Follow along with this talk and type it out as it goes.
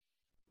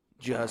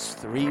Just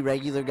three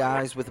regular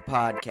guys with a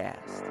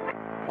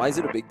podcast. Why is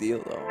it a big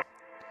deal, though?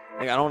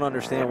 Like, I don't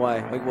understand why.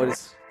 Like, what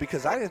is...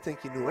 Because I didn't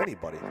think you knew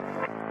anybody.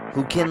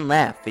 Who can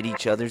laugh at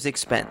each other's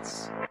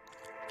expense.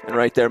 And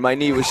right there, my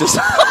knee was just...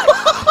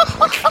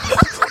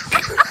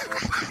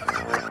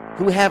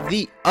 Who have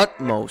the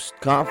utmost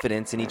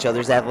confidence in each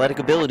other's athletic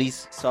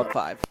abilities. Sub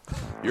 5.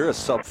 You're a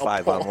sub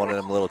 5 on one of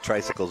them little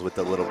tricycles with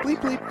the little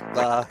bleep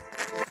bleep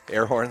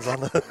air horns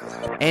on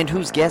the... And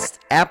whose guests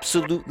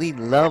absolutely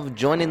love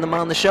joining them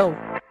on the show.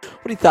 What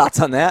are your thoughts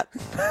on that?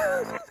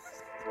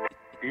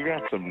 You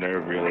got some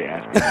nerve really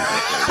asking.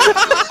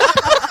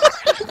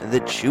 The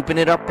Choopin'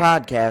 It Up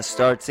podcast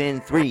starts in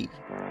 3,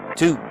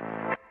 2,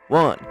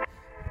 1.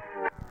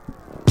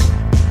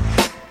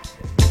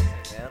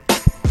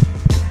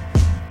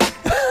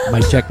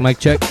 Mic check, mic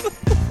check.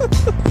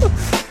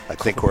 I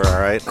think we're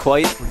all right.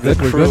 Quite the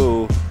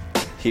crew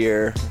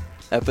here.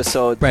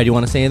 Episode... Brad, you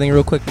want to say anything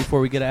real quick before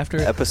we get after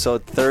it?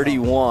 Episode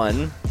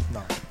 31.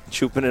 No.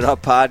 Choopin' It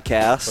Up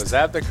podcast. Was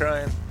that the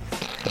crying?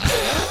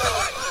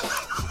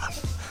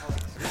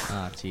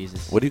 Ah,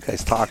 Jesus. What are you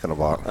guys talking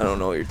about? I don't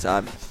know what you're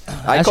talking.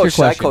 Ask your I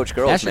question. coach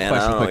girls, Ask your man. I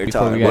question don't know what quick you're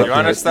before talking we about. get You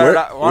want to Where's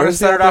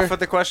start the off other- with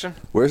the question?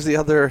 Where's the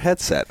other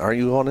headset? Are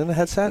you going in a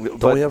headset? Don't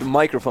But we have...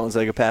 microphones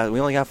like a pass. We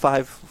only got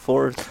 4.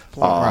 Yeah.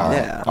 Oh,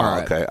 All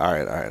right. okay. All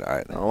right.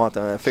 I don't want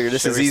them. I figure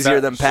this Should is we easier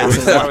start- than should we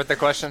passing. start with the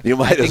question? You I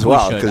might think as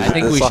well. we should. I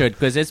think we should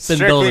because it's been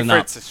building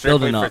up.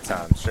 Building up.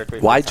 Strictly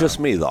for Why Tom. just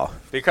me, though?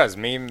 Because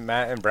me,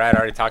 Matt, and Brad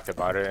already talked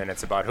about it, and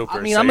it's about Hooper.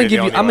 I mean, so I'm gonna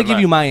you're the give only you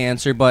one my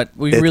answer, but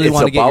we It- really it's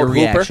want to get your about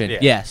Hooper? reaction. Yeah.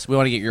 Yes, we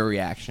want to get your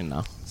reaction now.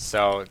 left.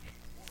 So,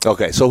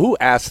 Okay, so who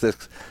asked this?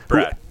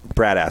 Brad.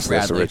 Brad asked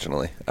this Bradley.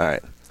 originally. All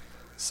right.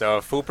 so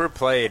if Hooper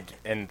played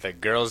in the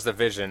girls'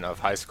 division of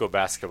high school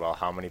basketball,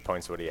 how many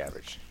points would he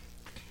average?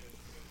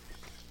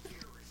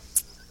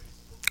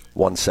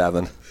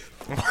 1-7.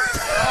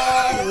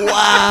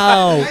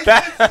 Wow!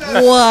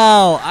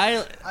 Wow!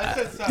 I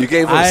said 7. You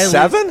gave him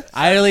 7?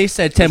 I at least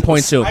said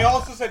 10.2. I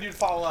also said you'd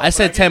follow up. I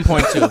said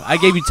 10.2. I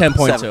gave you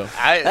 10.2.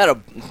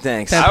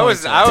 Thanks. Ten. I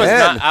was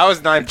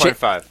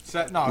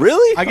 9.5. No,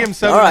 Really? I gave him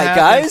 7 All and a right, half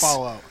and guys.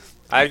 follow up.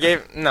 I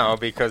gave no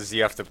because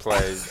you have to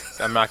play.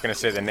 I'm not going to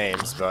say the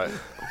names, but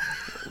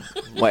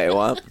Wait,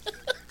 what?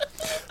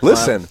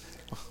 Listen.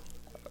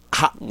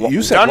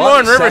 You said Dunmore what?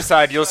 and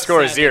Riverside, you'll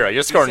score 0.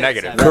 You'll score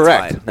negative. That's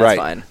Correct. fine. That's right.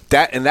 fine.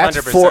 That's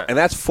 100%. 4. And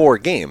that's 4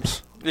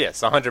 games.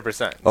 Yes,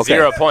 100%. Okay.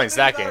 0 points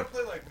that game.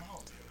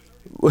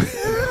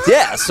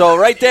 Yeah, so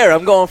right there,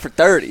 I'm going for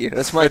 30.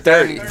 That's my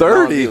 30.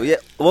 30? Yeah.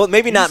 Well,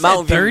 maybe not said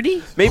Mountain View.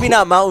 30? Maybe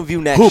not Mountain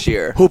View next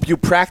year. Hoop, you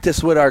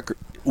practiced with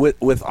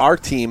our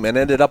team and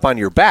ended up on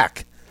your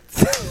back.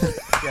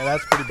 Yeah,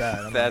 that's pretty bad.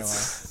 I'm not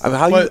That's I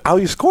mean, But- how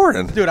you scoring?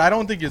 gonna lie. Dude, I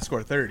don't think you'd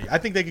score 30. I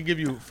think they could give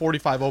you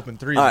 45 open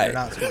threes. All and right. you're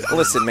not scoring 30.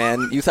 Listen,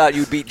 man, you thought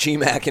you'd beat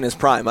G-Mac in his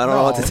prime. I don't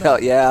know what to No, tell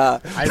you. Yeah.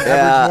 I yeah,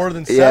 averaged more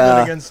than 7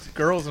 yeah. against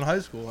girls in high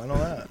school. I know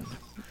that.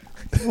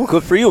 Well,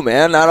 good for you,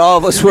 man. Not all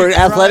of us were You're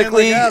trying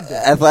athletically. like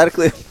that.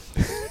 Athletically.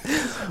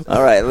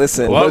 All right,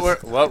 listen.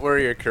 what were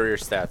your career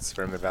stats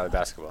for Mid Valley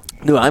basketball?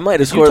 Dude, I might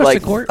have Did you scored touch the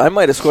court? I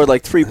might have scored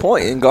like 3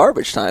 points in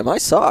garbage time. I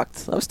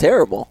sucked. That was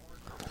terrible.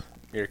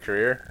 Your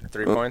career,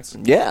 3 points.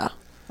 Yeah,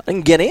 I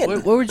can get in.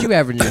 What would you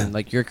average in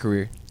like your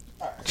career?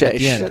 Jay,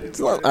 Yeah.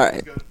 shit. All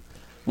right.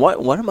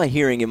 What am I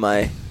hearing in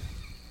my?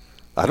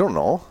 I don't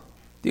know.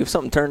 Do you have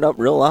something turned up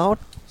real loud?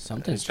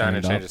 Something's He's trying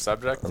to turned change up. the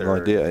subject. I have or-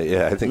 no idea.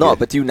 Yeah, I think. No,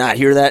 but do you not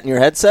hear that in your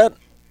headset?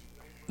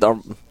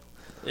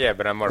 Yeah,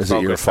 but I'm more Is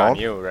it your focused on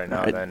phone? you right now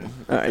Alright. than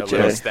Alright, a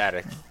little Jay.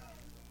 static.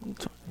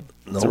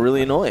 It's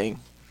really annoying.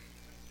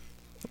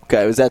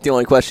 Okay, was that the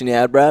only question you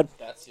had, Brad?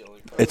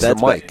 it's that's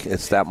the mic.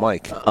 It's that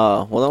mic.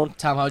 Well, don't.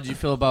 Tom, how did you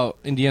feel about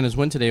Indiana's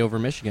win today over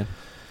Michigan?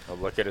 Well,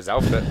 look at his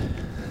outfit.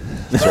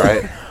 That's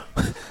right.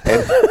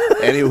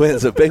 and he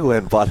wins a big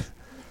win, but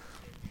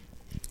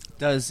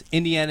Does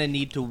Indiana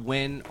need to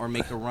win or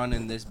make a run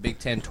in this Big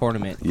Ten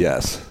tournament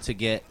yes, to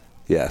get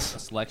yes, a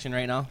selection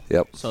right now?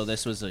 yep, So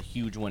this was a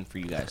huge win for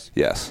you guys.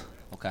 yes.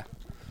 Okay.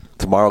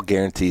 Tomorrow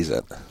guarantees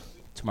it.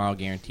 Tomorrow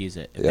guarantees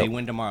it. If Yep. they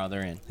win tomorrow,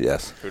 they're in.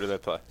 Yes, Who do they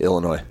play?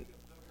 Illinois.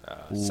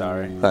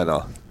 Sorry. I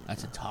know.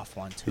 That's a tough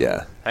one, too.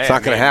 Yeah, Hey, it's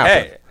not going to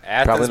happen. Hey,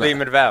 Athens Probably beat not.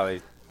 Mid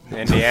Valley.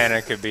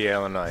 Indiana could be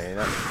Illinois.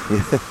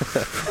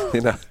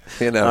 You know,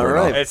 you never All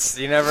right.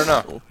 know. you never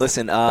know.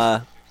 Listen,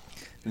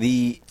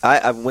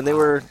 when they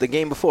were the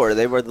game before,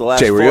 they were the last.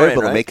 Jay, were 4 you in,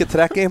 able right? to make it to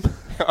that game?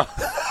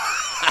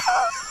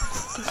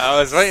 I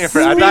was waiting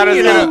for. I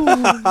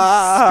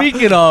thought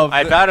Speaking of,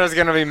 it was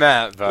gonna be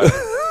Matt, but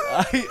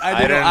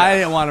I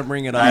didn't want to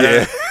bring it up.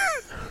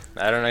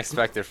 I don't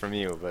expect it from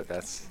you. But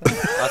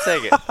I'll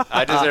take it.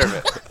 I deserve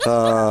it.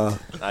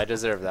 I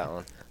deserve that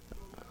one.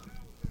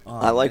 Oh,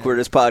 I like man. where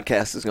this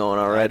podcast is going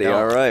already. don't.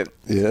 All right.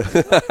 Yeah,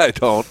 I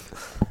don't.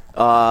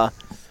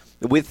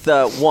 With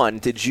one,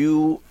 did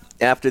you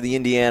after the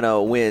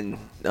Indiana win?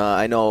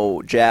 I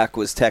know Jack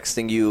was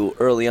texting you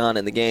early on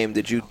in the game.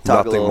 Did you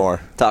talk Nothing a little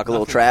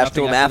more. Trash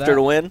to him after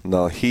the win?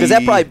 No, because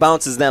that probably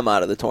bounces them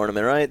out of the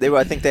tournament, right?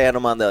 I think they had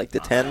them on the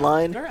 10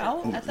 line. They're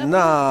out at that point?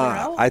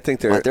 Nah, I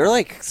think They're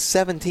like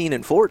 17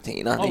 and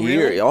 14 on the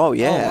year. Really? Oh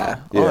yeah.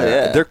 Yeah, Oh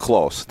yeah. they're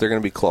close. They're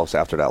going to be close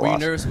after that Were you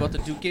loss. nervous about the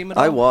Duke game at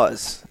all? I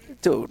was,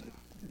 dude.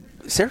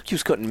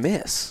 Syracuse couldn't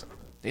miss.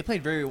 They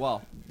played very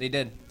well. They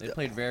did. They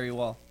played very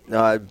well.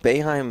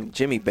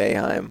 Jimmy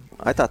Boeheim.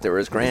 I thought they were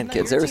his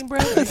grandkids. They were Team,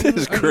 Brad?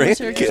 his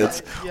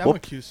grandkids. Yeah, I'm a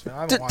Cuse fan.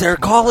 I haven't watched They're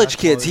much college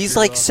basketball kids. this He's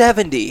year, like though.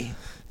 70.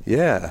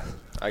 Yeah.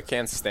 I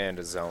can't stand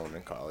a zone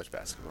in college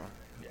basketball.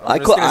 I I'm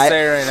just cou- gonna I-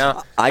 say right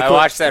now. I I cou-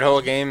 watched that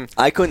whole game.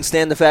 I couldn't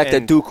stand the fact that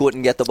And- Duke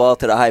wouldn't get the ball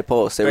to the high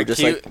post. They were Like just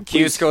Cuse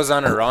please. goes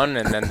on a run,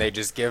 and then they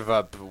just give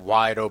up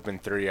wide open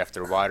three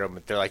after wide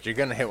open. They're like, you're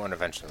gonna hit one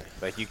eventually.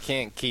 Like you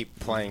can't keep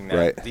playing that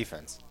Right.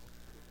 defense.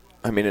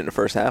 I mean, in the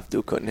first half,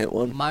 Duke couldn't hit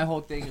one. My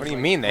whole thing. What do you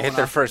mean? They hit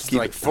their first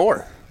like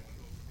 4.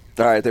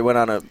 All right, they went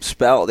on a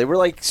spell. They were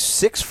like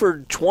 6 for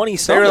 20 They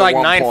something. were like at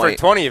one 9 point. for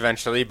 20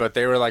 eventually, but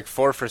they were like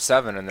 4 for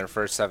 7 in their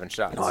first 7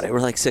 shots. No, they were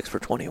like 6 for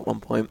 20 at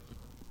one point.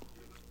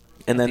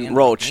 And At the then end of the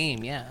Roach,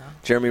 game, yeah.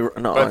 Jeremy. No,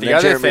 But and the then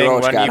other Jeremy thing,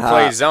 Roach when got you hot.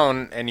 play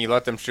zone and you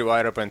let them shoot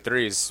wide open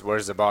threes,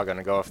 where's the ball going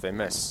to go if they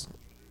miss?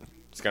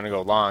 It's going to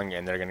go long,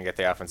 and they're going to get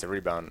the offensive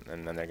rebound,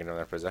 and then they're going to win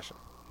their possession.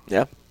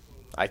 Yeah.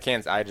 I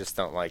just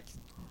don't like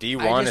I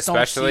D1 just don't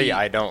especially. see-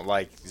 I don't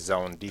like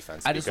zone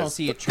defense. I just don't because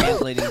see it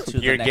translating to the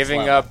You're next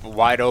giving level. up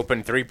wide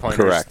open 3-pointers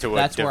Correct. to a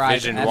That's where I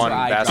Division that's One where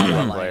I draw the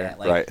basketball line player. at.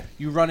 Like, Right.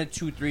 You run a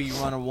 2-3, you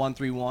run a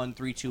 1-3-1,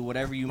 3-2,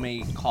 whatever you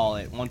may call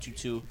it,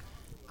 1-2-2.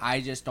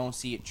 I just don't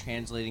see it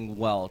translating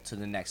well to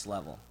the next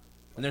level.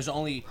 And there's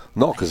only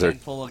No, a 'cause they're-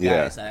 handful of yeah.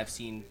 guys that I've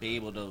seen be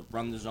able to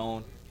run the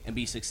zone and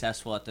be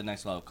successful at the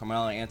next level.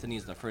 Carmelo Anthony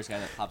is the first guy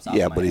that pops out.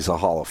 Yeah, of my but head. he's a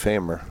Hall of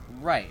Famer.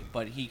 right,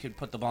 but he could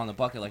put the ball in the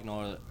bucket like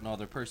no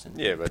other person.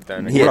 Yeah, but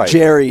then Yeah, Right.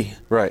 Jerry.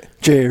 Right.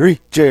 Jerry.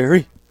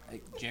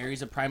 Like,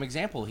 Jerry's a prime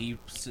example. He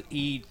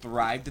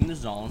thrived in the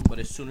zone, but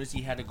as soon as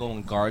he had to go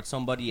and guard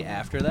somebody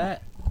after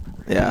that,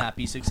 he Yeah. did not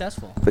be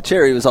successful. But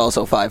Jerry was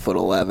also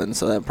 5'11",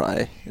 so that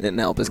probably didn't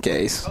help his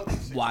case.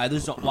 Why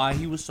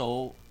he was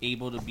so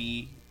able to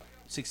be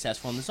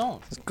successful in the zone.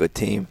 It's a good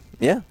team.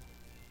 Yeah.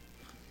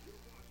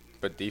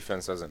 but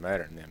defense doesn't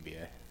matter in the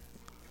NBA.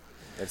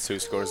 It's who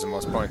scores the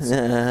most points.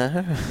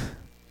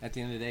 At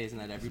the end of the day, isn't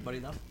that everybody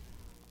though?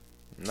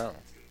 No.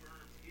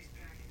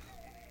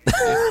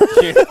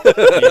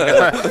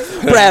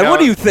 Brad, what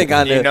do you think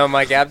on You it? know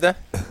Mike Abda?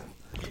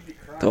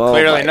 Oh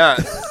Clearly my- not.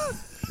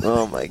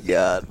 Oh my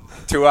God.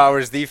 2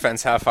 hours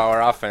defense,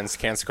 half-hour offense.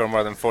 Can't score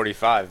more than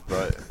 45,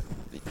 but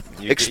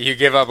you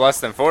give up less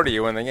than 40,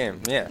 you win the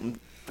game. Yeah.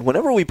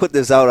 Whenever we put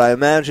this out, I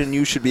imagine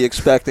you should be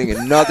expecting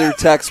another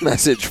text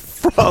message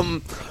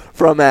from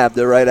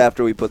Abda right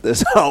after we put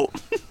this out.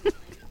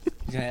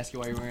 He's gonna ask you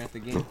why you weren't at the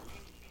game.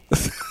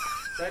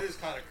 That is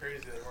kind of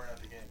crazy they weren't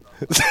at the game,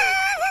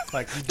 though.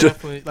 Like, you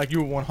definitely, like, you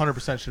 100%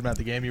 should have been at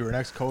the game. You were an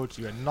ex-coach.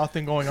 You had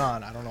nothing going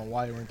on. I don't know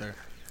why you weren't there.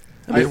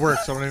 I had work,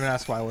 so don't even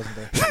ask why I wasn't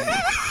there.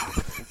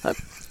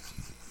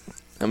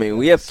 I mean,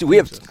 we have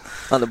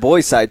on the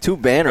boys' side two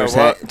banners,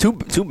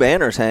 two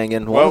banners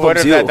hanging. One What of would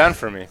them's have that you. done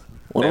for me?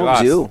 One They of them's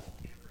lost. you.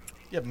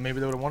 Yeah, but maybe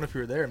they would have won if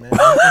you were there, man. And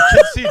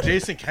kids see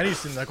Jason Kenny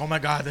seem like, oh my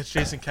God, that's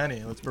Jason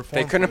Kenny. Let's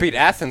perform. They couldn't for beat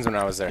him. Athens when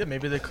I was Yeah, there.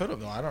 maybe they could have,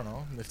 though. I don't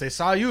know. If they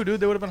saw you, dude,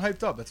 they would have been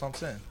hyped up. That's all I'm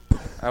saying.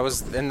 I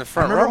was in the I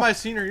front remember row. my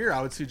senior year,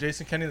 I would see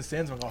Jason Kenny in the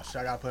stands and go, oh, shit,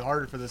 I got to play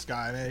harder for this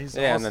guy, man. He's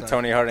Yeah, and then all-star.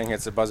 Tony Harding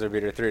hits a buzzer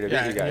beater 3 to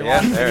Yeah, beat you and guys. you Yeah,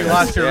 lost- there you it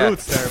lost is. your Yeah.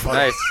 roots there, buddy.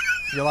 Nice.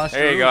 You lost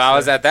There your you go. roots I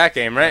was there. at that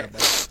game, right? You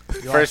lost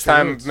First your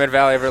time roots. Mid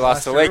Valley ever lost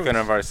Lost to your Lakeland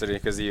roots. on varsity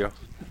because of you.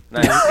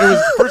 Nice. It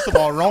was, first of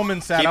all,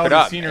 Roman sat Keep out it his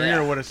up. senior Yeah.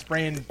 year with a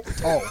sprained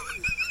toe.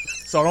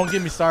 So don't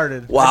get me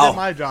started. I Wow. did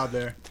my job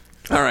there.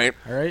 All right.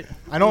 All right.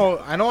 I know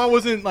I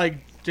wasn't like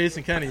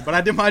Jason Kenny, but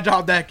I did my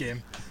job that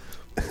game.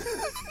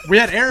 We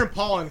had Aaron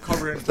Paulin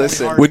covering. Tony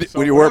Listen, Harding, so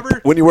whenever-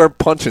 when you weren't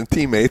punching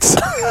teammates.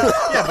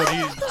 Yeah, but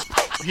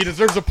he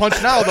deserves a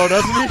punch now, though,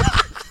 doesn't he?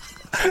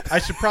 I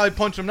should probably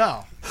punch him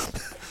now.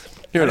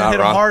 You're I didn't not hit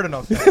wrong. him hard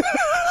enough. Though.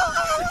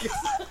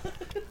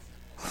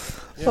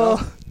 You know?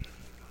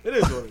 It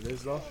is what it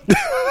is, though.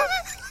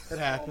 It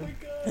happened.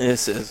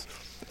 This is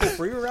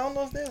Were you around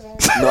those days?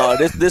 no.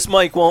 This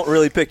mic won't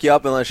really pick you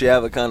up unless you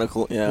have a kind of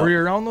cool. Yeah. Were you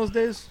around those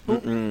days?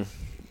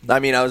 I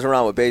mean, I was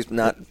around with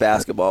not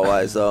basketball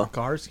wise though.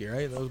 Kaharski,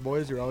 right? Those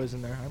boys, you're always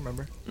in there. I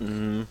remember.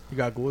 Mm-hmm. You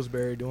got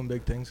Goolsberry doing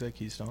big things at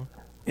Keystone.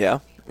 Yeah.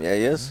 Yeah,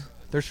 he is.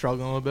 They're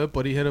struggling a little bit,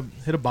 but he hit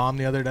a bomb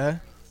the other day.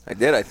 I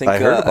did. I think. I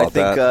heard about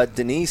that.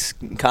 Denise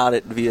caught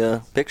it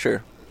via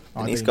picture.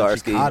 Oh, Denise I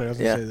think she Karski. caught it. I was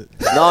gonna Yeah. say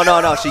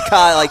that. No. She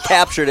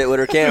captured it with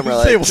her camera.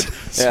 Like,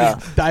 yeah.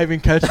 Diving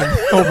catch and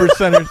over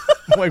center.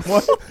 Like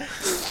what?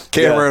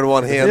 Camera in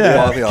one hand, Yeah,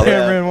 ball in the other.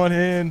 camera in one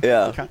hand.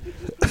 Yeah.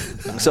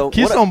 So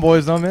Keystone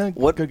boys, though, man.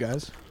 what- Good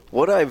guys.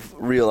 what I've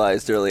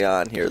realized early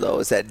on here though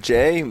is that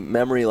Jay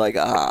memory like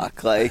a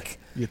hawk. Like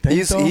You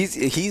think so?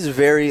 he's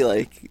very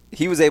like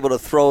he was able to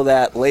throw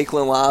that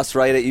Lakeland loss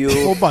right at you.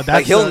 Well, but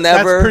like he'll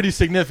never. That's pretty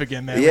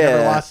significant, man. We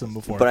never lost them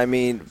before. But I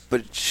mean,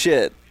 but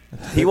shit.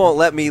 He won't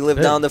let me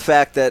live down the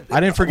fact that I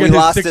didn't forget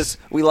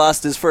we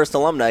lost his first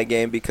alumni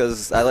game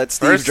because I let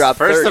Steve drop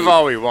 30. First of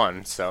all, we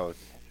won. So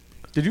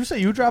Did you say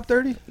you dropped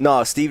 30?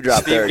 No, Steve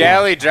dropped 30. Steve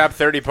Galley dropped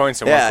 30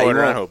 points in one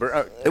quarter on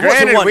Hooper. It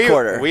wasn't one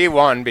quarter. We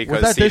won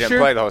because he didn't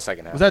play the whole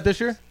second half. Was that this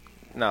year?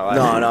 No.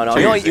 No.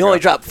 You only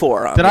dropped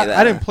 4 on me.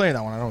 I didn't play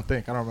that one, I don't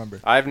think. I don't remember.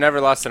 I've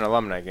never lost an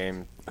alumni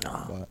game.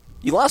 No.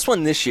 You lost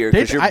one this year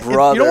because your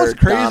brother you know what's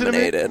crazy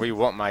dominated. To me? We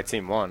won. My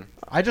team won.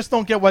 I just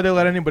don't get why they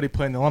let anybody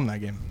play in the alumni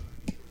game.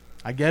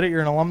 I get it,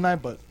 you're an alumni,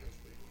 but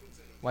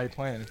why are you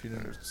playing if you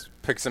didn't? Just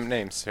pick some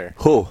names here.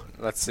 Who?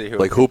 Let's see who.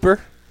 Like Hooper?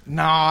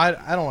 No, I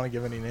don't want to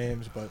give any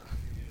names, but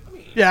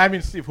yeah, I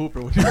mean Steve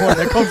Hooper would be one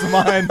that comes to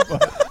mind.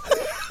 But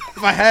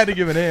if I had to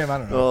give a name, I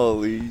don't know.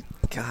 Holy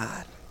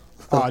God!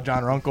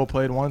 John Runkel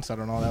played once. I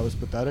don't know. That was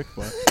pathetic,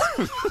 but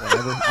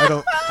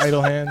whatever.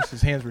 Idle hands.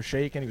 His hands were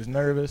shaking. He was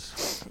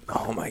nervous.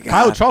 Oh my God!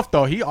 Kyle Chuff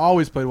though, he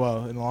always played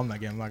well in the alumni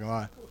game. I'm not gonna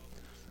lie.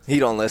 He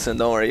don't listen.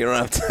 Don't worry. You don't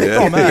have to. Yeah.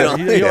 Oh man,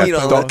 he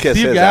don't kiss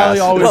Steve his Galley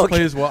ass. always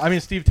plays well. I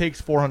mean, Steve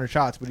takes 400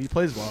 shots, but he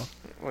plays well.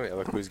 Wait,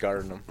 look who's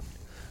guarding him.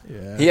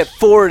 Yeah. He had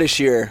 4 this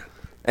year,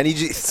 and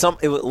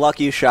it was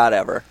luckiest shot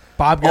ever.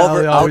 Bob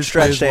Galley always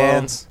outstretched plays well.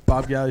 hands.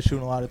 Bob Galley shooting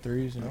a lot of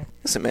threes. You know.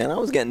 Listen, man, I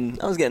was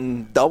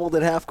getting doubled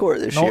at half court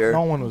this year.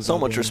 No one was so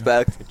much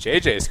respect.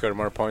 JJ scored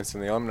more points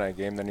in the alumni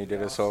game than he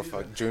did his whole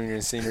junior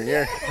and senior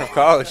year of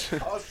college.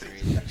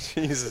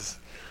 Jesus.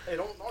 Hey,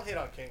 don't hate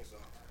on Kings though.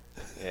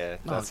 Yeah,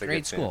 No, that's a great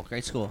good school. team.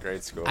 Great school.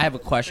 Great school. I have a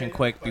question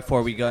quick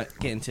before we get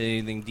into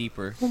anything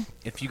deeper.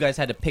 If you guys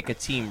had to pick a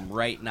team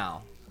right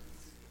now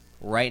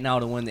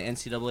to win the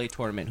NCAA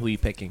tournament, who are you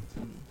picking?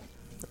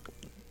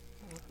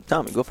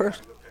 Tommy, go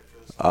first.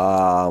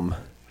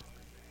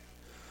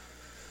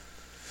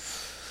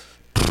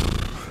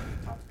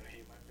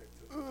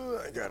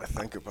 I gotta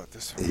think about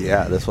this.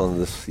 Yeah, this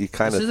you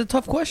kind This is of. a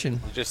tough question.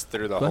 You just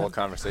threw the whole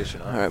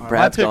conversation. All right, My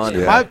Brad's pick, gone.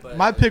 Yeah.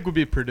 my pick would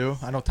be Purdue.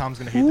 I know Tom's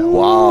gonna hate that one.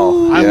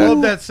 Wow. I yeah.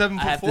 love that 7'4"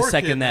 I have to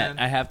second kid, that. man.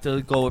 I have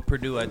to go with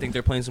Purdue. I think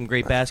they're playing some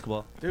great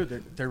basketball.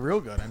 Dude, they're real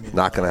good. I mean,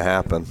 Not going to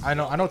happen. I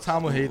know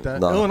Tom will hate that.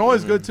 No. Illinois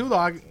is good too,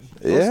 though.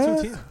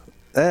 Those two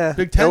teams.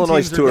 Big Ten Illinois'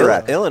 teams are too good.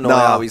 erratic. Illinois No.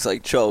 always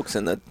chokes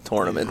in the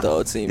tournament, though.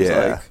 It seems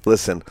Yeah. like.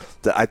 Listen,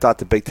 I thought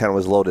the Big Ten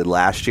was loaded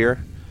last year,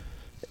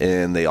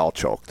 and they all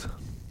choked.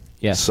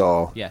 Yes.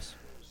 So Yes.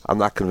 I'm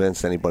not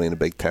convinced anybody in the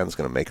Big Ten is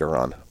going to make a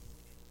run.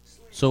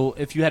 So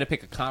if you had to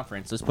pick a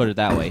conference, let's put it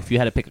that way. If you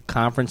had to pick a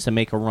conference to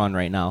make a run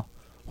right now,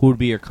 who would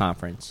be your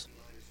conference?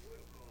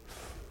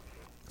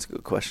 That's a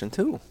good question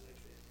too.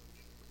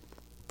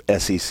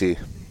 SEC.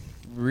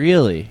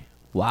 Really?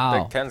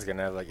 Wow. Big Ten's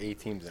gonna have like 8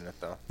 teams in it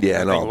though. Yeah,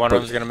 You no. think one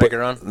of them's gonna make a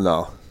run?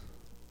 No.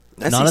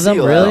 None of them,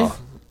 really?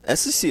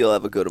 SEC will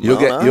have a good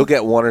amount. You'll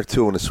get 1 or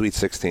 2 in the Sweet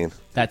 16.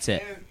 That's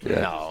it.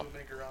 Yeah. No.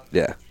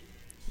 Yeah.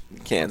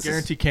 Kansas.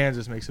 Guarantee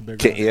Kansas makes a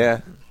big run. Yeah.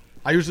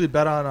 I usually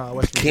bet on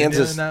West Virginia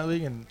Kansas- in that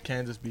league, and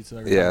Kansas beats it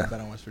every Yeah. time I bet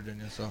on West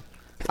Virginia. So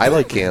I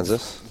like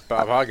Kansas.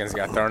 Bob Huggins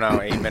got thrown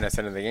out 8 minutes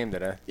into the game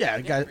today. yeah,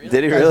 guy,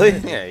 Did he really?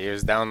 Yeah, he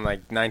was down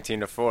like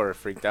 19-4,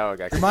 freaked out.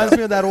 Got kicked reminds out.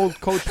 me of that old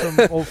coach from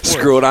 04.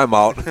 Screw it, I'm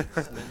out.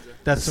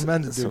 That's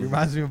Semenza, dude.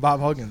 Reminds me of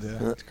Bob Huggins.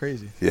 Yeah, it's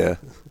crazy. Yeah.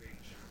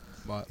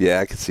 But Yeah,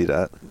 I can see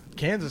that.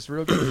 Kansas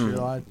real good this year.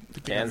 Though. I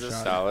think they have a Kansas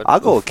shot. solid. I'll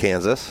go with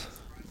Kansas.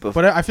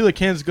 But I feel like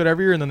Kansas is good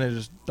every year, and then they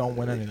just don't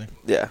win anything.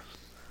 Yeah.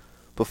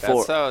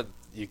 Before, That's how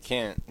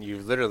you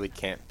literally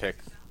can't pick.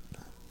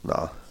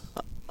 No.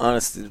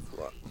 honestly,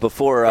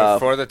 before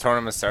Before the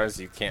tournament starts,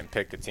 you can't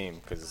pick a team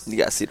because you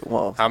gotta see the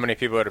wall. how many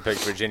people would have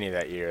picked Virginia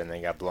that year and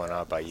they got blown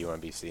out by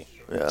UMBC?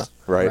 Yeah.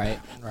 Right.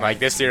 Like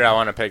this year, I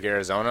want to pick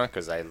Arizona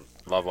because I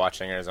love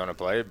watching Arizona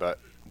play, but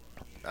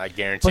I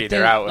guarantee But they're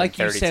then, out like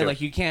in you 32. said, like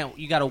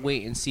you gotta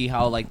wait and see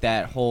how like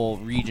that whole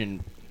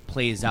region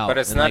plays out. But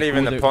it's and, not like,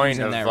 even who the who's point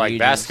in of that like region.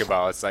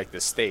 basketball. It's like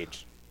the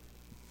stage.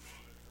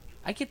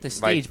 I get the Like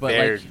stage, but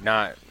they're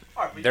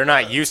like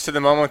not used to the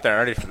moment. They're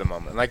ready for the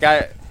moment. Like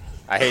I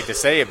hate to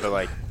say it, but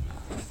like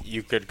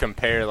you could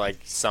compare like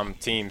some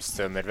teams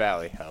to Mid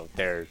Valley. How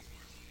they're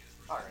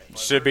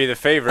should be the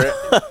favorite.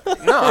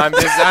 No, I'm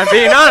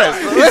being honest.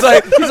 He's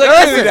like, give me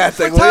that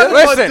thing, will you?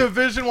 Listen.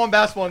 Division I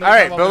basketball. All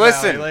right, but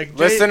listen.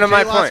 Listen to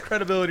my point.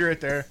 Credibility right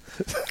there.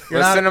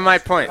 Listen to my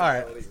point. All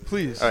right,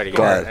 please. Oh, are you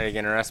Go ahead.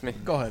 gonna arrest me?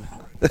 Go ahead.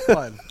 Go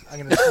ahead. I'm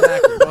gonna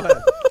smack you. Go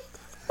ahead.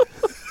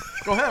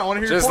 Go ahead. I want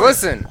to hear. Just your point.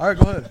 listen. All right,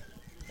 go ahead.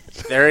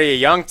 They're a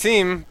young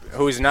team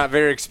who's not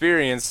very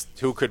experienced,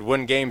 who could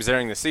win games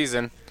during the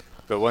season,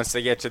 but once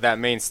they get to that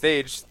main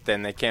stage,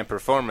 then they can't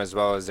perform as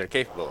well as they're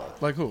capable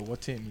of. Like who?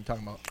 What team you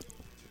talking about?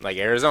 Like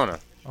Arizona.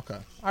 Okay.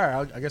 All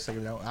right. I guess I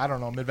give that one. I don't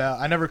know. Mid Valley.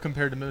 I never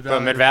compared to Mid Valley.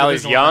 But Mid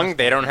Valley's Division I young.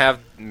 basketball. They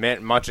don't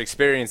have much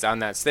experience on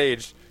that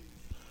stage.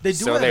 They do.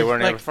 so have they ex-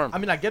 weren't able like, to perform. I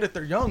mean, I get it.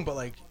 They're young, but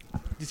like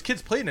these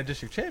kids played in a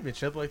district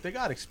championship. Like they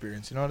got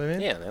experience. You know what I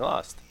mean? Yeah, they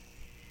lost.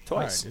 All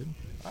right, Twice. dude.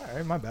 All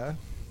right, my bad.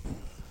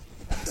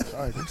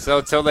 Sorry, dude. So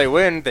until they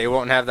win, they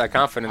won't have that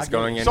confidence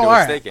going into all a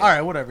right, state game. all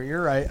right, whatever.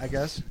 You're right, I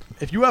guess.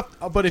 If you have,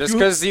 but if Just you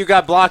because you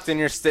got blocked in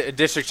your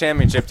district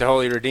championship to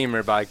Holy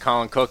Redeemer by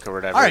Colin Cook or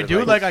whatever. all right,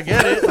 dude. Like I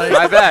get it. Like,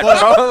 my bad,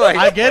 but bro. Like,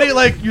 I get it.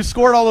 Like you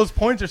scored all those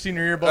points your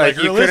senior year, but Like,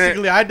 like you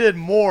realistically, I did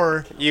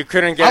more. you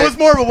couldn't get. I was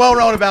more of a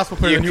well-rounded basketball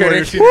player than you were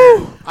your senior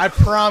year. I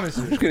promise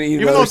you. gonna eat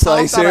Even another though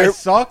Tom slice thought I here.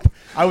 sucked,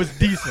 I was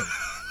decent.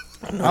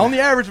 I only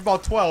averaged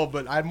about 12,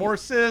 but I had more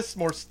assists,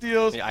 more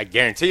steals. I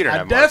guarantee you don't I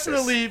have more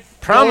definitely assists.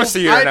 Promise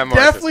you don't have more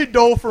I assists. definitely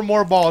dove for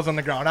more balls on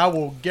the ground. I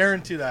will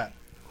guarantee that.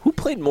 Who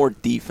played more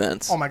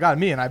defense? Oh my God,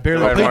 me, and I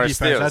barely Who had played more defense.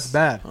 steals? That's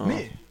bad. Oh.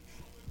 Me.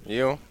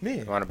 You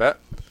Me. want to bet?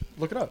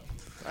 Look it up.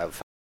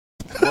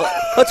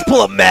 Let's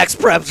pull up Max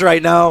Preps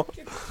right now.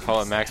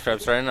 Call it Max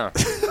Preps right now.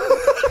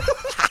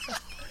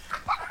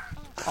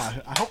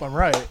 I hope I'm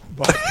right,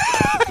 but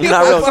Not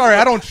I'm really. sorry,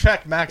 I don't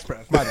check max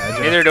prep. My bad.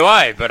 Joe. Neither do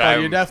I, but Oh,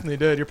 you I. definitely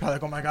did. You're probably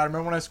like, oh my God,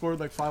 remember when I scored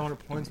like 500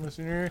 points my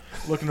senior year?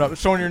 Looking it up,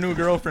 showing your new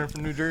girlfriend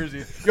from New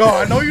Jersey. Yo,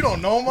 I know you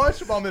don't know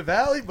much about Mid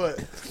Valley, but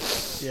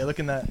yeah, look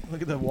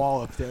at the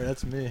wall up there.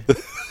 That's me.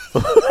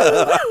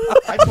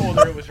 I told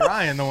her it was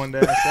Ryan the one day.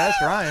 I said,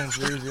 that's Ryan's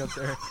jersey up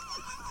there.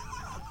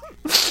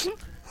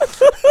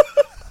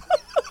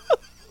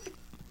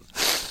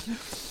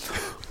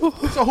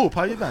 So hoop,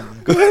 how you been?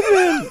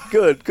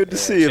 Good to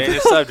see you. Change the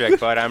subject,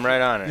 but I'm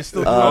right on You it.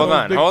 still Hold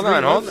on.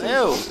 big three?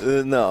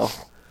 Ew. No.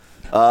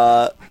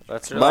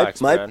 Let's My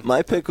relax, man.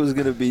 my pick was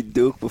gonna be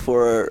Duke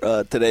before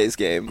today's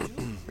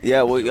game.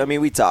 Yeah, well, I mean,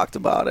 we talked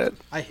about it.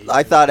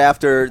 I thought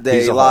after He's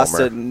they a lost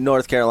homer. to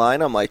North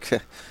Carolina, I'm like,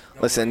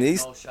 listen,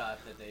 these. No shot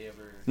that they ever.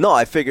 No,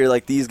 I figured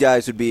like these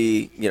guys would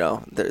be,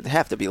 they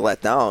have to be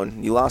let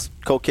down. You lost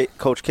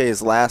Coach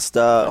K's last Did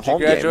you home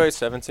game. graduate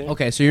 17?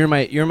 Okay, so you're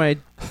my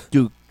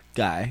Duke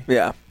guy.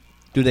 Yeah.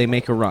 Do they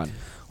make a run?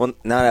 Well,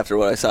 not after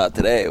what I saw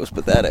today. It was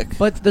pathetic.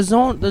 But the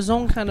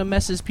zone kind of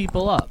messes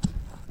people up.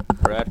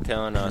 Brad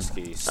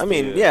Kalinowski. I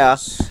mean, yeah.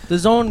 The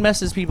zone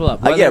messes people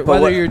up. I Whether, get it, but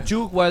whether what- you're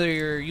Duke, whether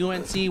you're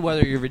UNC,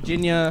 whether you're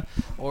Virginia,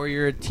 or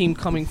you're a team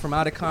coming from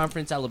out of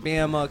conference,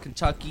 Alabama,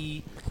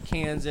 Kentucky,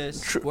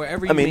 Kansas,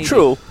 wherever you may be,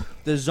 true.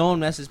 the zone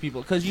messes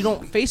people because you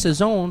don't face a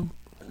zone.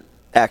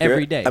 Accurate.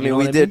 Every day, I mean, you know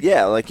we what I did. mean?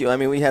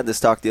 Yeah, we had this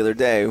talk the other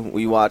day.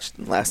 We watched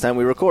last time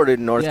we recorded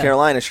North Yeah.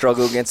 Carolina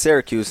struggle against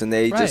Syracuse, and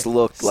they Right. just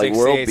looked like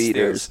world 68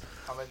 beaters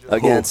steals.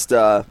 against. Who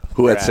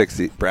had Brad.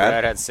 60? Brad Brad?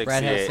 had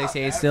Brad had 68.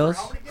 68 steals.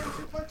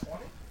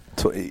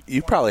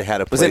 You probably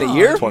had a Was it a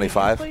year?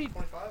 25.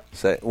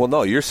 Well,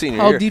 no, your senior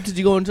How year. deep did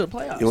you go into the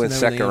playoffs? You went and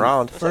second everything?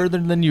 round. Further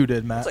than you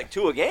did, Matt. It's like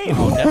 2 a game.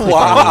 Oh, definitely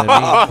Wow. further than me.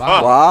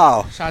 Wow.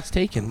 Wow. Shots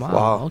taken. Wow.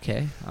 Wow.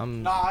 Okay. I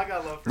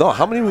got love for No,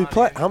 how many we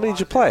play? How many did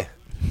you play?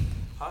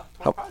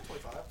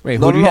 Wait,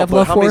 No, who do you have but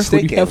love how many for? Who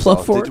state do you have games,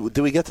 love though? for?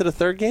 Did we get to the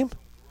third game?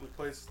 We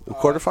played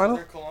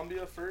quarterfinal?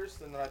 Columbia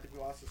first, and then I think we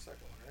lost the second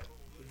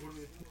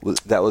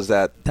That was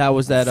that That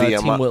was that VM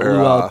team with or,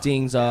 Luol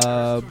Ding's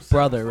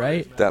brother,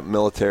 right? that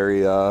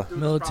military.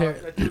 Military.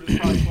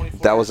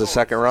 That was the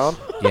second round.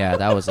 Yeah,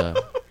 that was a.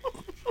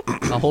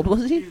 How old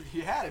was he?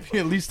 He had to be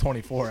at least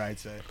 24, I'd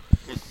say.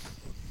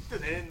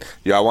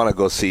 Yeah, I want to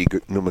go see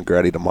New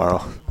McGrady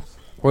tomorrow.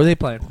 Where are they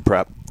playing?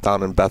 Prep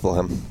down in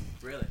Bethlehem.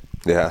 Really?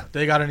 Yeah,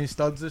 They got any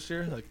studs this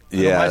year? Like I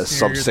know my yeah, senior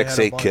some year, they had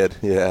a 6'8" bunch. kid.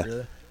 Yeah,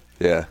 Really?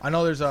 yeah, I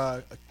know there's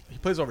he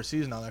plays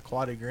overseas now, that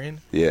Quaddy Green.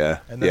 yeah,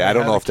 And then yeah. I they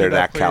don't had know a if they're kid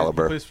that played-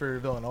 caliber. He plays for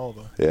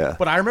Villanova. Yeah,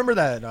 But I remember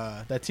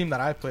that team that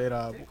I played,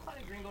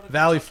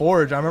 Valley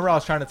Forge. I remember I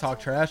was trying to talk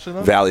trash to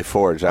them. Valley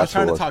Forge. I was That's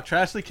trying what to it was. talk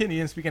trash to the kid. He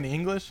didn't speak any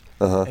English,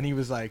 Uh-huh. and he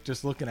was like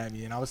just looking at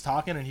me. And I was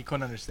talking, and he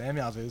couldn't understand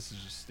me. I was like, "This is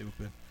just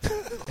stupid."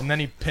 And then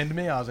he pinned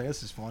me. I was like,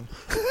 "This is fun."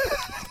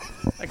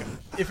 Like,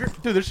 if you're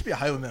dude, there should be a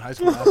height limit in high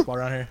school basketball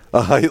around here.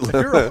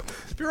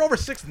 If you're over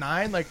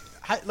 6'9", like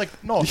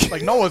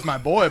Noah's my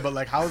boy, but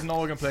like how is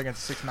Noah gonna play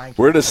against a 6'9"?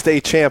 We're the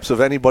state champs of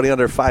anybody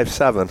under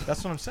 5'7".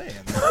 That's what I'm saying.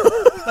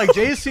 Like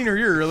Jay's senior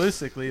year,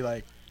 realistically,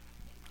 like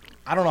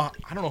I don't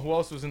know who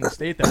else was in the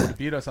state that would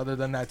beat us other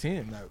than that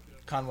team, that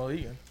Conwell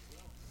Egan.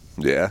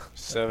 Yeah.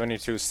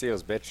 72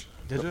 steals, bitch.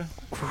 Did you?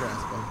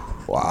 Congrats,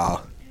 buddy.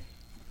 Wow.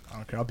 I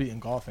don't care. I'll beat you in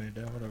golf any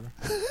day, whatever.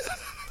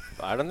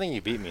 I don't think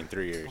you beat me in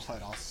 3 years.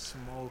 But I'll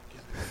smoke you.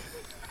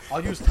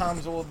 I'll use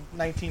Tom's old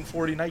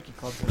 1940 Nike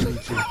club to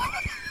beat you.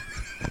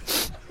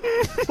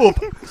 Well,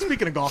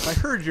 speaking of golf, I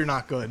heard you're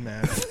not good,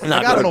 man. I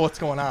gotta good. know what's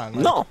going on.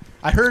 Like, No.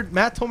 I heard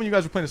Matt told me you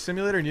guys were playing a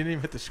simulator and you didn't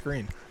even hit the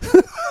screen.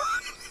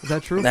 Is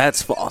that true?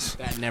 That's false.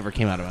 That never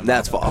came out of my mouth.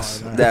 That's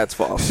false. no. That's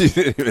false. You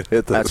didn't even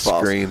hit the That's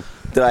false. screen.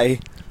 Did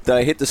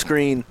I hit the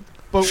screen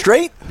But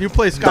straight? You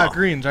play Scott No.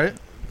 Green's, right?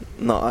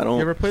 No, I You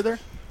don't. ever played there?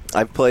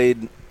 I've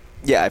played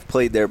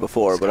there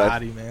before, but I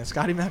Scotty, man.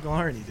 Scotty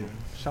McElharney, dude.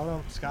 Shout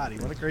out Scotty.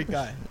 What a great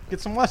guy. Get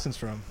some lessons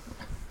from him.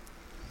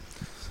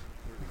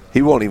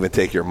 He won't even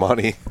take your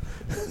money.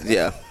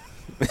 yeah.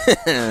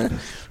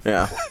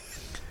 Yeah.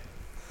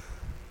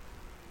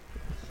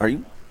 Are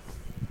you?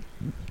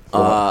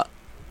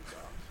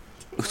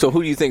 So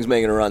who do you think's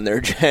making a run there,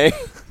 Jay?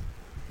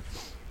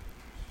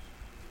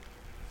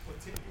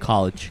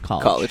 College.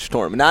 College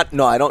tournament.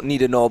 No, I don't need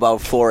to know about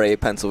 4A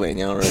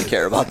Pennsylvania. I don't really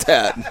care about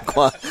that.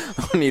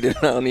 I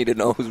don't need to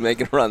know who's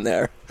making a run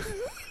there.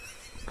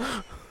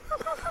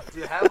 Do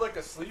you have like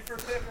a sleeper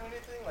pick or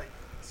anything? Like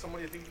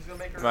somebody you think he's gonna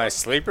make a run? My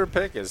sleeper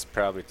pick is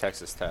probably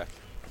Texas Tech.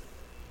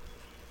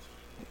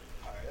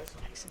 All right, that's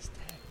Texas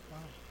Tech.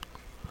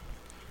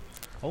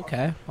 Wow.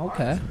 Okay.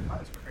 Okay.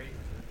 mine's great.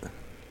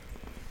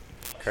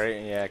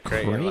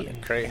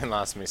 Creighton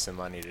lost me some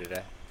money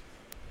today.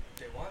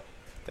 Jay, what?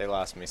 They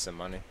lost me some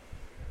money.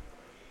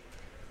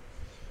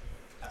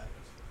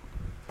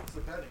 What's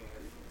the betting?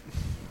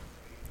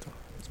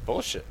 It's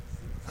bullshit.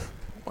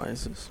 Why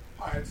is this?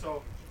 All right,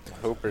 so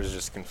Hooper's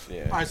just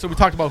confused. all right, so we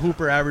talked about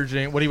Hooper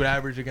averaging what he would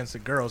average against the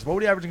girls. What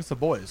would he average against the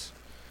boys?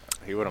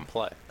 He wouldn't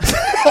play.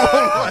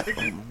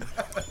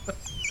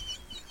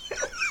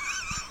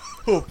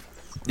 Hoop,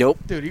 Yep.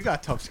 dude, you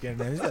got tough skin,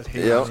 man. These guys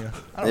hate Yep. on you.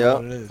 I don't Yep. know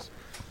what it is.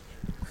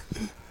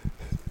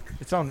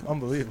 It's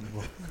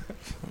unbelievable.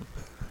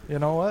 You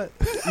know what?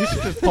 You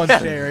should just punch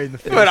Jay right in the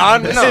face. But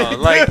I'm no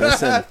like.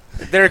 Listen,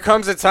 There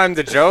comes a time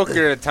to joke,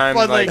 or a time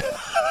But like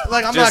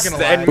like I'm not just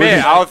gonna lie.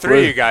 admit all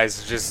three of you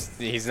guys just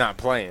he's not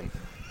playing.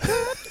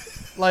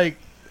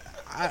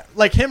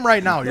 Like him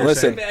right now. You're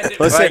listen, saying.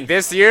 Like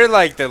this year,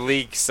 like the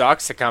league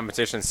sucks, the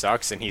competition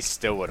sucks, and he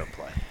still wouldn't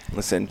play.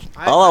 listen.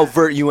 I'll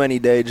outvert you any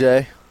day,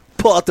 Jay.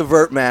 Pull out the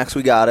vert max.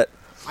 We got it.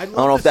 I don't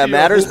know if that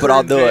matters, but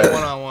I'll do it.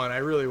 One-on-one, I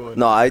really would.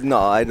 No, I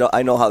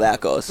know how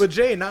that goes. But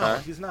Jay, now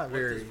he's not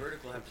very.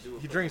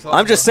 He drinks. A lot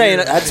I'm just more saying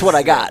beer. that's what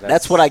I got.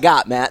 That's what I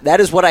got, Matt. That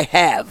is what I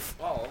have.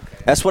 Oh,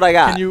 okay. That's what I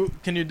got.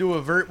 Can you do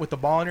a vert with the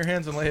ball in your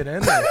hands and lay it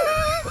in?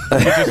 Or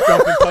you just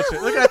jump and touch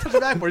it. Look at that touch the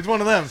backboard. He's one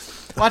of them.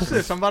 Watch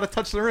this. I'm about to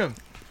touch the rim.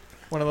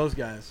 One of those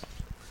guys.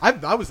 I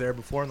was there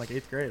before in like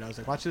 8th grade. I was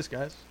like, watch this,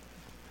 guys.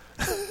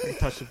 I can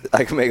touch the,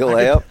 I can make a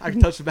layup. I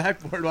can touch the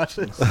backboard. Watch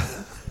this.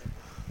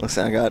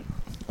 Listen,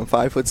 I'm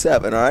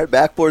 5'7". All right,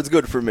 backboard's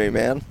good for me,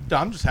 man. Dude,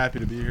 I'm just happy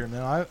to be here,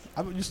 man.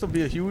 I used to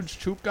be a huge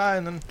Choop guy,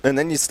 and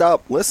then You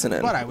stop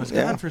listening. I was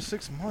gone for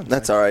 6 months.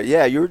 That's all right.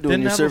 Yeah, you were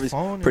doing Didn't your have a service,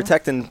 phone, you know?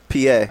 protecting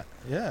PA.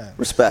 Yeah.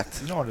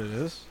 Respect. You know what it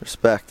is.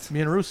 Respect.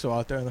 Me and Russo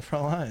out there in the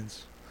front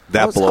lines.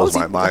 That blows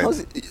my mind.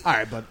 All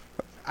right, but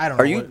I don't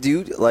know. Are you,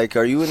 dude? Like,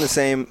 are you in the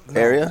same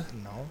area?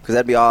 No. Because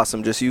that'd be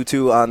awesome. Just you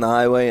two on the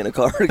highway in a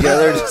car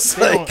together. Just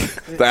They like,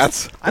 don't-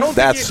 That's I don't think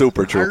that's he-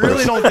 super I troopers.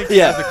 really don't think he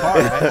Yeah. has a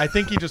car. I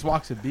think he just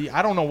walks a beat.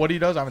 I don't know what he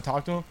does. I haven't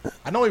talked to him.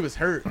 I know he was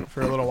hurt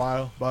for a little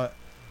while, but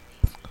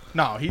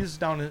no, he's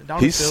down in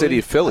He's Philly.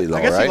 city Philly though,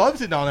 I guess right? he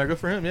loves it down there. Good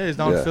for him. Yeah, he's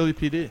down Yeah. in Philly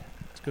PD.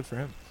 It's good for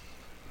him.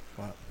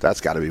 That's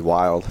got to be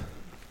wild.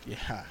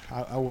 Yeah,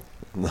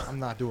 I'm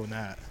not doing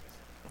that.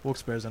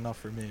 Wilkes-Barre's enough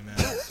for me,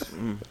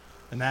 man.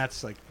 And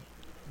that's like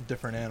a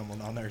different animal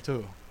down there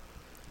too.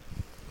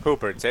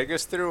 Hooper, take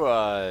us through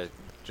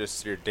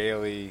just your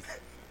daily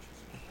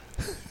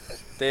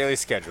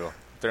schedule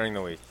during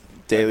the week.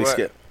 daily what-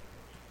 skip.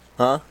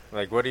 Huh?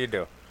 Like, what do you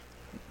do?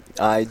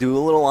 I do a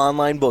little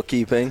online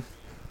bookkeeping.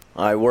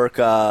 I work,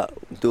 do a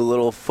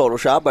little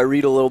Photoshop. I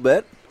read a little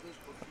bit.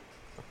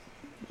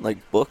 Like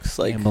books,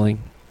 like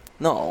Gambling.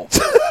 no,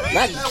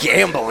 not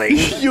gambling.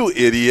 You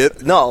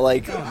idiot. No,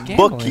 like Gambling,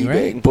 bookkeeping.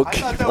 right? Book. I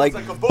thought that Like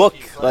was like a book,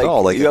 bookie. like,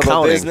 Oh, like you have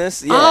accounting. a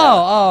business. Yeah.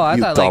 I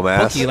You thought dumbass.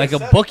 like bookie, like a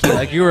bookie,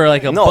 like you were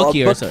like a No,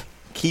 bookie a or something.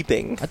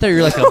 bookkeeping. I thought you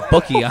were like a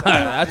bookie.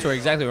 That's where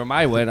exactly where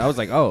mine went. I was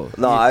like, oh.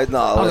 No, I I was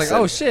listen.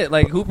 like, oh shit,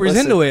 like Hooper's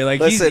Listen, into it. Like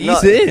listen,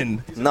 he's no.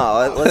 in.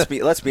 No,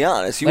 let's be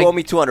honest. You Like- owe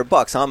me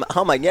 $200.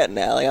 How am I getting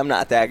that? Like, I'm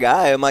not that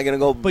guy. Am I gonna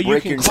go But you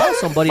break can your? call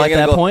somebody am I at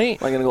gonna that go-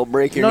 point. Am I gonna go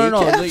break your No,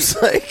 no, no,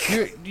 kneecaps?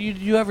 Like,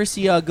 You ever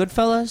see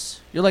Goodfellas?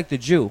 You're like the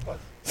Jew.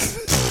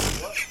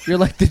 You're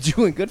like the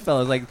Jew in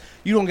Goodfellas. Like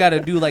you don't got to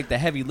do like the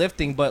heavy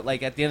lifting, but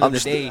like at the end I'm of the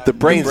just day, The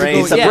brains.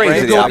 brains- the yeah, brains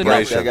brains of the go with the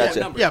operation. numbers.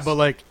 I gotcha. Yeah, but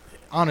like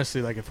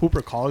honestly, like if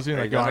Hooper calls you,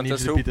 Are like you yo, going I with need you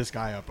this to hoop? beat this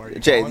guy up. Are you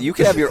Jay, going? you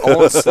can have your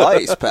own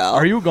slice, pal.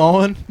 Are you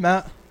going,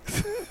 Matt?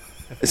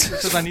 It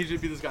says I need you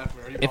to beat this guy for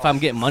me. Are you if going? I'm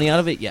getting money out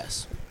of it,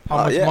 yes. How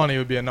much yeah. money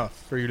would be enough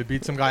for you to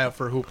beat some guy up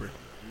for Hooper?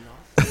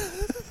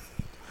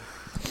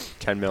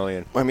 10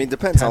 million. I mean,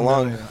 depends how 10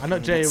 long. million. I know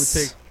Jay it would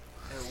take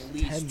At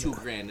least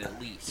 $2,000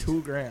 at least.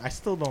 $2,000. I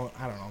still don't.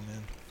 I don't know,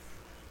 man.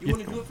 You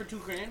want to do it for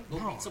 $2,000? Go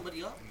No. beat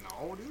somebody up?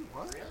 No, dude.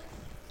 What?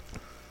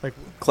 Like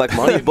Collect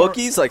money,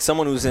 bookies, like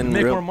someone who's in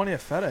make real. more money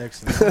at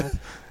FedEx.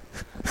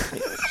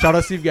 Shout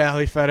out Steve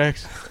Galley,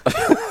 FedEx.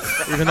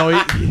 Even though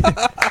he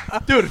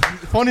dude,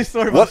 funny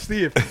story about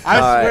Steve. I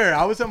All swear,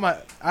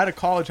 I had a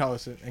college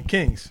house in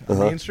Kings on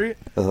Main Street.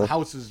 The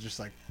house is just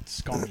like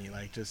scummy,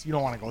 like just you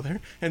don't want to go there.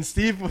 And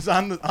Steve was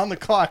on the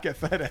clock at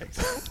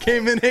FedEx.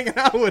 Came in hanging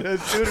out with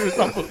us, dude. It was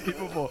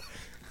unbelievable.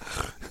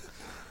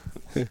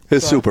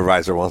 His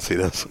supervisor won't see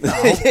this.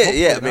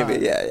 yeah, not.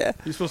 maybe, yeah.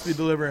 He was supposed to be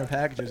delivering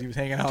packages. He was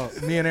hanging out.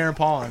 Me and Aaron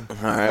Paul. All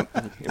right.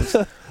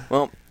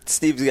 Well,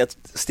 Steve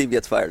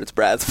gets fired. It's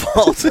Brad's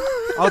fault.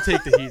 I'll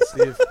take the heat,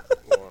 Steve.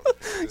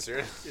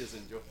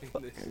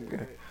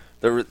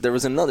 There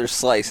was another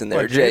slice in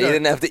there, What, Jay. Jay You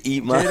didn't have to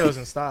eat Jay mine.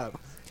 doesn't stop.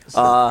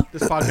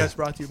 This podcast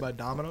brought to you by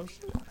Domino's.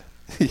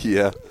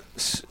 Yeah.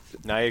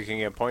 Now you can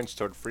get points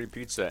toward free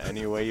pizza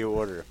any way you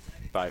order.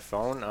 By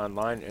phone,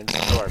 online, in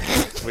store.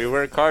 We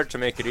work hard to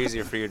make it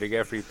easier for you to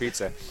get free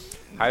pizza.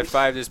 High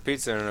five this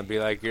pizza, and it'll be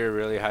like you're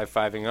really high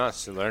fiving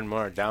us. To learn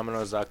more,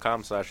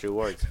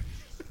 Domino's.com/rewards.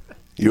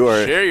 You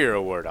are Share your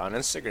award on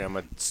Instagram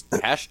with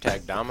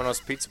hashtag Domino's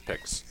Pizza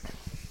Picks.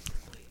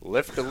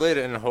 Lift the lid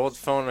and hold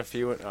phone if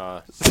you. You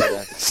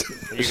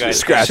guys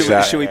Scratch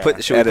that. Should we put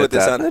this Edit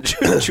that. on the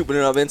Chooping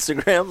It Up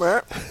Instagram,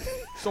 right?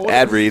 So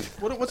Ad read.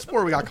 What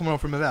sport we got coming up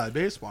from the Valley?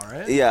 Baseball,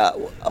 right? Yeah.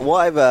 Well,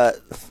 I've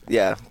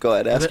yeah. Go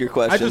ahead. Ask your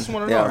question. I just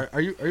want to know: Yeah.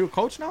 Are you a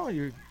coach now? Are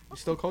you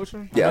still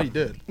coaching? I Yeah. know you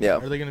did. Yeah.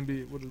 Are they going to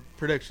be? What are the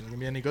predictions? Going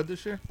to be any good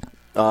this year?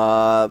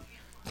 Got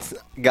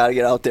to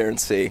get out there and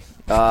see.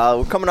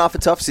 We're coming off a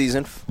tough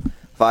season,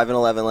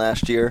 5-11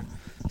 last year.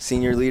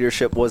 Senior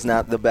leadership was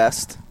not the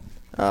best.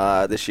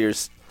 This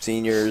year's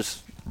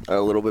seniors are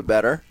a little bit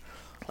better.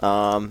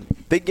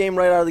 Big game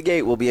right out of the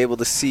gate. We'll be able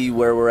to see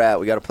where we're at.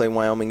 We got to play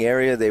Wyoming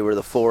area. They were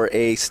the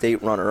 4A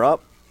state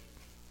runner-up.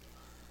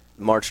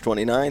 March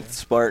 29th,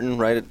 Spartan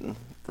right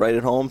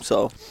at home.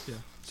 So Yeah.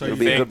 So it'll you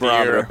be a think good you're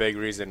barometer. a big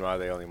reason why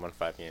they only won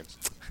 5 games.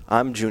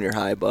 I'm junior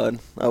high, bud.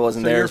 I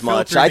wasn't So there you're as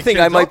much. filtering I the think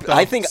I kids might. up, though.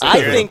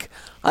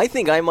 I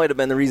think I might have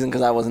been the reason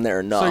because I wasn't there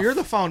enough. So you're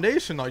the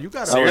foundation, though. You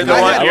got So you're I the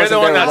wasn't- one- I you're wasn't the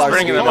one there that's varsity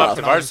bringing them enough. up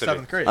to varsity.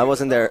 Seventh grade. I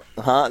wasn't there,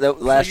 huh?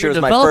 Last year you're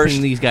was my developing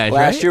first. these guys,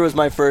 last right? year was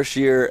my first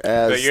year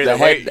as But you're the the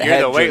head. you're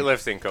the junior.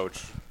 weightlifting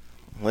coach.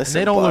 Listen,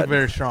 They don't bud. look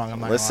very strong. I'm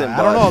not Listen,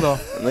 gonna lie. I don't bud. know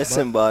though.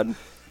 Listen, bud.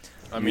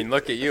 I mean,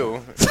 look at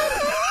you.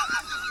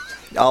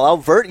 I'll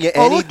outvert you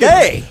Oh, any look at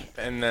day.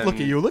 And then Look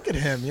at you. Look at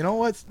him. You know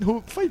what?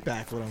 Who fight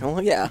back with him? Oh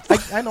yeah.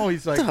 I know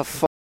he's like The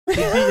fuck? he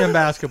beat in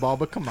basketball,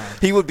 but come on.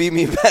 He would beat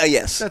me.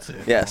 Yes. That's it.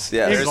 Yes. In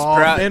Yes. There's, golf,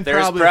 and there's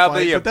probably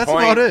probably fight, a but that's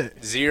about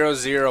it.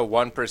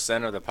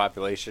 0.001% of the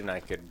population I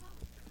could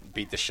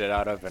beat the shit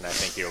out of, and I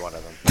think you're one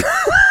of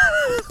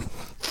them.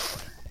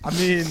 I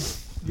mean,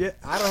 yeah,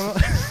 I don't know.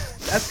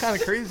 That's kind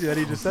of crazy that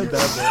he just said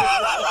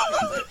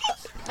that.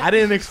 But I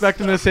didn't expect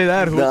him to say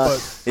that, Hoop. Nah,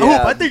 But yeah.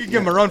 Hoop, I think you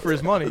give him a run for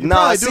his money. You No,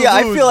 probably see, do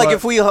I lose, feel like but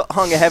if we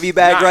hung a heavy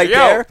bag Nah, right yo,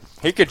 there.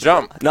 he could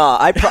jump. No,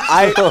 I You'd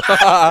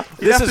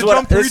have to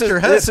jump to reach your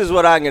head. this is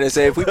what I'm gonna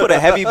say. If we put a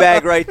heavy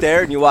bag right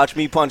there and you watch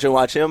me punch and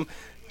watch him,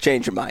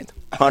 change your mind.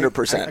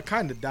 100%. I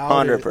kind of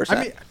doubt it. 100%.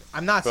 I mean,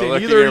 I'm not But saying look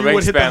at either your of you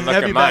would hit the wingspan. Look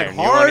heavy at bag mine. You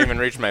won't hard. even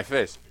reach my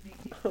face.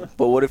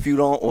 But what if you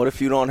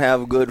don't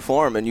have good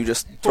form and you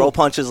just throw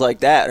punches like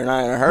that? They're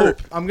not gonna hurt.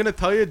 Hoop, I'm gonna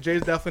tell you,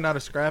 Jay's definitely not a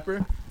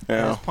scrapper.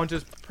 Yeah. His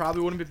punches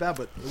probably wouldn't be bad,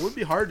 but it would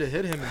be hard to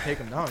hit him and take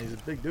him down. He's a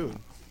big dude.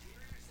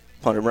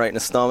 Punch him right in the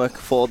stomach,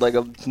 fold like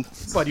a.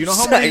 But you know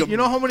how many? You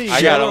know how many? I got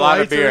a yellow lot of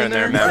lights are beer in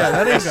there, man. Yeah,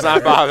 that ain't It's gonna not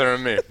hurt.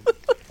 bothering me.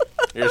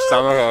 Your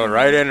stomach will go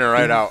right in and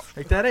right out.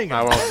 Like that ain't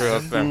I gonna won't feel a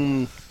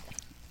thing.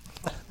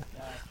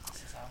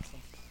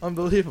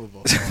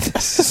 Unbelievable.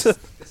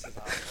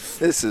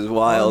 This is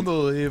wild.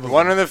 Unbelievable.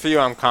 One of the few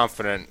I'm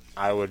confident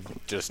I would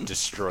just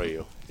destroy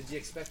you. Did you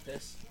expect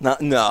this? No.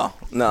 Did you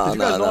guys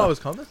know I was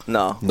coming?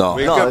 No. No.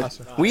 We No,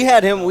 could- we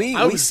had him. We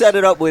I was- set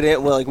it up with it.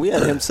 Well, like we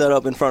had him set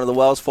up in front of the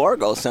Wells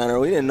Fargo Center.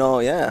 We didn't know.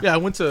 Yeah. Yeah, I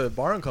went to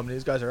Bar and Company.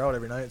 These guys are out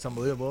every night. It's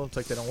unbelievable. It's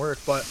like they don't work.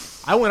 But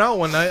I went out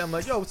one night. I'm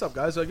like, yo, what's up,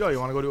 guys? They're like, yo, you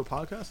want to go do a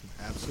podcast?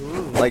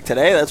 Absolutely. Like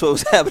today, that's what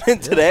was happening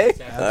today.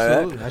 All right.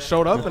 Absolutely. I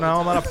showed up and now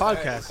I'm on a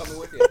podcast.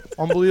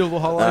 Unbelievable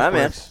how life Alright,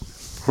 man.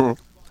 works.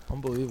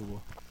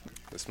 Unbelievable.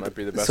 This might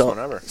be the best So- one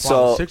ever. Wow,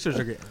 So the Sixers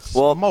are getting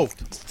well,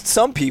 smoked.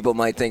 some people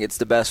might think it's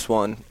the best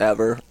one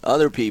ever.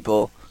 Other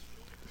people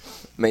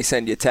may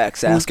send you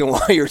texts asking why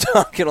you're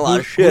talking a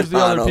lot of shit Who's the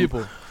on other them.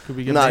 people? Could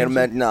we get I'm not names?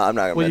 gonna no, I'm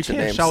not gonna Well, you mention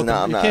can't names. shout No,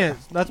 them. I'm You not.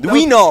 can't. That We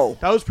was- know.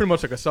 That was pretty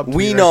much like a sub.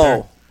 We right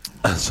know.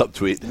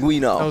 Subtweet. We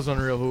That know. was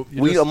unreal. Hoop.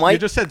 You, We- just, Mike- you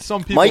just said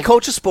some people. My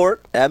coach of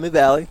sport, Admin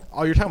Valley.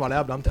 Oh, you're talking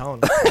about Abda. I'm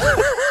telling you.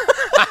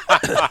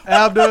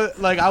 Abda,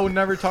 like I would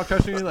never talk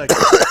trash to you. Like,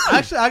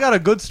 actually, I got a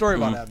good story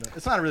about Abda.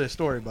 It's not really a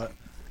story, but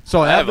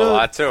so I have a Abda,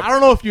 lot, too. I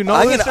don't know if you know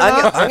I'm this gonna,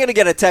 or not. I'm gonna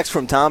get a text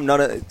from Tom.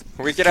 None of.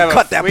 We could have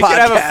Cut a that we could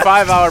have a podcast.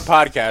 5-hour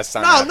podcast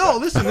on that. No,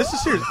 listen, this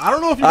is serious. I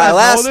don't know if you All right, guys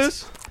last- know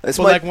this. This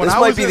But, might, like, when this I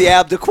might was be in- the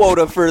Abda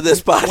quota for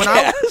this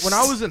podcast. When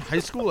I was in high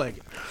school, like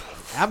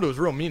Abda was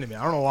real mean to me.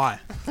 I don't know why.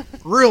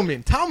 Real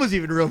mean. Tom was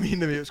even real mean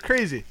to me. It was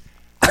crazy.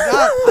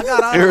 I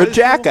got out of You're high a school.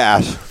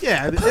 jackass.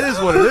 Yeah, it is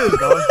what it is,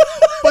 though.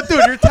 But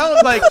dude, you're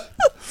telling like,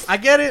 I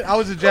get it. I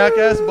was a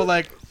jackass, but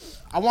like,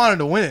 I wanted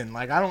to win.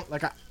 Like, I don't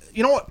like.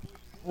 You know what?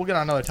 We'll get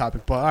on another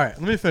topic. But all right,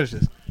 let me finish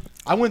this.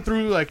 I went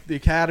through like the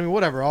academy,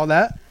 whatever, all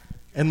that,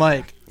 and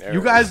like There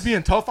you it guys is.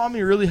 being tough on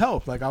me really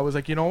helped. Like I was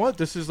like, you know what?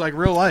 This is like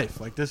real life.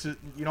 Like this is,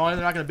 you know, they're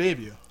not gonna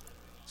baby you.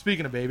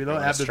 Speaking of baby though,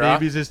 want a Abda straw?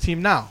 baby's his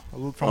team now.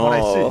 From what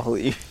I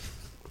see.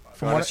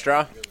 From Want a what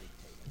straw?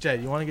 Jay,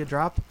 you want to get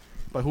dropped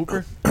by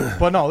Hooper?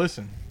 But no,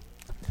 listen.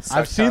 I've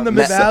Suck seen Tom. the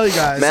Mid Valley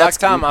guys. Matt- Suck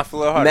Tom off a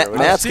little harder. Matt,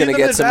 Matt's seen gonna them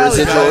get in some Valley,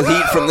 residual guys.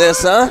 heat from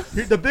this, huh?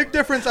 Here, the big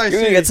difference I see.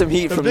 You're gonna get some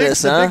heat the from big,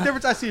 this, the huh? big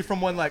difference I see from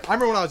when like I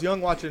remember when I was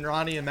young watching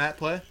Ronnie and Matt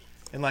play,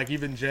 and like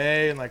even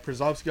Jay and like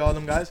Przovsky, all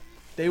them guys.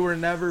 They were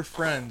never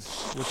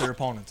friends with their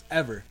opponents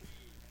ever,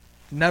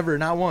 never,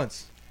 not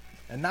once.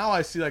 And now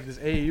I see like this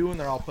AAU and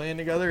they're all playing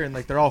together and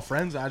like they're all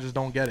friends. And I just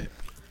don't get it.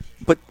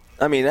 But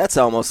I mean, that's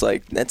almost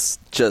like that's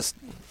just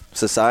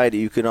society.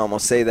 You could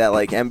almost say that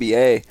like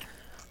NBA.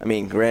 I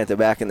mean, granted,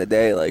 back in the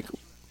day, like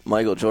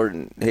Michael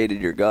Jordan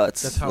hated your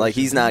guts. That's how Like, it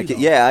should he's not. be, though.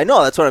 Yeah, I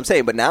know. That's what I'm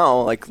saying. But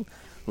now, like,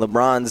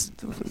 LeBron's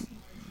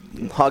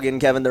hugging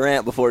Kevin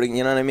Durant before.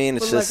 You know what I mean?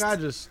 It's But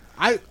just.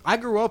 I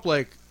grew up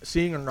like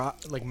seeing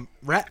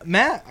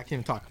Matt. I can't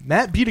even talk.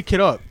 Matt beat a kid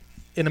up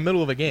in the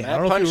middle of a game. Matt I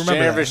don't know if you punched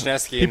remember Janer that.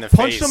 Wisniewski He in the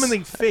punched face. him in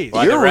the face.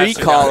 While Your the refs are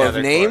down recall the of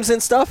other names court.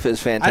 and stuff is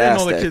I fantastic. didn't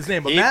know the kid's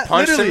name, but He Matt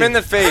punched him literally- in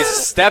the face,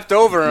 stepped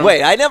over him.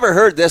 Wait, I never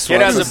heard this Kid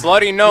one. has a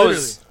bloody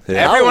nose.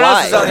 Yeah. Everyone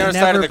else is on the I other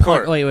side of never the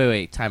court.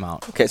 Wait, time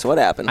out. Okay, so what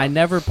happened? I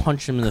never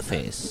punched him in the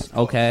face,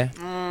 okay?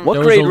 What There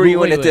was grade a were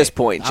you in wait, at this wait.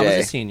 point, Jay? I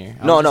was a senior.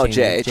 I No, was a no,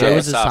 senior. Jay. I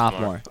was a Sophomore.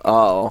 sophomore.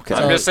 Oh, okay.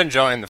 I'm just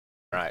enjoying the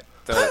ride.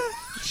 The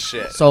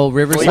shit. So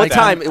Riverside. What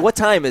time? What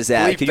time is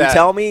that? Bleep Can you that.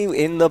 tell me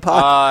in the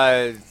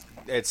podcast?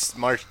 It's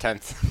March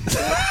 10th.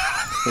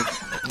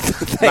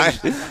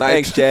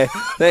 Thanks, Jay.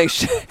 Thanks,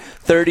 Jay.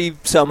 30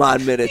 some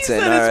odd minutes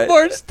in. All right.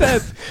 March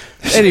 10th.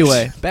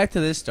 Anyway, back to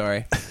this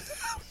story.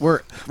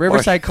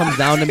 Riverside comes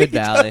down to Mid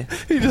Valley.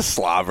 He just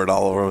slobbered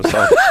all over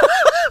himself.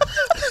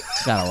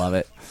 Gotta love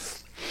it.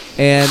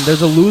 And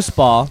there's a loose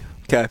ball.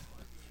 Okay.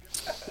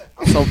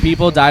 So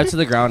people dive to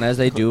the ground as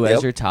they do, as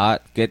Yep. you're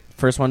taught. Get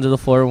first one to the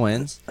floor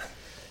wins.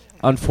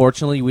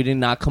 Unfortunately, we did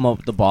not come up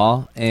with the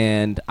ball,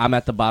 and I'm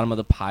at the bottom of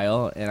the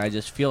pile, and I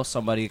just feel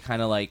somebody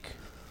kind of like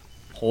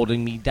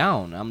holding me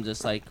down. I'm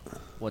just like,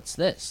 what's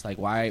this? Like,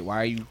 why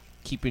are you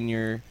keeping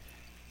your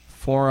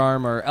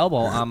forearm or elbow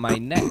on my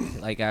neck?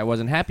 Like, I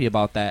wasn't happy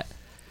about that.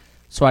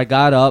 So I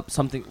got up.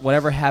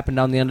 Whatever happened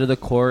down the end of the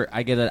court,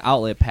 I get an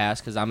outlet pass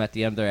because I'm at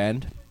the other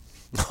end.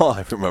 Oh,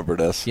 I remember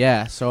this.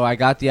 Yeah, so I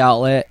got the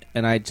outlet,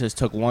 and I just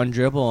took one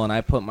dribble, and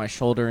I put my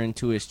shoulder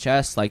into his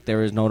chest like there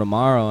was no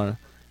tomorrow. And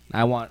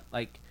I want,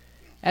 like,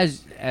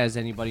 as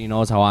anybody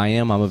knows how I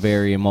am, I'm a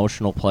very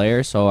emotional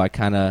player, so I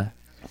kind of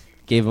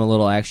gave him a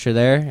little extra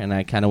there, and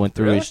I kind of went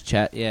through his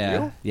chest.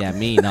 Yeah,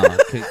 me, no.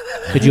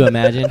 Could you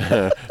imagine?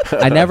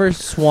 I never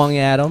swung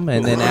at him,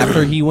 and then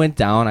after he went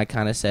down, I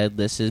kind of said,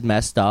 this is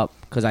messed up,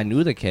 because I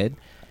knew the kid.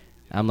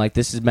 I'm like,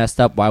 this is messed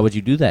up. Why would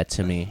you do that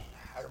to me?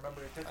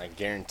 I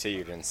guarantee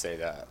you didn't say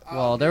that.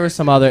 Well, there were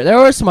some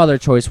other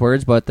choice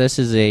words, but this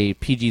is a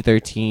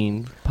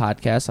PG-13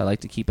 podcast. I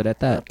like to keep it at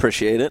that.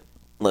 Appreciate it.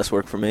 Less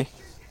work for me.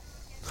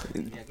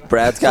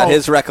 Brad's got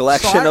his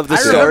recollection of the I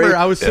story. remember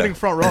I was sitting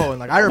front row, and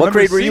like I remember. What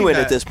grade were you seeing in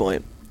that. at this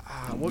point?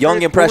 What Young,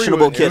 grade-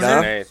 impressionable what were you kid, in?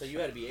 huh? Hey, So you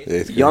had to be Eighth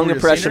grade. Young, Were you a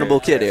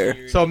impressionable senior? kid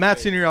here. So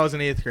Matt's senior year, I was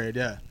in 8th grade.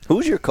 Yeah. Who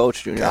was your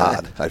coach, Junior?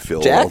 God, I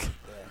feel Jack? old.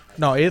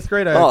 No, 8th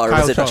grade. I had Oh, or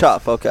Kyle was it Chuff.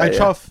 Chuff? Okay, I yeah.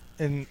 Chuff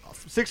in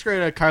 6th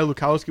grade. I had Kyle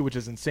Lukowski, which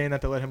is insane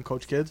that they let him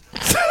coach kids.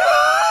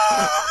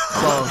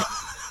 So,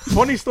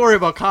 funny story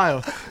about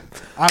Kyle.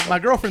 My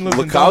girlfriend lives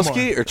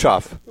Lukowski or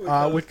Chuff? in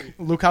Dunmore.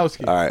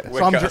 Lukowski. All right.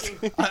 So I'm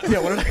yeah,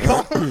 what did I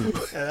call him?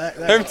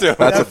 him too.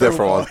 That's a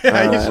different one.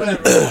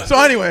 Yeah, so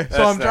anyway,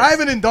 so I'm nice.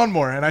 driving in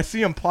Dunmore, and I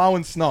see him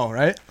plowing snow,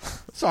 right?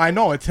 So I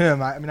know it's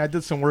him. I mean, I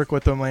did some work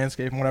with him,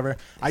 landscaping, whatever.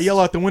 I yell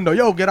out the window,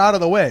 yo, get out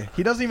of the way.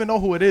 He doesn't even know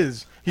who it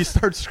is. He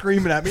starts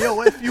screaming at me, yo,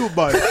 F you,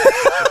 bud.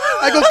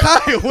 I go,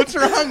 Kyle, what's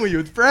wrong with you?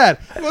 It's Brad.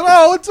 I go,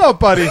 oh, what's up,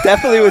 buddy?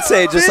 Definitely would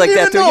say it just Didn't like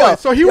that even too. know Yo, it.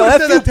 So he yo, would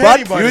have F said you, that to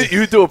bud. anybody.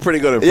 You do a pretty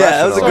good impression. Yeah,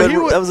 that was a of good.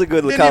 him. That was a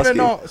good Didn't even Lukowski.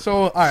 know. So,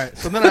 all right.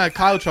 So then I had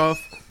Kyle Chuff,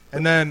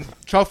 and then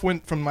Chuff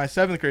went from my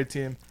 7th grade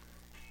team.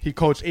 He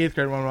coached 8th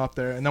grade when I went up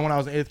there. And then when I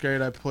was in 8th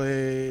grade,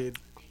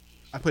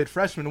 I played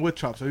freshman with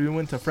Chuff. So we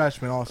went to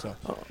freshman also.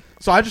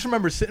 So I just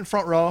remember sitting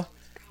front row.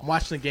 I'm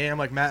watching the game,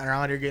 like Matt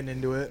around here getting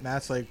into it.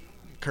 Matt's like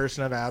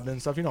cursing at Abden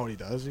and stuff. You know what he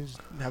does. He's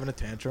having a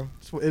tantrum.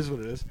 It is what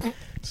it is.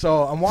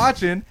 So I'm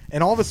watching,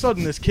 and all of a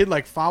sudden this kid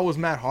like fouls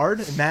Matt hard,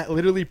 and Matt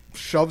literally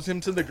shoves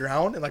him to the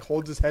ground and like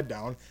holds his head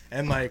down,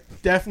 and like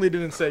definitely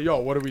didn't say, yo,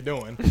 what are we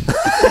doing?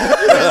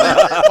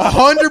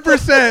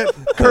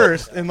 100%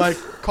 cursed and like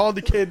called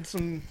the kid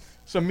some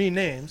mean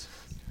names.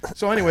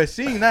 So anyway,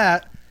 seeing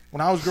that,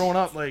 when I was growing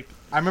up, like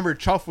I remember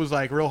Chuff was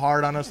like real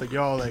hard on us, like,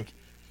 yo, like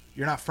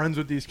you're not friends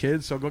with these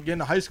kids, so go get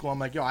into high school. I'm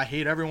like, yo, I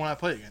hate everyone I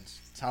play against.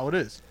 It's how it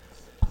is.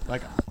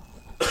 Like,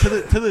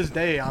 to this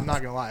day, I'm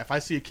not gonna lie. If I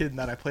see a kid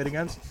that I played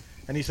against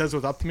and he says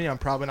what's up to me, I'm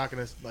probably not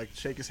gonna like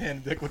shake his hand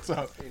and be like, what's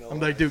up? I'm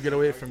like, dude, get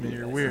away from me.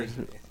 You're weird.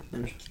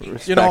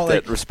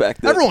 Respect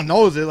it. Everyone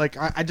knows it. Like,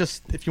 I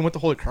just, if you went to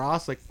Holy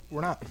Cross, like,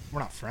 we're not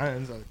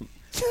friends. Like,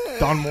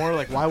 Dunmore,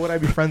 like, why would I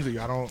be friends with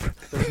you?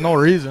 There's no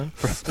reason.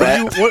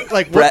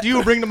 What do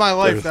you bring to my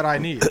life that I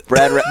need?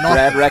 Brad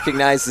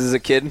recognizes a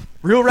kid.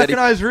 Real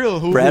recognize real.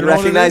 Brad you know what it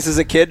is? recognizes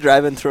a kid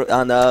driving through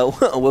on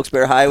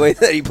Wilkes-Barre Highway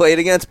that he played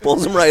against,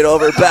 pulls him right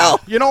over,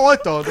 pal. You know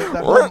what though?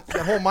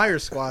 That whole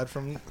Myers squad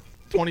from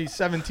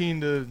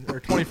 2017 to or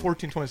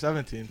 2014,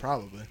 2017,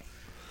 probably.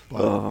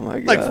 But, Oh my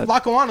god! like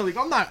Lackawanna League,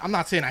 I'm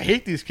not saying I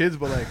hate these kids,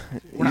 but like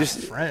we're not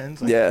just- friends.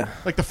 Like, yeah.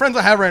 Like the friends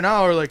I have right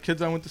now are like kids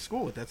I went to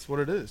school with. That's what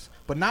it is.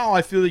 But now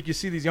I feel like you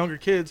see these younger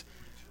kids.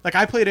 Like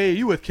I played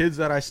AAU with kids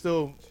that I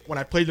still, when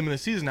I played them in the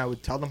season, I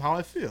would tell them how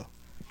I feel.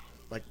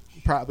 Like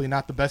probably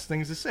not the best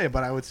things to say,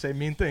 but I would say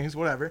mean things,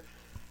 whatever.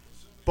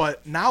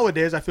 But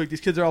nowadays, I feel like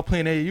these kids are all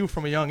playing AAU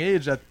from a young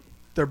age that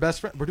their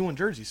best friend. We're doing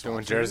jersey swaps.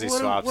 Doing jersey what,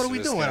 swaps. What are we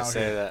just doing gonna out say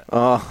here?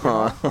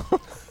 that.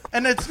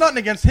 And it's nothing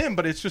against him,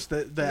 but it's just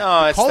the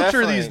No, it's culture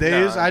definitely- these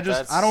days. no, I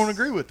that's- don't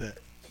agree with it.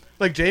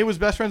 Like Jay was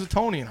best friends with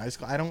Tony in high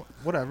school. I don't.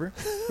 Whatever.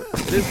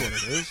 It is what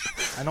it is.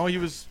 I know he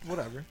was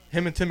whatever.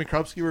 Him and Timmy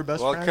Krupski were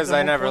best Well, friends. because at I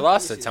one never point.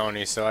 lost to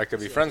Tony, so I could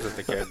be friends with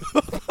the kid.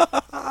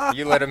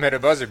 You let him hit a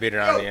buzzer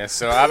beater on you,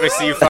 so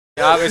obviously you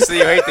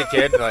hate the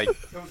kid. Like,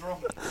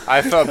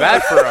 I felt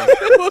bad for him.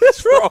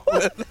 What's wrong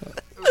with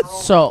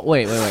So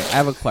wait. I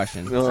have a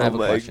question. I Oh have a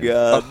my question.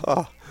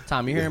 god.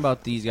 Tom, you're hearing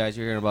about these guys.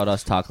 You're hearing about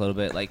us talk a little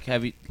bit. Like,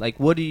 have you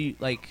what do you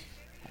like?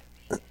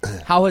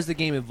 How has the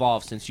game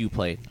evolved since you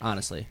played?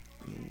 Honestly,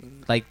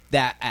 like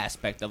that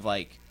aspect of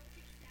like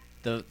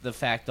the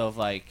fact of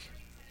like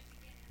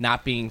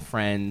not being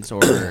friends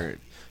or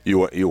You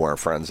weren't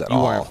friends at You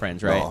all. weren't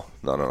friends, right?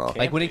 No.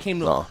 like when it came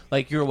to No.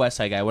 like you're a West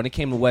Side guy. When it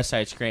came to West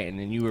Side Scranton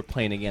and you were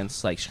playing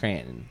against like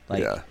Scranton,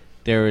 like Yeah.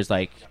 there was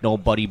like no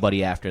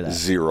buddy after that.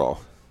 Zero.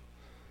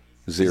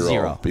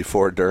 Zero.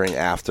 Before, during,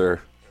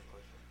 after.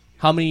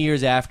 How many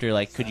years after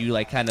like could you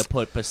like kind of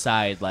put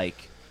beside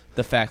like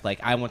the fact like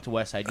I went to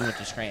West Side, you went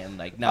to Scranton,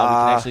 like now we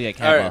can actually like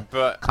have alright, a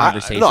but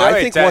conversation. No, I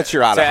Wait, think to- once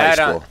you're out to of high add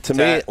on- school. To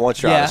me,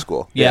 once you're out Yeah. of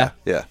school. Yeah.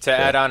 Yeah. To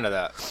add on to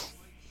that,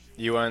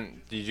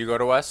 did you go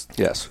to West?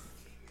 Yes.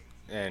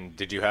 And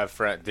did you have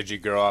Did you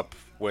grow up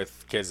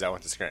with kids that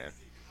went to Scranton?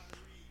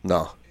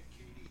 No.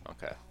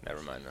 Okay,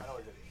 never mind then.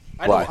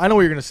 I know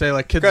what you're gonna say.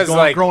 Like kids 'Cause,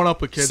 like, growing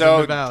up with kids so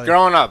in the valley.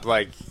 growing up,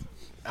 like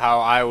how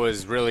I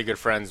was really good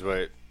friends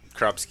with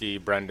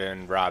Krupski,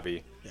 Brendan,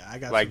 Robbie. Yeah, I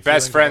got Like some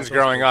best feelings friends about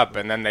those growing schools. up,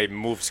 and then they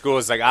moved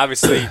schools. Like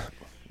obviously,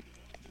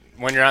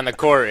 when you're on the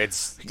court,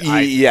 it's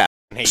I Yeah.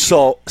 hate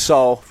you.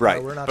 So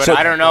right. we're not But So-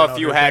 I don't know Going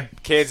if you out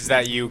had kids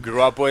that you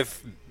grew up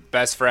with,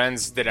 best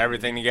friends, did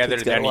everything together,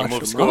 Kids gotta then you watch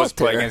moved them schools, out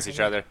play there. against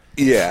each other.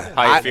 Yeah.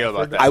 How you feel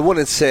about that? I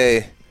wouldn't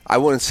say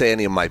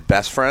any of my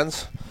best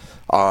friends,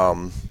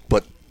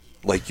 but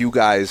like you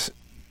guys,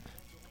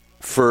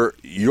 for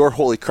your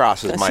Holy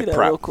Cross is Can I my see that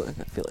prep, real quick?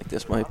 I feel like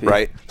this might be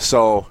right?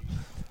 So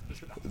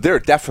there are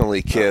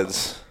definitely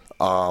kids.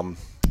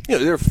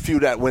 There are a few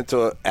that went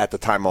to at the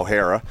time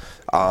O'Hara,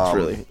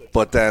 really-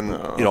 but then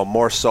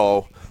more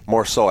so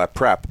at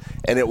prep,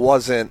 and it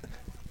wasn't.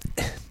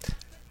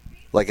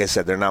 Like I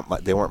said,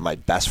 they weren't my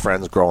best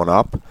friends growing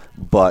up,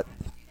 but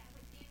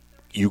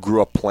you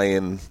grew up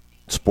playing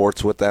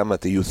sports with them at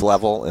the youth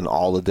level in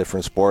all the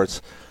different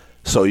sports.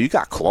 So you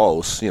got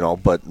close,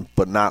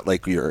 but not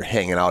like you're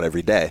hanging out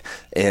every day.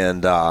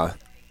 And I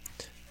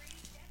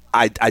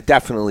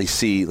definitely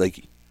see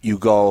like you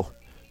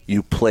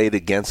played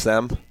against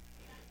them,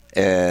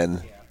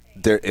 and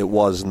it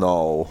was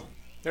no.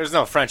 There's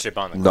no friendship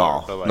on the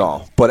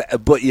court.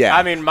 But yeah.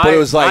 I mean, but it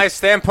was like, my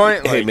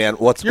standpoint, hey like, man,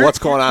 what's Your-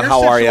 going on? your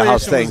How are you?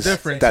 How's situation was things?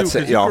 different, That's too,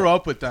 it. 'cause you grew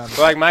up with them.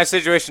 But like my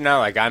situation now,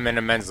 like I'm in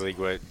a men's league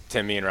with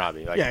Timmy and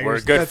Robbie. Like Yeah, we're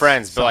you're- good that's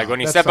friends. But like when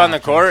you that's step on the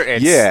soft, court,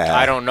 it's Yeah.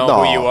 I don't know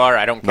No. who you are.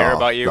 I don't care No.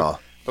 about you. No.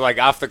 But like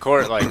off the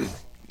court, like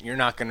you're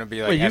not gonna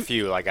be like Wait, F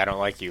you. Like I don't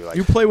like you. Like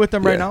You play with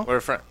them right Yeah. now? we're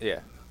friends.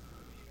 Yeah.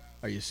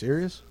 Are you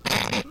serious?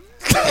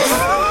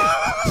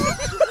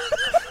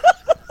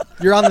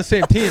 You're on the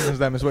same team as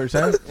them, is what you're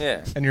saying?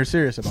 Yeah. And you're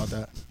serious about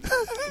that?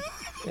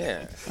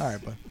 Yeah. All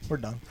right, bud. We're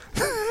done.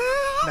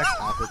 Next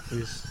topic,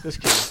 please. This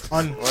kid.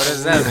 What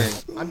does that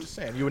mean? I'm just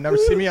saying, you would never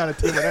see me on a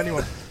team with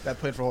anyone that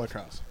played for Holy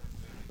Cross.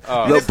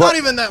 Oh. And it's but- not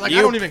even that. Like, I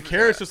You- don't even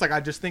care. It's just like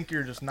I just think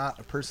you're just not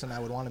a person I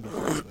would want to be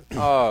friends with.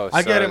 Oh.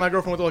 I get so- it. My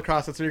girlfriend went to Holy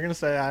Cross. That's what you're gonna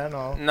say. I don't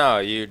know. No,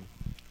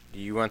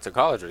 you went to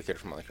college with a kid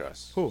from Holy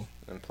Cross. Who?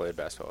 And played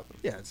basketball with him.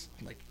 Yeah, it's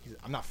like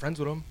I'm not friends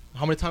with him.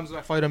 How many times did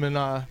I fight him in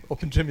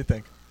open gym? You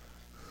think?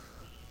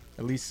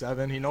 At least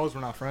 7. He knows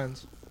we're not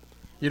friends.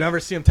 You never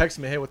see him text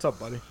me, "Hey, what's up,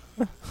 buddy?"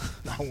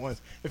 Not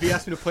once. If he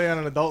asked me to play on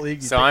an adult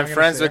league, you So think I'm gonna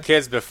friends say with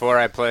kids before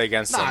I play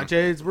against Nah, them.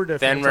 Jades, we're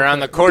different. Then It's we're on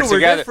okay. the court Dude, we're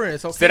together. different.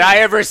 It's okay. Did I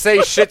ever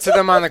say shit to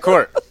them on the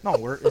court? No,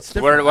 it's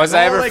different. Was know,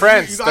 I ever like,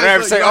 friends? you Did guys I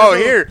ever are- say, you guys "Oh, are-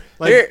 here,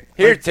 like-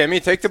 here, like- Timmy,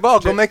 take the ball,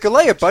 go make a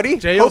layup, buddy.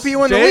 Jay Hope you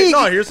win the league."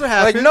 No, here's what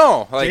happened. Like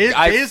no, like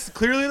Jay's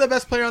clearly the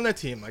best player on that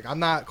team. Like I'm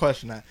not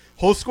questioning that.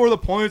 He'll score the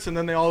points, and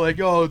then they all like,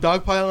 "Yo,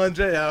 dogpile on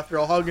Jay," after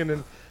all hugging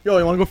and, "Yo,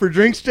 you want to go for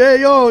drinks,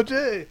 Jay? Yo,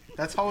 Jay."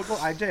 That's how it goes.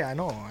 Jay, I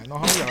know how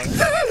we are.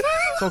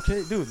 It's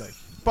okay, dude. Like,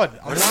 but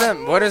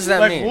What does that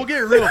like, mean? we'll get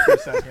real for a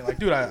second. Like,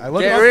 dude, I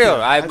look Get up real. To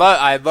you. I'd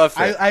love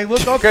it. I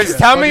look up to you. Because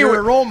tell me, You're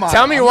a role model.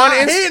 tell me I'm one not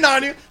instance. hating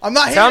on you. I'm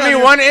not hating Tell on me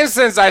you. one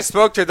instance I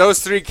spoke to those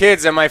 3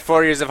 kids in my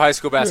 4 years of high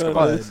school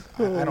basketball.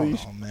 But I don't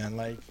know, man.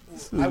 Like,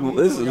 this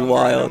is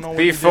wild.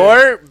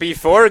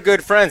 Before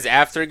good friends,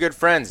 after good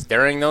friends,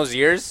 during those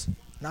years,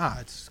 Nah,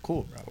 it's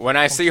cool, bro. when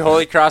I see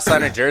Holy Cross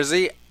on a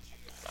jersey,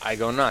 I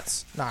go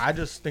nuts. Nah, I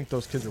just think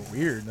those kids are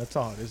weird. That's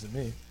all it is to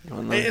me.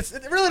 Oh, no. It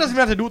really doesn't even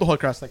have to do with the Holy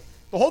Cross. Like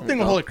the whole thing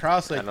with Holy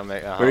Cross, like I don't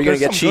make. Where are you gonna there's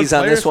get some good cheese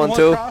on players this one from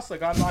Holy too? Cross,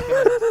 like I'm not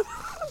gonna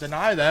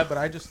deny that, but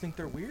I just think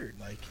they're weird.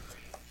 Like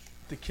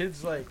the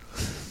kids, like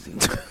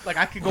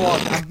I could go on.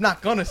 I'm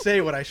not gonna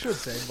say what I should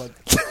say, but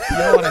you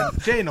know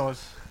what? Jay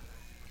knows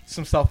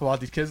some stuff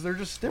about these kids. They're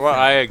just different. Well,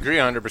 I agree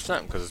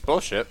 100% because it's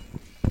bullshit.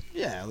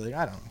 yeah, like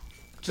I don't know.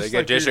 They Just get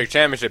like district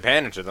championship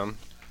handed to them.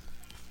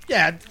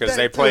 Yeah, because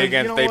they play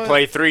against they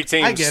play 3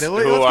 teams. I get it.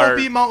 Let's go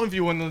beat Mountain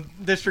View when the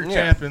district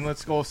champion.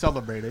 Let's go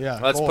celebrate it. Yeah.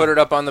 Let's put it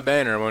up on the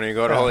banner when you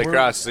go to Holy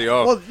Cross. See,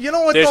 well, you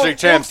know what? District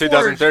champs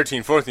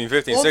 2013, 14,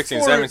 15,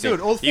 16, 17.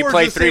 Dude, you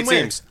play 3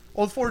 teams.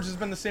 Old Forge has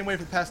been the same way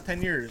for the past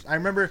 10 years. I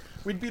remember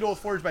we'd beat Old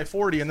Forge by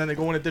 40, and then they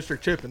go in a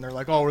district chip, and they're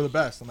like, "Oh, we're the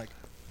best." I'm like,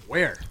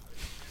 "Where?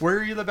 Where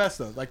are you the best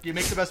though? Like, you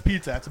make the best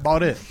pizza. That's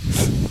about it."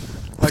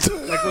 Like,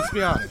 let's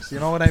be honest. You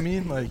know what I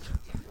mean? Like,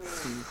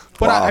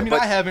 but wow.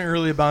 I haven't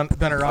really been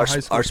around high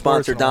school. Our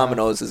sponsor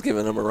Domino's is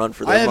giving them a run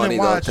for their money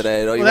though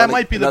today. Well, that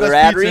might be the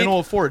best pizza in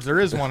Old Forge.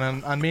 There is one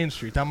on Main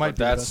Street. That might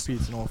be the best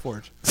pizza in Old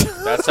Forge.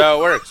 That's how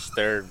it works.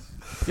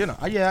 Yeah,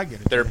 I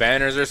get it. Their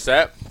banners are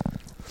set.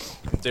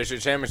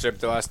 District championship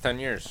the last 10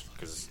 years.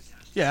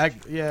 Yeah.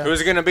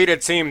 Who's going to beat a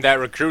team that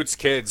recruits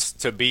kids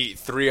to beat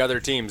 3 other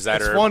teams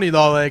that are funny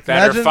though, like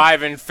that are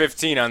 5 and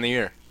 15 on the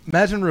year?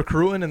 Imagine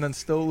recruiting and then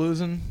still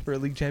losing for a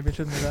league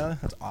championship in the Valley.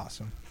 That's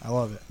awesome. I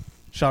love it.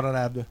 Shout out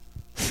Abda.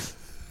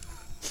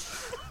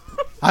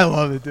 I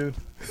love it, dude.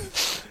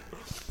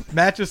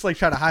 Matt just like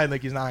try to hide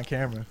like he's not on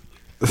camera.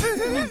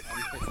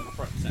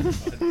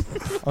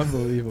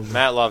 Unbelievable.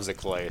 Matt loves the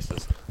Calais.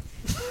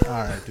 All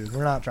right, dude.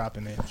 We're not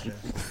dropping names. Jay.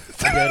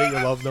 I get it.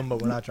 You love them,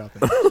 but we're not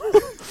dropping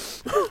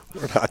names.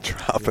 We're not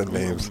dropping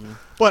names.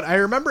 But I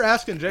remember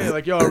asking Jay,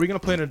 like, yo, are we going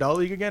to play in adult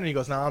league again? And he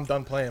goes, nah, I'm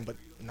done playing. But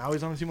now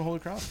he's on the team of Holy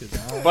Cross kids.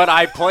 But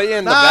I play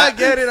in the back.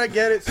 I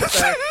get it.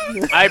 Sit back.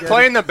 I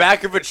play in the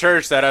back of a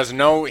church that has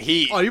no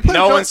heat,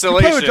 no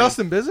insulation. You play with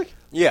Justin Bizik?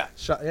 Yeah.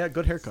 Yeah,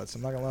 good haircuts.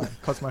 I'm not going to lie.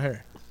 Cuts my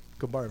hair.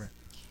 Good barber.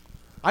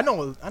 I know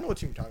what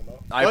team you're talking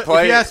about.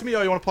 If he asked me,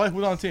 oh, you want to play?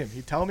 Who's on the team?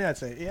 He'd tell me. I'd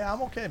say, yeah,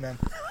 I'm okay, man.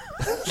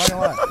 I'm not going to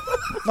lie.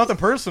 Nothing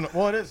personal.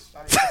 Well, it is. I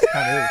mean, it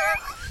kind of is.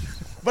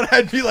 But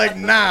I'd be like,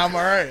 nah, I'm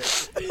all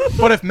right.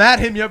 But if Matt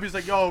hit me up, he's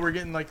like, yo, we're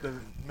getting like the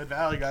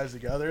Mid-Valley guys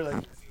together.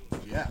 Like,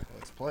 yeah,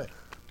 let's play.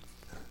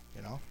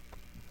 You know?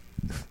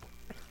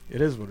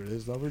 It is what it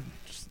is, though.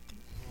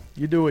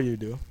 You do what you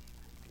do.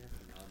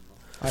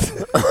 I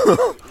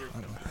know.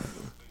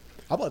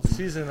 How about the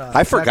season?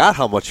 I forgot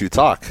how much you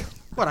talk.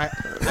 But I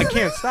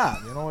can't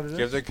stop. You know what it is?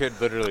 Give the kid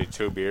literally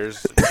 2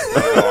 beers. Go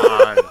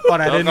on. But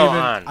I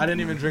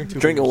didn't even drink 2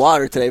 Drinking beers.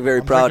 water today.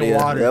 Very proud of you.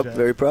 Water, Yep,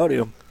 very proud of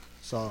you.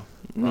 So,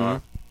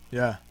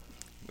 yeah.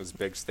 Was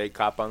big state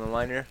cop on the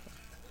line here?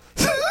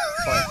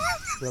 But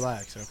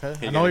relax,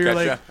 okay? I know you're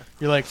like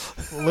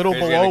a little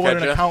below what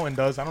an accountant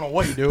does. I don't know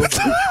what you do.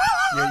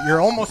 But you're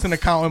almost an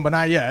accountant, but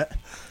not yet.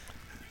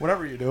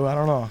 Whatever you do, I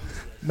don't know.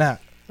 Matt,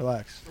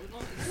 relax.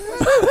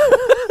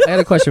 I had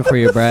a question for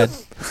you, Brad.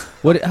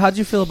 How'd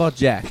you feel about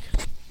Jack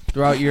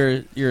throughout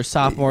your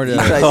sophomore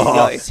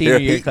to senior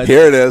year?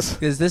 Here it is.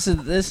 Because this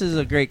is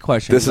a great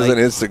question. This is an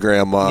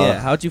Instagram. Yeah.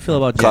 How'd you feel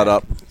about Jack? Cut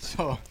up.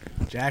 So,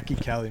 Jackie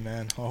Kelly,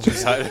 man. Oh, this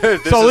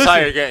is how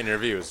you're getting your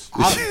views.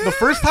 The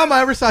first time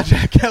I ever saw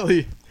Jack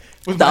Kelly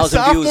was my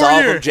 1,000 views sophomore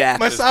all year. from Jack.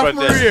 My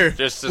sophomore year.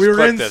 We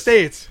were in the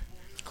States.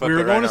 We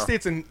were going to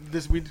States, and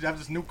we have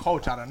this new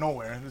coach out of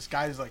nowhere. This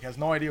guy's like has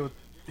no idea.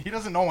 He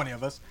doesn't know any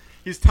of us.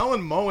 He's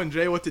telling Mo and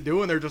Jay what to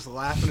do, and they're just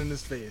laughing in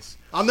his face.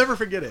 I'll never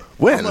forget it.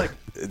 When?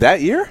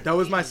 That year? That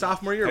was my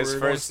sophomore year. His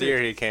first year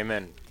he came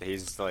in.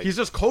 He's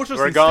just coaching.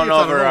 We're going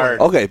over our.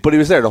 Okay, but he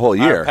was there the whole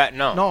year.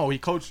 No, he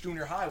coached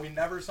junior high. We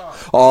never saw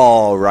him.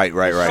 Oh, right.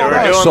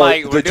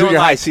 So the junior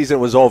high season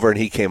was over, and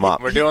he came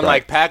up. We're doing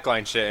like pack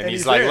line shit, and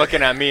he's like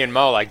looking at me and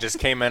Mo like just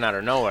came in out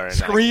of nowhere. And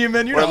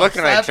screaming. We're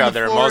looking at each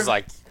other, and Mo's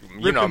like,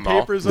 you know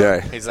Mo.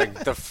 Yeah. He's like,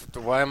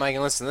 why am I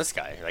gonna listen to this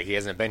guy? Like he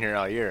hasn't been here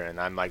all year, and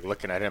I'm like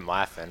looking at him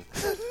laughing,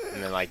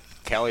 and then like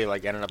Kelly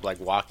like ended up like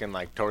walking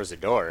like towards the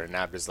door, and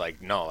I'm just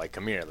like, no, like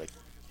come here, like.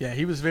 Yeah,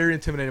 he was very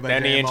intimidated by.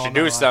 Then he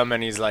introduced him,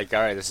 and he's like,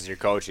 all right, this is your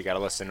coach. You got to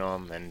listen to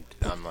him, and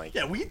I'm like,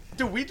 yeah,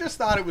 we just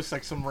thought it was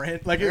like some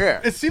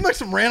it seemed like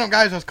some random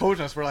guys just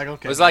coaching us. We're like,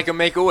 okay, it was like a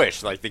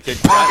Make-A-Wish, like the kid.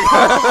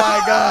 Oh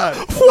my god,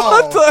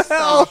 what the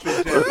hell?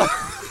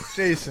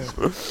 Jason.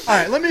 All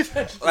right, let me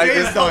finish. Like,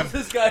 Jay's done.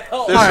 This guy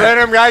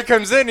random guy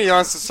comes in, he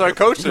wants to start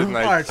coaching.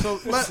 Like. All right, so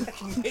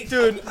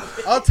dude,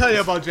 I'll tell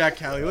you about Jack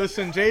Kelly.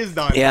 Listen, Jay's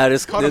done. Yeah,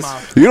 cut him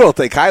out. You don't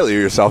think highly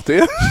of yourself, do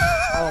you?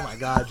 Oh my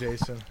god,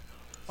 Jason.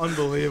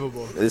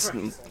 Unbelievable.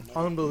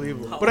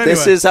 Unbelievable. But anyway,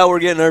 this is how we're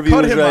getting our views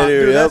right off,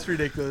 here. Dude, that's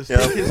ridiculous.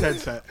 Take his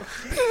headset.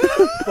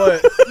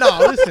 But no,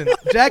 listen,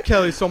 Jack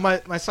Kelly. So my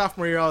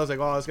sophomore year, I was like,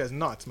 oh, this guy's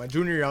nuts. My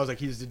junior year, I was like,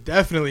 he's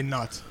definitely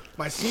nuts.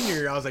 My senior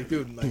year, I was like,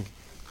 dude, like,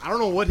 I don't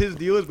know what his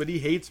deal is, but he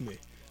hates me.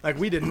 Like,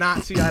 we did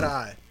not see eye to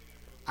eye.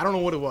 I don't know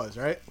what it was,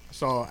 right?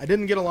 So I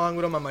didn't get along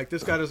with him. I'm like,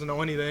 this guy doesn't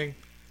know anything.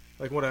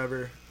 Like,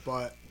 whatever.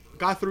 But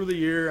got through the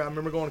year. I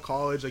remember going to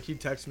college. Like,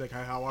 he'd text me, like,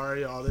 hi, how are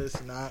you? All this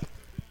and that.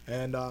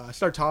 And I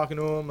started talking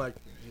to him. Like,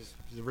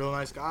 he's a real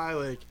nice guy.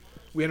 Like,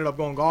 we ended up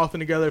going golfing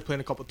together,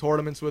 playing a couple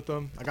tournaments with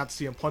him. I got to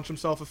see him punch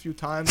himself a few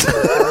times.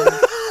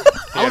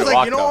 I was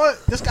like, you know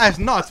what? This guy's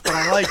nuts, but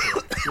I like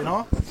it. You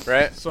know?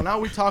 Right. So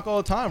now we talk all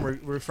the time.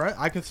 We're friends.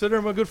 I consider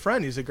him a good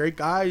friend. He's a great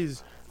guy.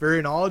 He's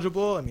very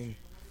knowledgeable. I mean,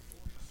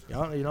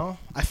 You know?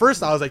 At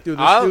first, I was like, dude,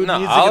 this I'll dude needs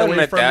to I'll get away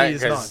admit from me. that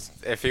He's because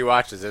nuts. if he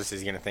watches this,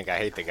 he's gonna think I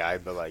hate the guy.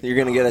 But like, You're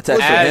gonna get a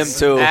text from him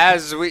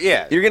too.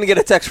 Yeah. You're gonna get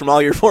a text from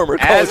all your former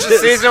As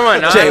coaches. the season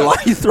went on, Jay, why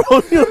are you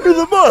throwing me under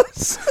the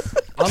bus?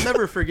 I'll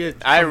never forget.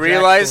 I some Jack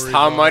realized stories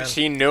how about much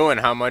him. he knew and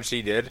how much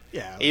he did.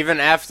 Yeah. Even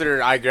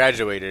after I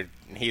graduated,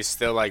 he's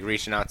still like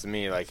reaching out to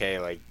me, like, "Hey,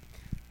 like,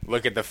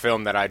 look at the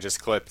film that I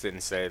just clipped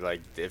and say,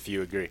 like, if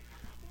you agree."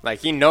 Like,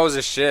 he knows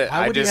his shit.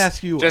 Why would he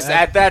ask you? Just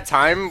at that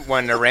time,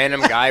 when a random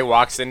guy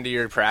walks into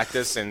your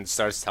practice and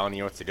starts telling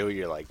you what to do,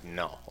 you're like,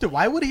 no. Dude,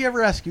 why would he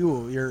ever ask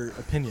you your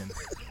opinion?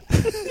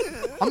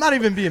 I'm not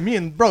even being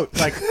mean, bro.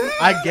 Like,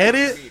 I get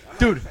it,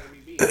 dude.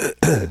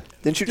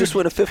 Didn't you just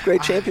win a 5th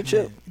grade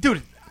championship?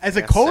 Dude, as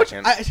a That's coach,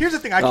 second. here's the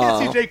thing. I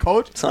can't see Jay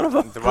coach. Son of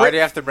a. Why do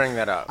you have to bring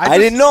that up? I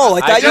didn't know.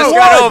 I thought you just won.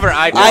 got over it.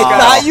 I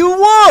thought you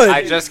won.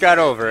 I just got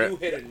over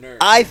it.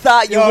 I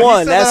thought you Yo, he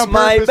won. said that That's on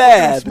my purpose,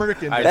 bad. fucking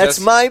smirking. That's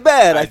my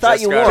bad. I thought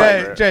just you got won.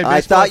 over it. Jay, I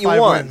baseball, thought you 5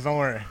 won. wins, don't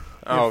worry.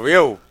 Oh,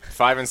 yo,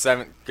 5 and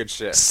 7, good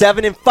shit.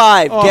 7 and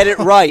 5. Oh. Get it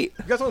right.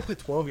 You guys only played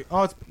 12 games.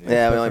 Oh, it's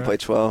Yeah, we only different. played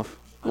 12.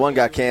 One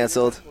got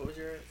canceled. What was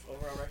your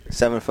overall record?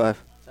 7-5.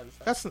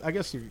 That's, I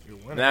guess you're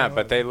winning. Nah,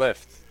 but they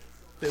lift.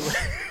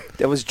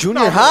 That was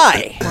junior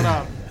high.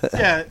 But,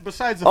 yeah,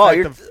 besides the Oh, fact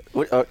you're. of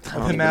What, I don't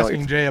him even know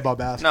asking Jay about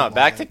basketball. No,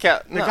 back to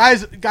Cal. The No.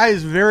 guy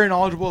is very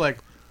knowledgeable, like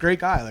great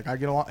guy. Like I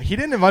get along. He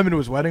didn't invite me to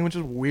his wedding, which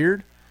is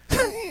weird,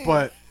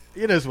 but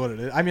it is what it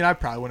is. I mean, I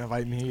probably wouldn't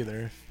invite me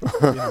either.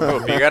 You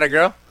know. You got a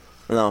girl?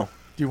 No.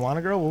 Do you want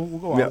a girl? We'll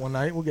go out Yeah. one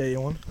night. We'll get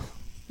you one.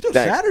 Dude,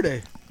 Thanks.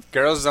 Saturday.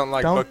 Girls don't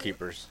like Don't-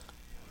 bookkeepers.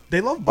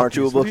 They love. Aren't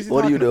you a bookies. book?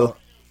 What do you he talking do? about?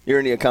 You're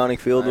in the accounting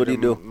field. What do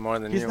you do? More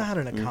than He's you. not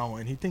an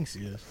accountant. He thinks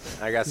he is.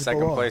 I got He's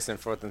second below. place in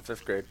 4th and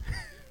 5th grade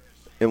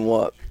In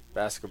what?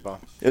 basketball.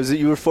 Was it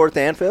you were 4th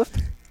and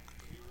 5th?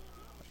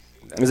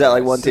 Is that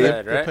like one team?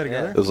 Said, They right? play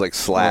together? It was like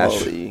slash.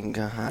 Holy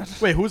God.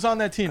 Wait, who's on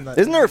that team?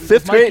 Isn't there a Is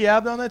fifth Mikey grade?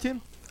 Abd on that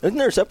team? Isn't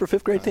there a separate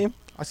 5th grade team?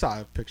 I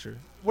saw a picture.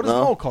 What does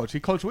No. Mo coach? He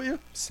coached with you?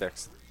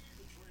 6th.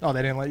 Oh,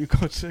 they didn't let you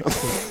coach 6.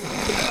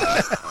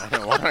 I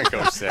didn't want to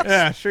go 6.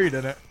 Yeah, sure you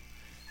didn't.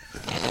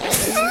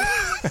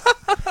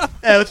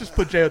 Yeah, let's just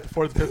put Jay at the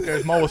 4th and 5th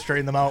guys. Mo will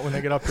straighten them out when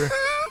they get up here.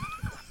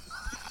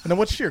 And then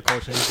what's your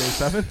coach? Is Jay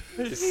 7?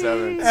 He's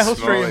 7. Yeah, he'll Small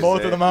straighten as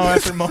both eight. of them out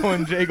after Mo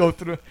and Jay go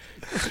through.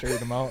 He'll straighten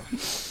them out.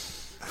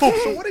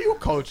 Folks, so what are you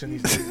coaching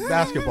these days,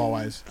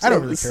 basketball-wise? I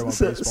don't really care about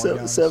baseball, to be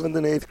honest. 7th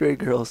and 8th grade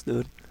girls,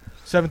 dude.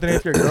 7th and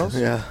 8th grade girls?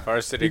 Yeah.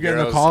 Varsity You getting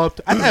girls. a call up?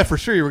 I thought for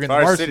sure you were getting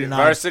varsity now.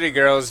 Varsity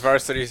girls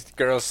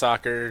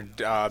soccer,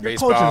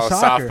 baseball, coaching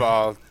soccer.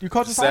 softball. You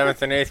coaching soccer?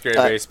 7th and 8th grade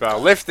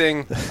baseball,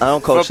 lifting, I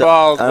don't coach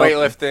football, I don't-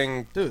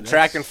 weightlifting, Dude,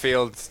 track and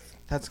field,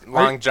 That's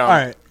long jump. All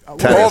right. pole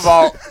Tennis.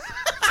 vault,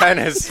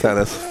 tennis,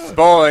 Tennis.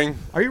 bowling.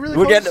 Are you really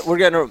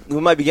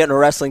We might be getting a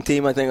wrestling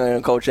team. I think I'm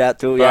gonna coach that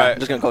too. Yeah, Right. I'm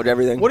just gonna coach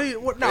everything. What do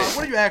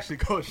you actually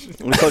coach?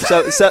 We coach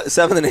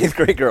 7th and 8th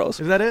grade girls.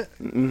 Is that it?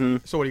 Mm-hmm.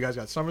 So what do you guys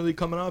got? Summer league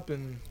coming up,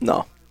 and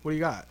No, what do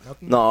you got?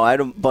 Nothing? no. I had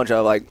a bunch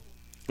of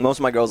most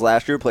of my girls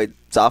last year played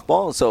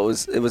softball, so it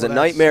was Well, a that's-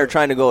 nightmare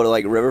trying to go to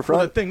Well, the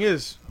Riverfront. thing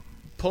is,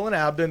 pull an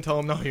ab, then tell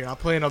them no, you're not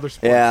playing other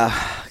sports. Yeah,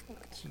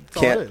 That's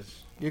all can't- it is.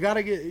 You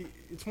gotta get.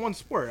 It's one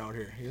sport out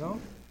here, you know.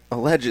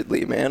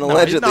 allegedly, man. No,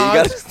 Allegedly, no, you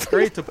got it's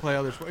great to play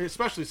other sports,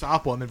 especially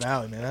softball in the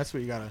valley, man. That's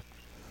what you gotta.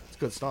 It's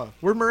good stuff.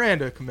 Where'd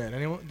Miranda come in?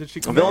 Anyone? Did she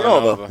come in?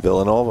 Villanova.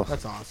 Villanova.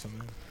 That's awesome,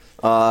 man.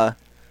 Uh,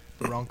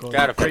 The Runkle.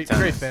 Gotta play great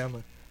tennis.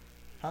 family.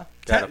 Huh?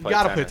 Gotta play play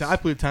tennis. tennis. I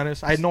played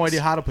tennis. I had no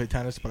idea how to play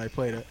tennis, but I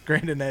played it.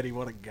 Grandin Eddie,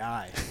 what a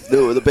guy!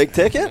 dude, with a big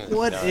ticket.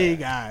 What a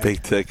guy!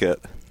 Big ticket.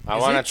 I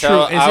Is want it to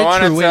tell. true? Is I it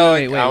want to true? Wait, tell.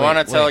 wait, wait, I want to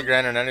wait, tell wait.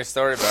 Grannon any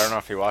story, but I don't know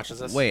if he watches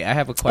this. Wait, I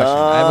have a question.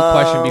 I have a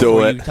question Do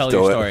before it. you tell Do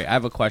your it. story. I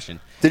have a question.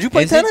 Did you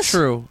play Is tennis? it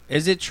true?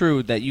 Is it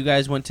true that you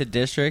guys went to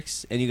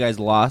districts and you guys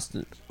lost,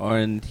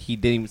 and he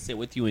didn't even sit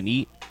with you and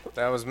eat?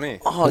 That was me.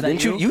 Oh, Was that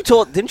didn't you? you?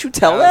 Didn't you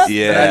tell That was- that?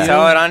 Yeah. Did I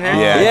tell it on here?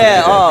 Yeah.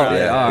 Yeah, oh. Right.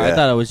 Yeah, I yeah.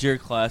 thought it was your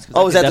class. 'cause I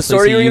Oh, was could that the definitely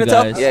story you were see gonna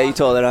tell? guys. Yeah, you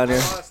told it on I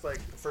here. lost like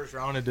the first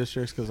round of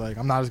districts because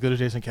I'm not as good as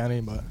Jason Kenny,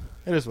 but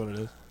it is what it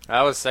is.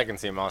 I was second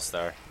team All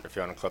Star. If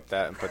you want to clip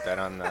that and put that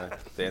on the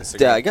Instagram.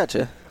 Yeah, I got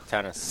you.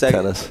 Tennis.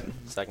 Second.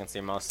 Second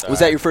team All Star. Was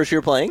that your first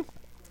year playing?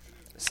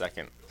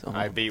 second? Oh.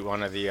 I beat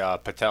one of the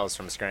Patels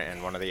from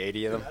Scranton, one of the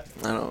 80 of them.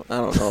 I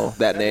don't know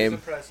that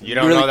name. You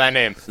don't Really? know that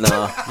name.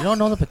 No. You don't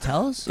know the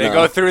Patels? They No.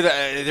 go through the.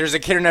 There's a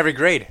kid in every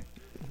grade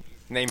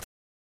named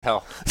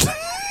Patel.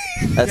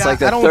 That's Yeah, like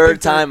the I don't third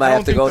think they're- time I I have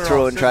don't to think go they're through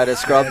all and try to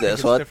similar. scrub I think this.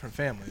 it's What? different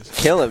families.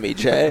 Killing me,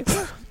 Jay.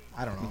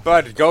 I don't know.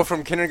 But go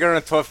from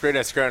kindergarten to 12th grade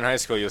at Scranton High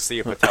School, you'll see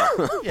a Patel.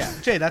 Yeah,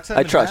 Jay, that's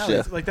I trust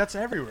you. Like that's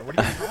everywhere. What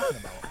are you talking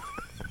about,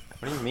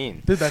 What do you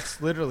mean? dude? That's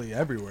literally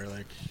everywhere.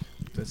 Like,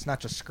 it's not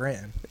just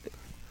Scranton.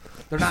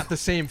 They're not the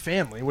same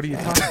family. What are you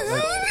talking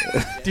about?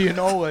 Like, do you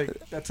know like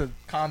that's a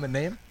common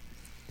name?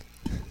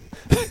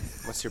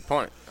 What's your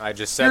point? I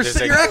just said there's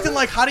You're acting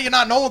like how do you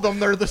not know them?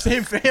 They're the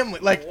same family.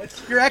 Like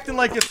you're acting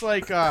like it's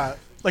like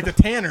the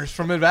Tanners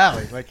from Mid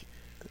Valley. Like,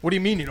 what do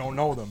you mean you don't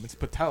know them? It's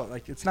Patel.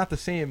 Like it's not the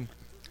same.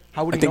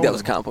 How would I you think know that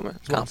was a them? compliment.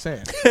 That's what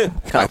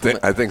I'm saying.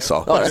 I think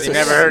so. Oh, that's You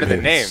never heard of the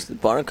name.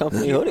 Bar and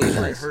Company hoodie. I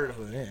Nice. heard of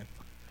the name.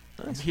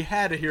 He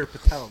had to hear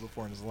Patel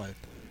before in his life.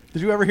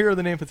 Did you ever hear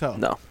the name Patel?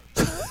 No.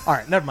 All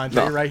right, never mind,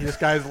 Jay. No. Right? This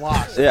guy's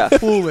lost. Yeah.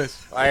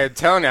 Clueless. I am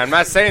telling you, I'm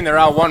not saying they're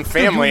all one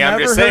family. you I'm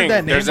just never heard saying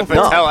that name there's a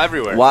before? Patel No.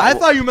 everywhere. Why- I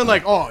thought you meant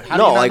like, oh, how do No, you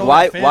not like, know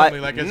why- that family?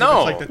 why- Like, as if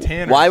No. it's like the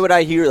Tanners. Why would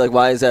I hear, like,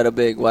 why is that a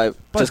big, why? Just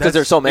because that's-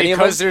 there's so many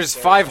Because of them? there's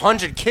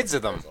 500 kids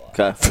of them.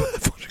 Okay.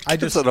 I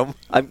just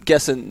I'm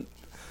guessing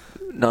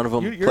none of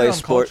them You're play a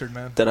sport uncultured,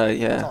 man. that I,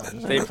 That's all.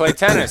 They play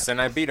tennis, and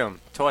I beat them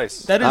twice.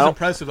 That is I don't-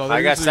 impressive though. I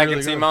They're got usually second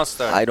really team good.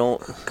 All-Star. I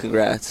don't,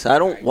 congrats. I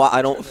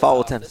don't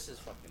follow tennis.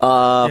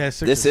 Yeah, This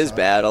Sixers is suck.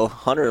 bad.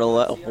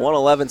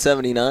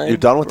 111.79. You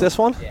done with this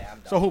one?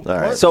 So who?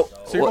 right. what? So-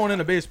 you're going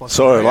into baseball.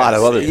 So are a lot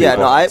of other people. Yeah,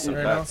 no, Right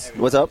now?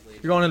 what's up?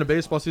 You're going into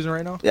baseball season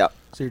right now. Yeah,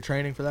 So you're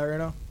training for that right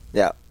now.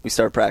 yeah. We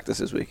start practice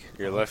this week,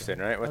 You're lifting,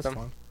 right, with That's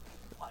them?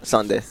 fun.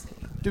 Sunday.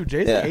 Dude,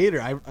 Jay's Yeah. a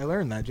hater. I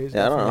learned that. Jay's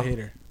Yeah, I don't definitely a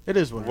know. hater. It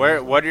is what. it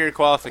is. What are your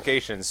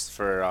qualifications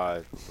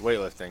for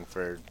weightlifting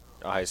for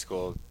a high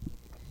school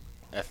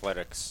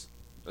athletics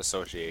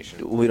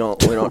association? We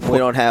don't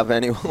have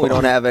any. We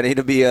don't have any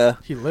to be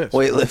He lives.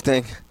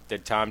 weightlifting.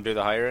 Did Tom do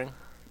the hiring?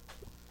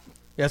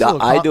 Yeah, Yeah,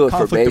 I do it for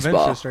conflict of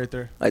baseball. interest right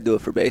there. I do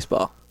it for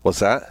baseball. What's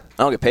that?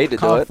 I don't get paid to do it.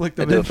 Conflict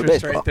I of do it for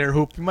interest baseball. right there.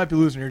 Hoop. You might be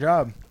losing your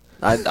job.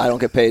 I don't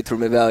get paid through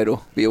Mid Valley to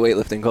be a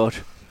weightlifting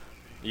coach.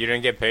 You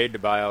didn't get paid to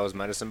buy all those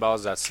medicine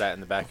balls that sat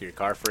in the back of your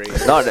car for 8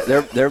 years? No,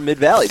 they're Mid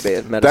Valley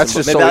medicine. That's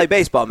just Mid so- Valley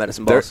baseball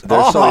medicine balls.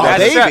 they're so- Oh,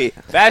 That's baby!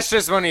 that's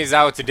just when he's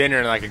out to dinner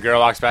and like a girl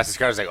walks past his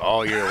car. He's like,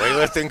 "Oh, you're a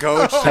weightlifting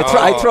coach."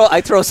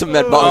 I throw some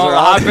med balls Oh,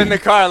 around. hop in the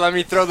car. Let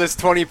me throw this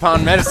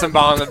 20-pound medicine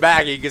ball in the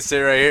back. You can sit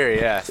right here.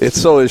 Yeah.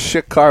 It's so his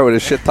shit car with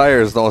his shit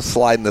tires don't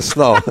slide in the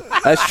snow.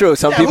 That's true.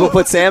 Some people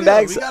put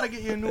sandbags. We gotta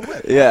get you a new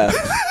whip. Yeah,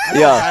 I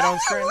yeah. don't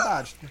straight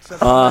dodge. Except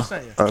for what I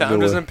sent you. Tom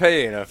doesn't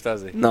pay you enough,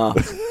 does he? No,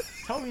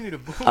 Tell me you need a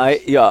boost. I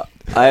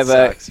have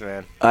Sucks,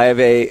 man. I have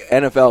a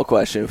NFL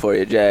question for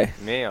you, Jay.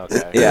 Me?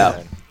 Okay.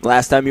 Yeah.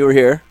 Last time you were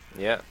here,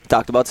 Yeah.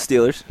 talked about the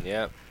Steelers.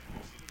 Yeah.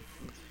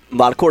 A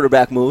lot of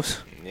quarterback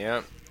moves.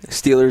 Yeah.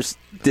 Steelers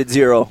did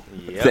zero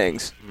Yep.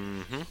 things.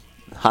 Mm-hmm.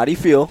 How do you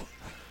feel?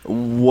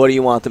 What do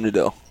you want them to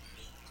do?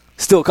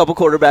 Still a couple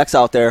quarterbacks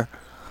out there.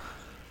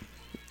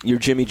 Your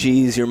Jimmy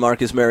G's, your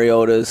Marcus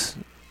Mariotas.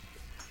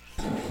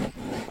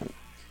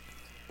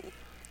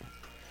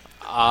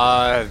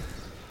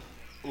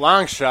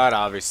 Long shot,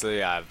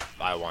 obviously. I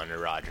wanted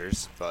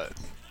Rodgers, but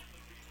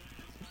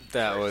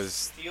that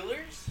was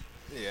Steelers?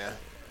 yeah.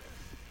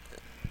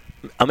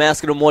 I'm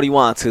asking him what he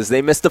wants because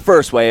they missed the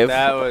first wave.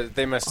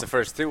 They missed the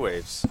first 2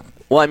 waves.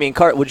 Well, I mean,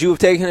 would you have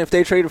taken if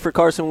they traded for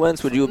Carson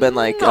Wentz? Would you have been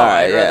like, No, all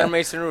right, I'd rather yeah,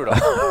 Mason Rudolph.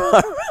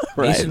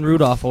 right. Mason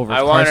Rudolph over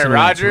I wanted Carson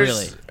Wentz,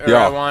 Rodgers, really. or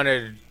Yeah. I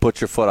wanted.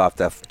 Put your foot off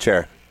that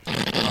chair.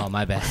 Oh,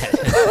 my bad.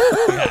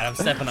 God, I'm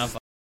stepping off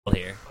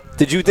here.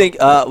 Did you think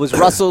was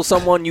Russell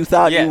someone you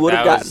thought Yeah, you would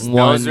have that was-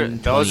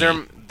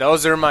 gotten?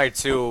 those are my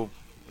 2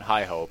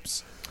 high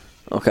hopes.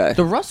 Okay.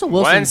 The Russell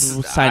Wilson Wentz,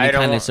 signing I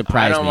don't- kind I of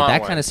surprised don't me. want That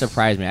kind of Wentz.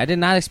 surprised me. I did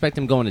not expect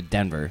him going to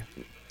Denver.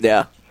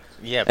 Yeah.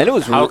 Yeah, And it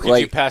was how could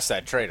like- you pass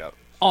that trade up?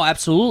 Oh,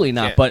 absolutely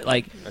not. Yeah. But,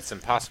 like, That's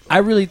impossible. I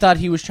really thought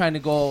he was trying to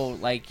go,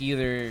 like,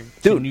 either to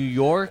Dude. New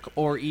York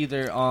or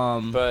either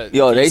But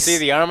Yo, they you s- see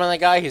the arm on that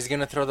guy? He's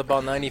gonna throw the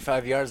ball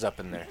 95 yards up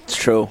in there. It's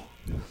true.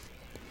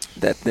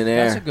 That thin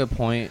That's a air. good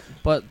point.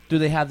 But do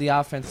they have the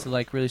offense to,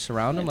 like, really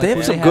surround him? Like, They have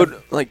who some do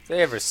good, like, They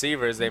have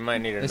receivers. They might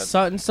need Is another.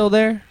 Sutton still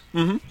there?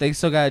 mm-hmm. They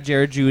still got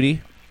Jared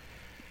Judy.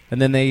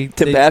 And then they...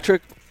 Tim they-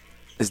 Patrick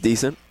is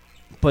decent.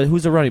 But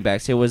who's the running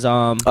backs? It was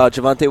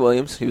Javonte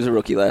Williams. He was a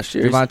rookie last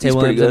year. Javonte He's pretty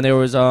Williams, and good. there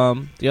was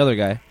the other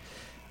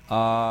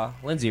guy.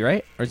 Lindsey,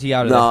 right? Or is he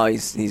out of No, there?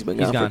 he's been He's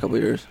gone for gone. a couple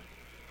years.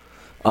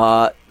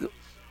 Well,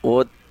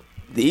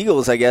 the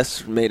Eagles, I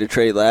guess, made a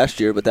trade last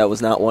year, but that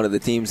was not one of the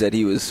teams that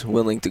he was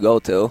willing to go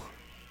to.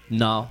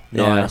 No,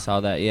 Yeah. I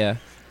saw that, yeah.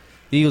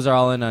 The Eagles are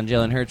all in on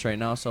Jalen Hurts right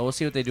now, so we'll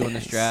see what they do in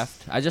this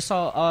draft. I just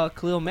saw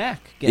Khalil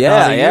Mack getting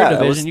out of your that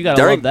was division. You got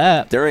to love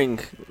that. During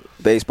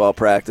baseball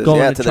practice,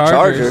 Going to the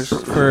Chargers.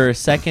 for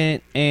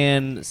 2nd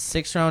and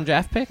 6th round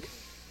draft pick.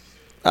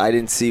 I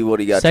didn't see what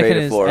he got Second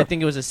traded is, for. I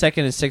think it was a 2nd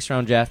and 6th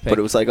round draft pick. But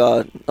it was like,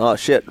 oh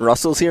shit,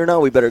 Russell's here now.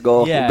 We better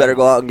go. Yeah. We better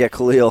go out and get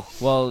Khalil.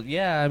 Well,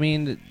 yeah, I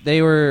mean,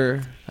 they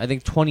were, I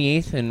think,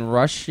 28th in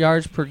rush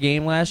yards per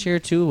game last year,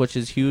 too, which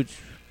is huge.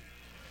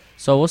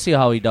 So we'll see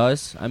how he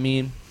does. I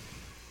mean,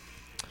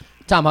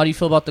 Tom, how do you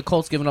feel about the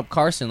Colts giving up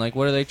Carson? Like,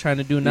 what are they trying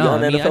to do now?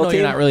 on I an mean, I NFL know team?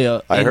 you're not really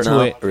I heard into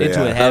not. it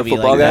Yeah. heavy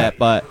Football like guy? that,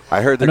 but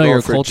I heard I they're know you're going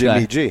a for Colts Jimmy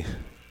guy. G.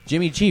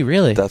 Jimmy G,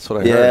 really? That's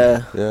what I Yeah.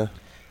 heard. Yeah.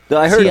 No,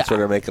 I heard See, it. That's why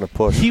they're making a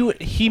push.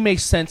 He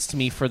makes sense to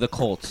me for the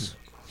Colts.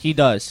 He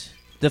does.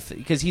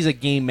 Because he's a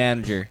game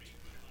manager.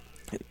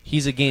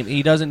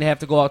 He doesn't have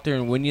to go out there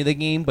and win you the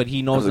game, but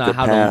he knows That was a not good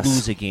how pass. to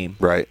lose a game.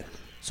 Right.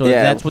 So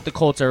Yeah. that's what the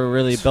Colts are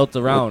really built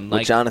around. With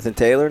like Jonathan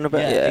Taylor in the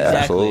back. yeah, Yeah. exactly,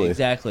 absolutely.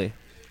 exactly.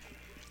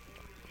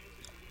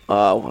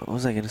 What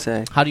was I going to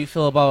say? How do you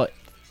feel about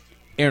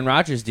Aaron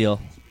Rodgers'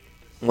 deal?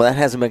 Well, that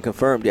hasn't been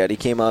confirmed yet. He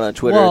came out on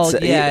Twitter. Well, and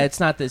said, yeah, it's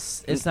not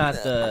this. It's not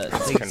the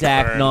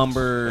exact confirmed.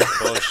 number.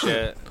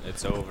 Bullshit.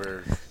 It's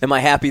over. Am I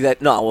happy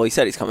that? No. Well, he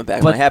said he's coming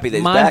back. But Am I happy that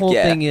he's my back? whole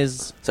Yeah. thing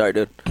is Sorry,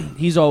 dude.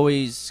 he's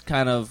always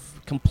kind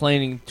of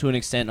complaining to an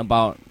extent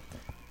about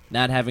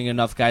not having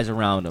enough guys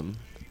around him,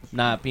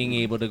 not being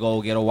able to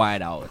go get a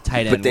wideout,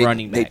 tight end,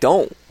 running back. They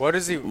don't. What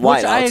is he?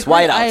 Wideouts.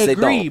 I agree,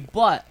 they don't.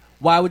 but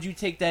why would you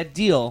take that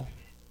deal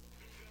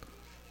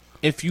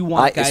if you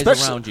want guys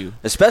around you?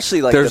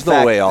 Especially like there's the no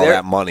fact way all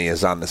that money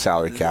is on the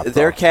salary cap.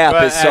 Their though. cap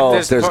But is at so.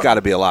 this There's point- got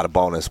to be a lot of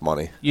bonus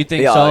money, You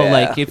think Yeah, so? yeah.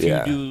 Like if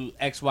Yeah. you do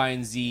X, Y,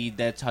 and Z,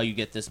 that's how you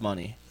get this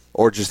money.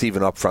 or just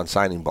even upfront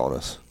signing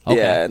bonus. Okay.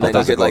 Yeah, and then you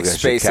doesn't could go like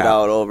against your space it cap.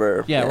 out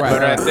over. Yeah,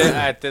 right. But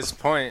at this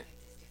point,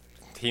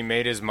 he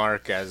made his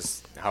mark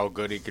as how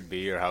good he could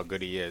be or how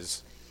good he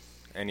is,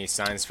 and he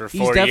signs for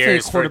He's 4 definitely a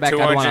years for quarterback I'd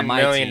want on $200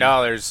 my million,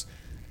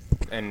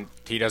 team. and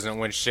he doesn't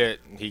win shit.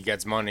 He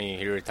gets money.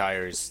 He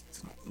retires.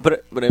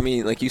 But I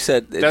mean, like you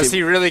said, Does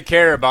he really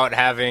care about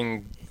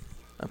having?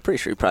 I'm pretty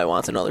sure he probably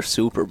wants another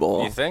Super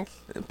Bowl. You think,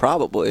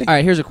 Probably. All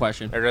right, here's a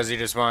question. or does he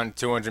just want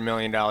 $200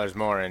 million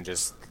more and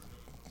just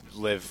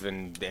live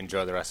and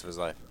enjoy the rest of his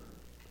life?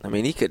 I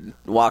mean, he could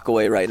walk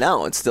away right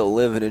now and still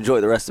live and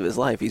enjoy the rest of his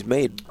life. He's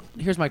made.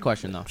 Here's my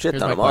question, though. Shit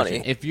Here's ton my of money.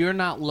 question. If you're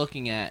not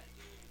looking at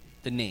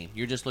the name,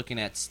 you're just looking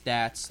at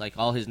stats, like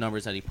all his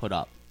numbers that he put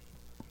up.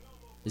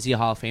 Is he a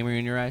Hall of Famer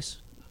in your eyes?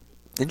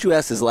 Didn't you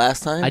ask this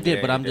last time? I did,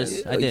 Yeah, but he I'm did.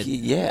 just I did.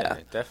 Yeah.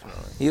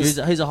 Definitely. He's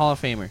He's a Hall of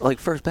Famer. like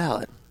first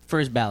ballot.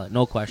 First ballot,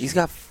 no question. He's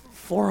got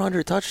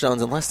 400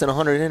 touchdowns and less than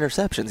 100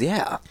 interceptions.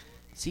 Yeah.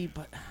 See,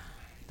 but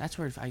that's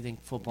where I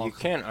think football. You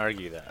can't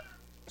argue that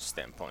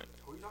standpoint.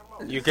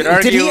 You could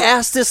argue. Did he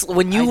ask this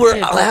when you I were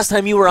did, but- last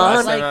time you were Last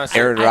on? time I was-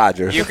 Aaron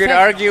Rodgers. You The could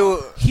fact-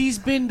 argue. He's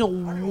been to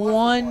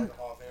one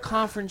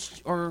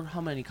conference or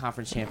how many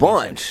conference championships?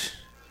 Bunch.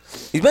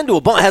 He's been to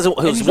a bunch.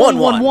 And he's only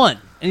won one,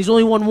 and he's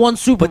only won one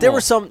Super Bowl. But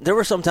there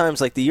were some times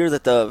like the year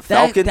that the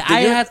Falcons.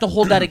 I have to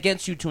hold that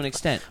against you to an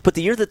extent. But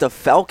the year that the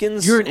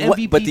Falcons. You're an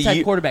MVP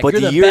type quarterback. You're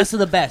the best of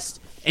the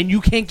best, and you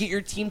can't get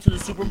your team to the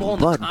Super Bowl in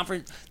the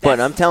conference. But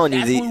I'm telling you,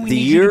 that's when we the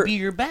need year you to be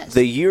your best.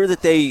 the year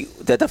that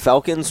the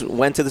Falcons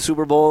went to the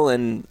Super Bowl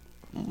and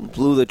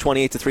blew the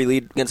 28-3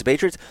 lead against the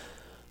Patriots,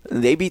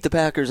 they beat the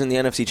Packers in the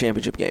NFC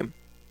Championship game.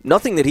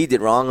 Nothing that he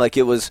did wrong, like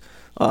it was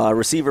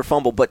receiver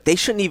fumble, but they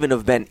shouldn't even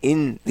have been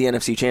in the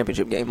NFC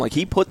Championship game. Like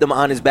he put them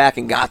on his back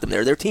and got them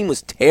there. Their team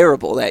was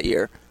terrible that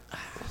year.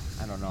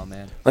 I don't know,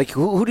 man. Like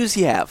who does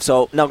he have?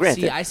 So now,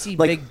 granted, See, I see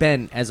like, Big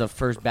Ben as a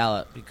first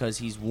ballot because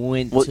he's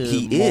went Well, to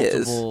he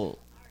multiple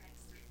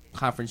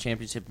conference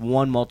championship,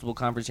 won multiple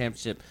conference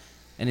championship,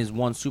 and has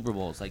won Super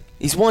Bowls. Like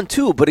he's won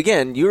two. But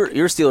again, you're a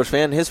Steelers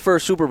fan. His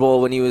first Super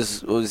Bowl when he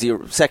was he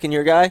a second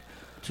year guy?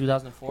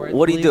 2004.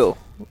 What did he do?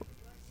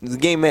 The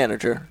game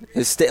manager.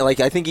 I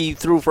think he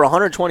threw for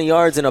 120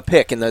 yards and a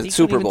pick in the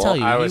Super Bowl. Tell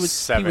you. I He was he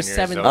 7 was years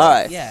 7 old. All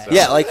right. Yeah.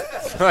 Yeah, like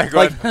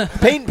Like,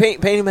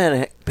 Peyton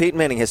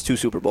Manning has two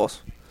Super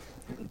Bowls.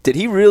 Was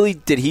he really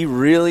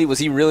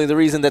the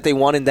reason that they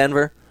won in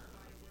Denver?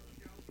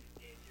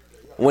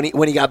 When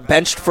he got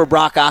benched for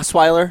Brock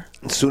Osweiler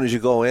As soon as you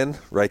go in,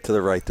 right to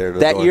the right there. To the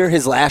that door. year,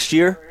 his last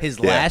year,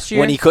 Last year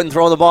when he couldn't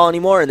throw the ball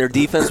anymore and their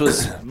defense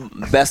was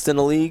best in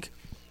the league.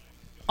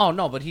 Oh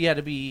no, but he had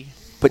to be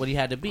But- what he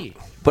had to be.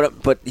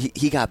 But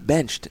he got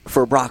benched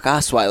for Brock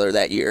Osweiler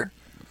that year.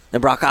 And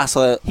Brock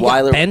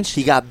Osweiler, benched?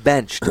 he got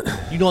benched.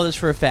 You know this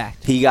for a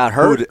fact. He got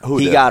hurt. Who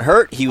he did? got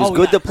hurt. He was Oh, he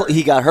good got to play.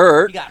 He got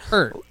hurt. He got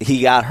hurt.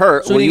 He got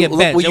hurt. So he didn't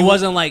get benched. will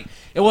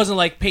It wasn't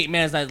like Peyton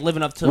Manning's not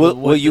living up to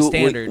the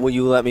standard. Will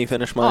you let me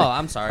finish my? Oh,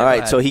 I'm sorry. All Go right,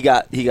 ahead. so he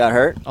got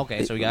hurt.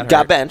 Okay, so he got hurt.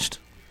 Got benched.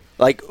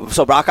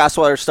 So Brock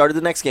Osweiler started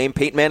the next game.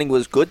 Peyton Manning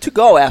was good to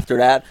go after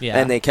that, Yeah.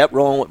 and they kept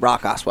rolling with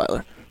Brock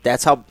Osweiler.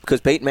 That's how,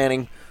 because Peyton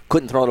Manning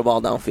couldn't throw the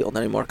ball downfield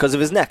anymore because of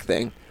his neck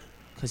thing.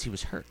 Because he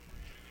was hurt.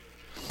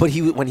 But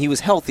when he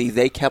was healthy,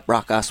 they kept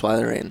Brock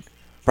Osweiler in.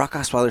 Brock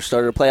Osweiler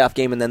started a playoff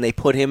game, and then they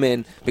put him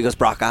in because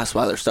Brock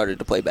Osweiler started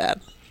to play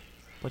bad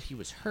But he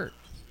was hurt.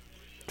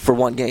 for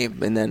one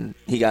game, and then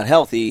he got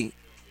healthy,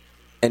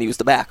 and he was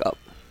the backup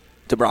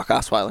to Brock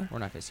Osweiler. We're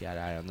not going to see eye to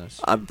eye on this.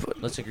 I'm,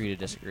 Let's agree to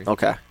disagree.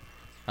 okay.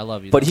 I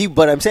love you. But though.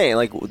 but I'm saying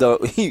like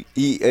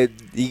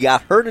he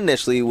got hurt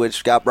initially,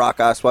 which got Brock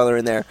Osweiler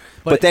in there.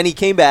 But then he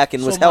came back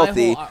and was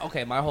healthy.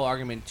 My whole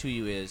argument to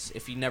you is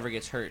if he never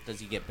gets hurt, does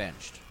he get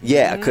benched?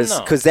 Yeah, because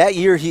No. that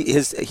year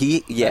That's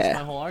my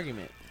yeah. whole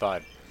argument.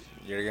 but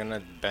you're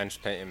gonna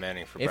bench Peyton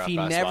Manning for If Brock he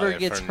Osweiler never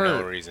gets for no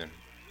hurt- reason.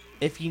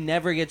 If he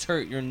never gets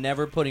hurt, you're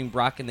never putting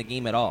Brock in the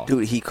game at all.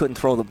 Dude, he couldn't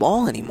throw the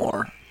ball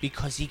anymore.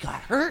 Because he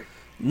got hurt.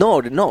 No,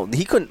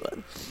 he couldn't.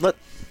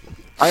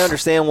 I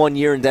understand 1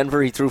 year in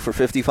Denver he threw for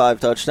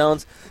 55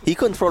 touchdowns. He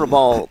couldn't throw the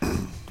ball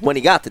when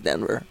he got to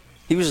Denver.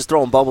 He was just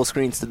throwing bubble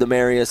screens to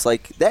Demarius.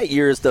 Like that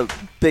year is the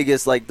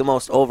biggest, like the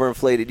most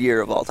overinflated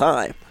year of all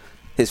time.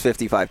 His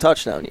 55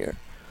 touchdown year.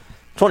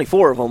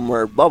 24 of them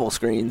were bubble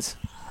screens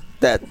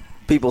that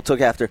people took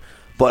after.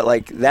 But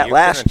like that You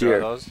last couldn't throw year,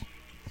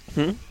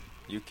 those.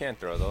 You can't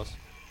throw those.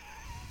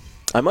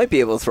 I might be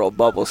able to throw a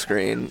bubble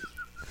screen.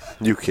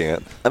 You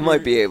can't. I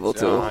might be able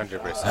to.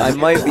 100%. I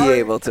might be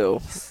able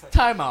to.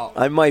 Timeout.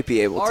 I might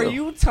be able Are to.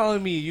 you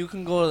telling me you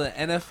can go to the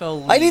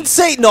NFL league? I didn't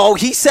say no.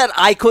 He said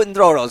I couldn't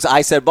throw those.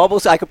 I said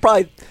bubbles. I could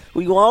probably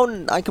We go out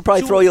and I could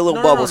probably throw you a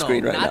little bubble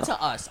screen right not now.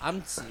 to us.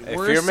 If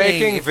you're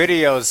making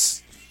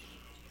videos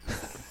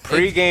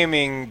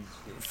pre-gaming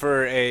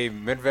for a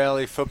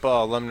Mid-Valley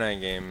football alumni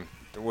game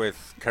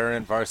with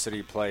current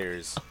varsity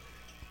players,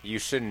 you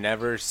should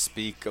never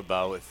speak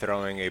about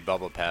throwing a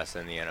bubble pass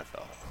in the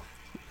NFL.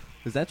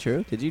 Is that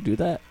true? Did you do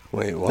that?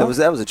 Wait, what?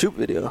 That was a Choop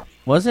video.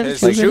 Was it?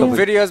 There's a shoot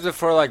video? videos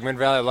before like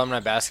Mid-Valley alumni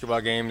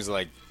basketball games,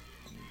 like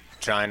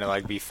trying to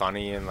like be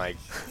funny and like.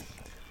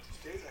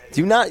 Do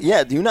you not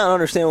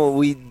understand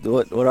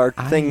what our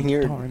thing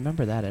here? I don't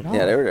remember that at all.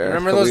 Yeah, they were there.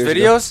 Remember a couple those years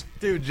ago. videos?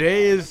 Dude,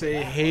 Jay is a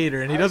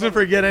hater, and he doesn't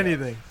forget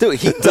anything. Dude,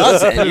 he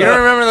doesn't. You don't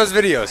remember those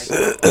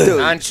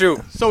videos? On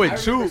shoot. So wait, I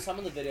remember Choop. some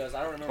of the videos.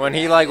 I don't remember When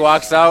he like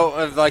walks out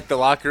of like the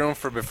locker room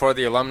for before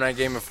the alumni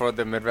game, before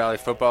the Mid-Valley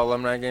football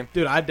alumni game,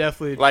 Dude, I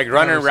definitely like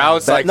running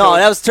routes, like no,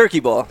 that was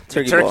turkey ball.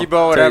 turkey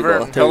ball, whatever.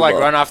 Turkey He'll like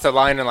ball. run off the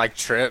line and like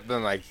trip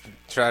and like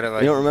try to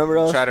like. You don't remember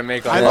those? Try to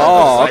make. I Like, know.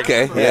 those, like,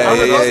 okay.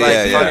 remember those,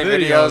 like, funny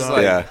Video, videos. though.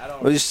 Like, Yeah.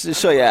 We'll just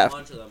show you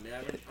after.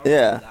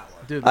 Yeah.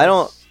 Dude, I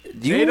don't.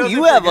 Jay doesn't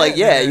You have forget, like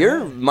man.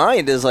 your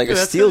mind is like Dude, a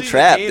that's steel 'cause he's a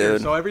trap, hater,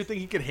 dude. So everything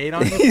he could hate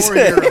on you for,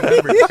 he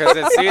remembers. Because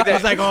it's either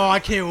He's like, oh, I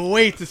can't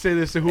wait to say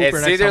this to Hooper. it's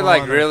next either time like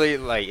I'm on there. really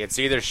like it's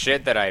either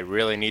shit that I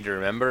really need to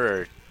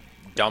remember or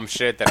dumb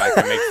shit that I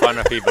can make fun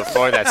of people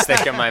for that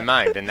stick in my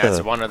mind, and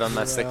that's one of them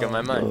that stick in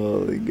my mind.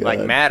 Oh my god. Like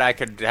Matt, I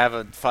could have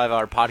a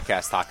 5-hour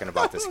podcast talking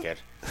about this kid.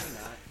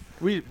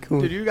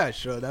 Dude, you guys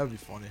should. That would be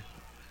funny.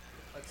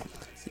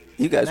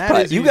 You guys, That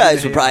probably, is you easy to guys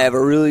would hate probably on. have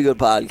a really good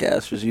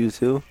podcast for you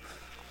too.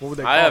 What would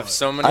they call I have it?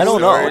 so many. I don't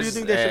know. stories. What do you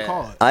think they should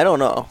call it? I don't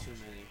know.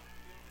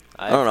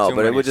 I don't know, have too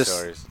but it many would just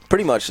stories.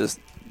 pretty much just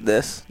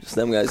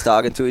them guys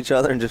talking to each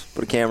other and just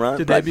put a camera on.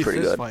 Dude, they'd Probably be pretty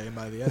fist good. fighting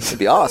by the It'd end.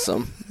 be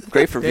awesome.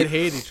 Great for They'd me.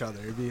 hate each other.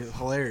 It'd be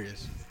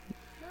hilarious.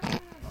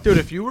 Dude,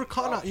 if you were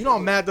caught out, you know how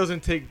Matt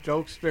doesn't take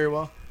jokes very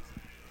well.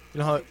 You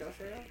know how?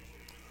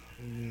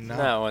 No,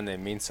 Not when they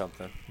mean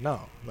something. no.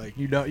 Like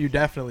you don't. You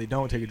definitely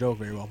don't take a joke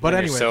very well. But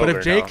When you're anyway, but if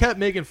sober, Jay no. kept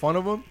making fun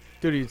of him,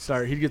 dude,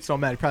 he'd get so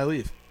mad. He'd probably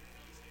leave.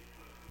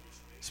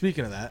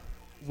 Speaking of that,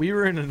 we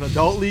were in an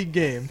adult league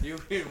game.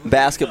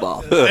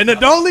 Basketball. An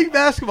adult league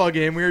basketball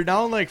game. We were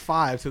down like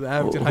 5 to the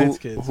Abington Heights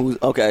kids.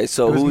 Okay,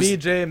 so It was who's me,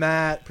 Jay,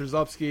 Matt,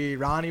 Przubsky,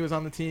 Ronnie was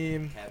on the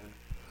team.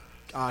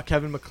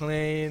 Kevin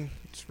McLean,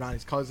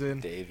 Ronnie's cousin.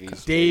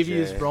 Davies,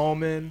 Davies, JJ.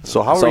 Roman.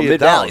 So how so are you Mid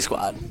Valley down?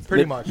 squad?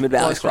 Pretty much. Mid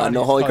Valley Plus squad. No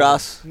Ronnie's Holy cousin.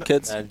 Cross No.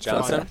 kids.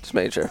 Johnson? Okay, just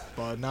made sure.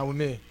 But not with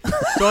me.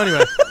 So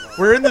anyway,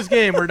 we're in this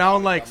game. We're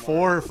down like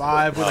 4 or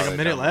 5 with like a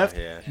minute left.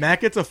 Yeah. Matt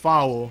gets a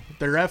foul.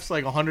 The ref's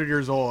like 100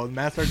 years old.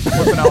 Matt starts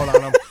flipping out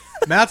on him.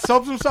 Matt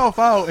subs himself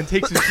out and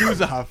takes his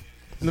shoes off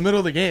in the middle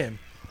of the game.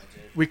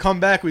 We come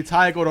back. We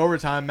tie it, go to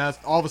overtime. Matt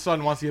all of a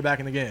sudden wants to get back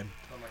in the game.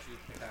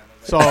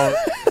 So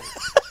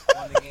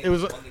it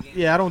was.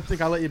 Yeah, I don't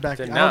think I let you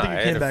back. I don't think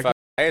you came back.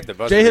 I hit the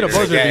buzzer. Jay hit a beater to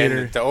buzzer get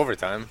beater. into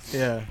overtime.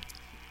 Yeah,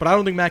 but I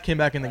don't think Matt came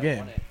back in the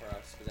game.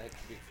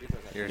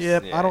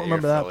 Yep, I don't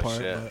remember you're that full of part.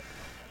 shit.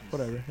 But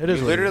whatever. It is.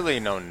 You what it is. literally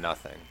know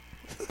nothing.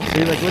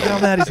 You're like, look at how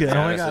mad he's getting.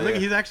 Oh my god, Honestly,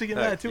 look, he's actually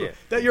getting yeah. mad too. Yeah.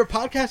 That your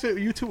podcast with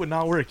you two would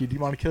not work. You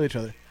want to kill each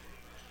other.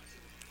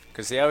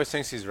 Because he always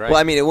thinks he's right. Well,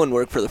 I mean, it wouldn't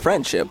work for the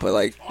friendship, but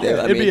like, yeah,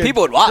 I It'd mean, be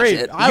people would watch great.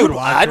 it. I would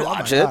watch I'd it.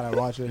 watch Oh my it. God, I'd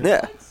watch it.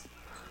 Yeah,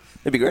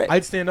 it'd be great.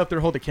 I'd stand up there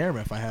and hold the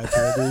camera if I had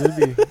to.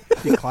 Dude.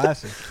 It'd be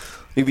classic.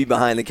 You'd be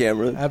behind the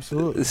camera,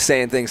 Absolutely.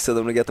 saying things to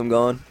them to get them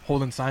going.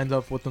 Holding signs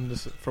up with them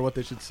for what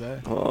they should say.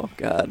 Oh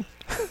God.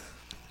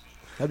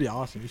 That'd be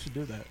awesome. You should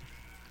do that.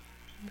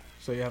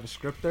 So you have a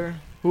script there.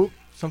 Hoop.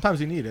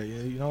 Sometimes you need it.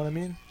 You know what I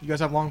mean? You guys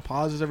have long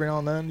pauses every now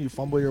and then. You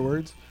fumble your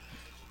words.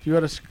 If you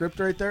had a script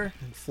right there,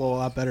 it'd flow a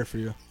lot better for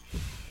you.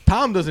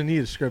 Tom doesn't need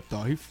a script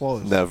though. He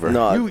flows. Never.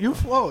 No, You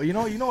flow. You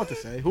know what to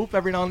say. Hoop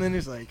every now and then.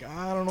 He's like,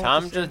 I don't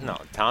know.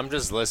 Tom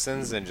just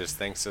listens and just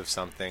thinks of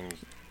something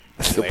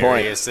Good point.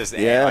 hilarious to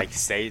Yeah. like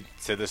say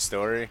to the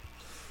story,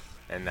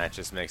 and that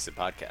just makes the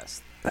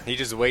podcast. He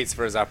just waits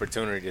for his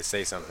opportunity to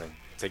say something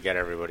to get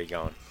everybody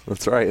going,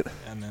 That's right.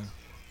 Yeah, man.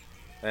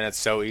 and it's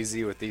so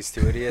easy with these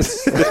two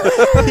idiots.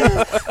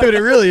 Dude,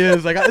 it really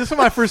is. Like this is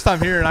my first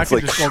time here, and I can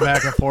like- just go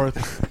back and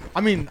forth. I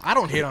mean, I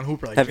don't hate on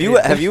Hooper. Like have Jay.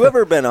 you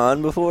ever been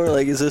on before?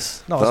 Like, is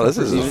this? No, No, it's this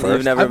my is his first time.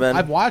 You've never been.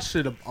 I've watched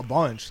it a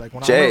bunch. Like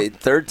when Jay,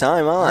 third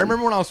time on. I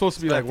remember when I was supposed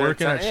to be The like third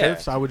working time, at yeah.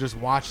 shifts, I would just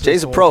watch. this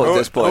Jay's a whole pro time. at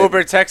this point.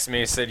 Uber texted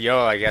me, said, "Yo,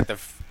 I got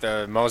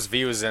the most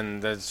views in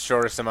the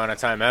shortest amount of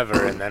time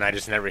ever," and then I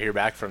just never hear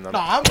back from them. No,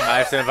 I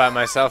have to invite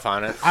myself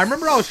on it. I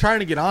remember I was trying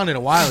to get on it a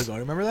while ago.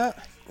 Remember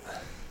that?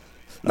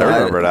 I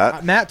remember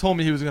that. Matt told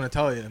me he was going to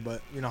tell you,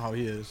 but you know how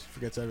he is.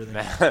 Forgets everything.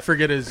 Matt-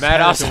 Forget his Matt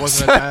head if also it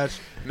wasn't said- attached.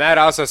 Matt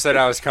also said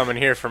I was coming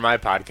here for my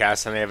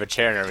podcast, and they have a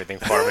chair and everything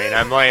for me, and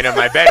I'm laying in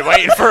my bed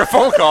waiting for a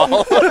phone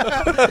call.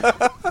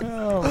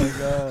 Oh my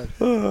god.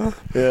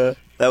 Yeah,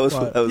 that was.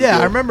 But, That was yeah,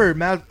 good. I remember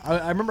Matt.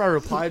 I remember I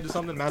replied to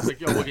something. Matt's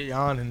like, "Yo, we'll get you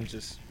on," and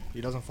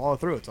he doesn't follow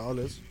through. It's all it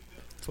is.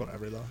 It's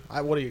whatever though.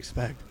 What do you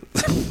expect?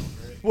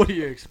 What do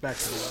you expect?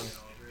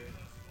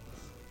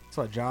 That's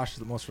why Josh is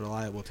the most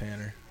reliable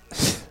Tanner.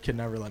 Can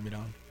never let me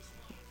down.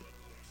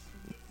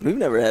 We've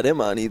never had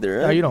him on either.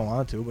 Yeah, Right? you don't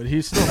want to, but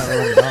he's still never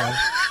let me down.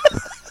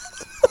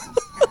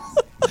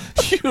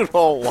 You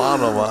don't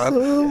want him on.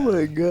 Oh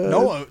my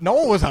god.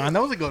 Noah was on.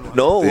 That was a good one.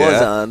 Noah was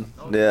Yeah. on.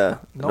 Yeah.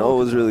 Noah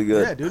was really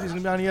good. Yeah, dude, he's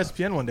gonna be on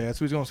ESPN one day. That's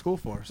what he's going to school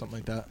for, or something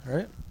like that,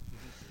 right?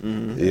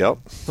 Yep.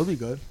 He'll be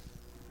good.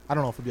 I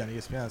don't know if he'll be on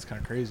ESPN. That's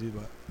kind of crazy,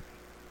 but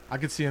I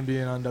could see him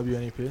being on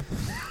WNEP.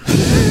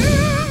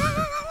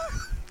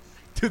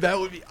 Dude, that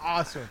would be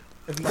awesome.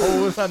 If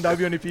Noah was on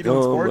WNEP doing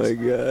Oh sports my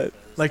god.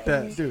 like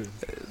that, dude.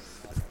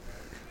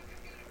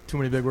 Too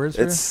many big words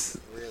for It's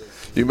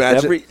You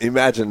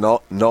imagine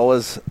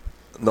Noah's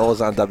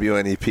on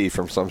WNEP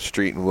from some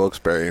street in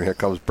Wilkes-Barre, and here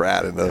comes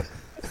Brad in the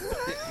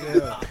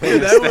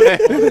Dude,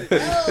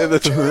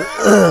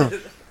 that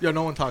would, Yo,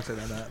 no one talks like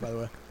that, by the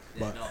way.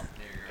 But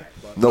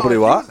nobody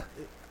what?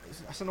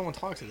 I said no one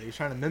talks like that. You're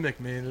trying to mimic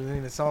me, and it doesn't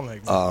even sound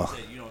like me.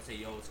 You don't say,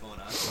 yo, what's going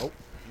on? Nope.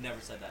 You never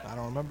said that. I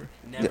don't remember.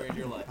 Never in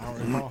your life. I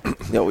don't recall.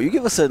 Yo, will you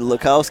give us a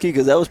Lukowski?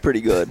 Because that was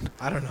pretty good.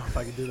 I don't know if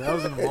I could do that. That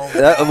was in the moment.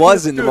 That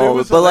was in the Dude, it moment.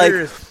 was But, like,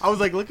 hilarious. I was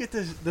like, look at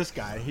this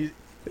guy.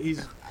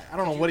 He's I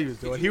don't know what he was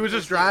doing. He was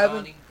just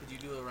driving. Could you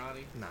do it,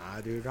 Ronnie?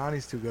 Nah, dude,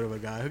 Ronnie's too good of a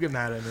guy. He'll get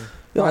mad at me.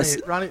 Yo,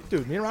 Ronnie,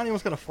 dude, me and Ronnie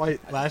was gonna fight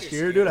last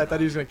year, dude. I thought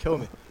he was gonna kill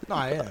me. No,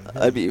 I am.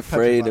 I'd be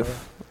afraid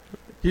if.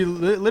 He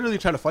literally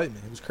tried to fight me.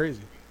 It was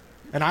crazy,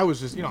 and I was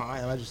just,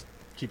 I just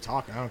keep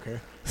talking. I don't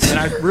care. And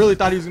I really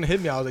thought he was gonna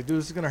hit me. I was like, dude,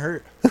 this is gonna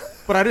hurt.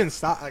 But I didn't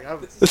stop. Like,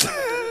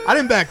 I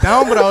didn't back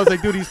down. But I was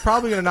like, dude, he's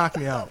probably gonna knock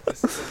me out.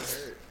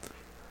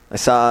 I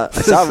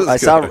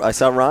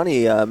saw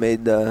Ronnie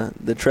made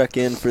the trek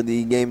in for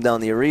the game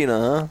down the arena,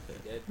 huh?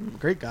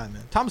 Great guy,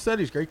 man. Tom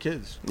Steady's great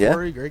kids. Yeah.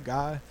 Corey, great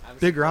guy.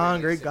 Big Ron,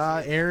 great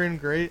guy. Aaron,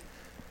 great.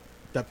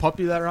 That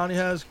puppy that Ronnie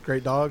has,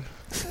 great dog.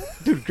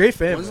 Dude, great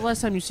family. When's the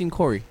last time you seen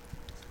Corey?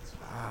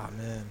 Ah,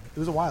 man. It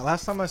was a while.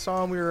 Last time I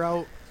saw him, we were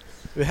out.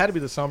 It had to be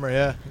the summer,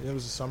 yeah. It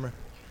was the summer.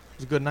 It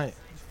was a good night.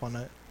 It was a fun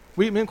night.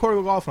 Me and Corey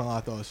go golfing a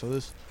lot, though. So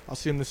I'll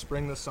see him this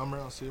spring, this summer.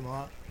 I'll see him a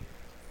lot.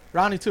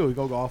 Ronnie, too. We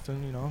go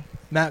golfing,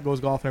 Matt goes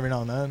golfing every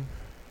now and then.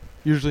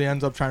 Usually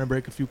ends up trying to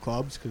break a few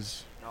clubs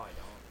because, No, I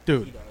don't.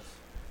 dude, He does.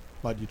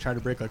 but you tried to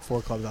break like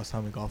 4 clubs last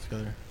time we golfed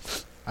together.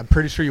 I'm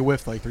pretty sure you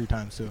whiffed like 3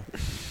 times, too.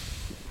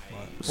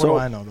 What do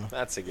I know, though?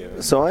 That's a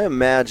given. So I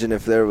imagine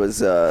if there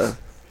was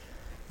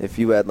if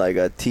you had like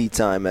a tea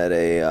time at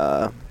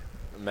a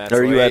Matt's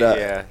or you late, had a-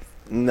 yeah.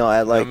 no,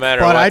 at like No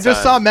matter But what I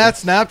just saw time.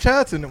 Matt's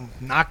Snapchats, and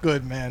not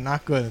good, man.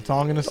 Not good. That's all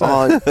I'm going to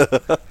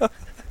say. on.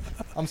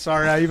 I'm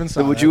sorry I even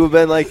saw Would that. you have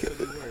been like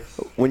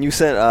when you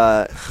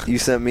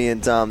sent me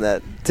and Tom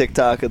that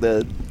TikTok of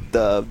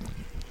the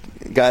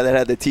guy that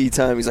had the tea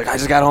time? He's like, I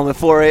just got home at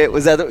 4 a.m.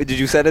 Was that? Did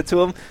you send it to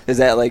him? Is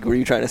that like were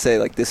you trying to say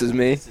like this is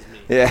me? This is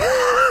me. Yeah.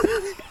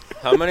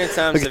 How many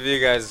times have you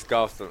guys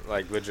golfed,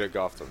 like legit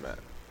golfed with Matt?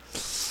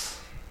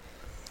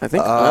 I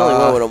think I only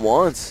went with him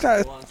once.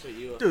 Once with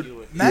you, a few Dude,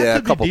 with Matt Yeah, a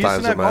could couple be decent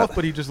times at with Matt. golf,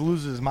 but he just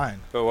loses his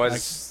mind. But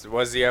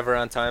was he ever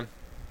on time?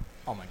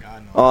 Oh, my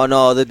God, no. Oh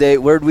no, the day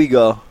where'd we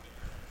go?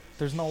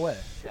 There's no way.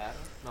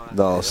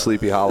 No,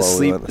 Sleepy Hollow.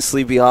 we went.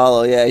 Sleepy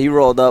Hollow. Yeah, he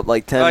rolled up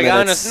like 10 Like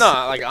minutes.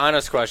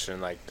 honest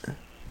question. Like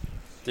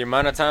the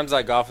amount of times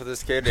I golf with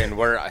this kid and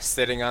we're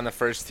sitting on the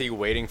first tee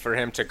waiting for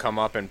him to come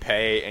up and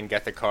pay and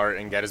get the cart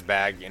and get his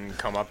bag and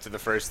come up to the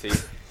first tee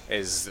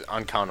is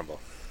uncountable.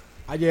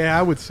 Yeah,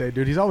 I would say,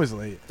 dude, he's always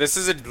late. This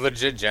is a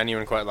legit,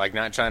 genuine question. Like,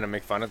 not trying to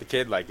make fun of the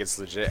kid. Like, it's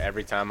legit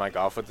every time I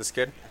golf with this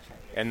kid.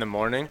 In the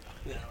morning,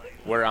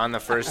 we're on the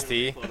first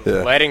tee,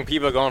 Yeah. letting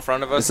people go in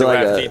front of us It's who like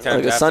have tee a, times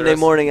like a after Sunday us.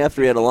 morning after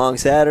we had a long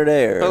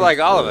Saturday, or But, like,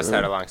 all of us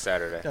had a long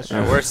Saturday. That's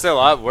And true. we're still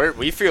up.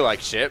 We feel like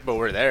shit, but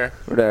we're there.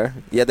 we're there.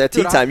 Yeah, that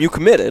tea Dude, time you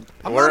committed.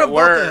 I'm We're not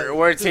about that.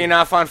 we're teeing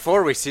off on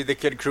 4. We see the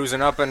kid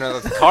cruising up in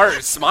a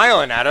cart,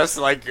 smiling at us.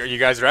 Like, are you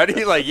guys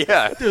ready? Like,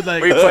 yeah. Dude,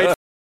 like, We played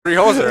 3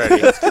 holes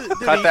already. dude,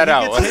 Cut that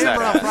out. What's He gets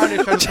hammered on that?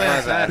 Friday trying to play on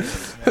What's that?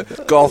 Saturday,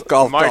 man.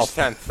 Golf. March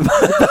 10th.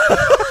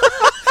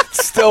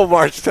 Still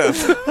March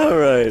 10th. All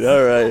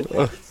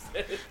right.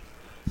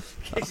 In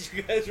case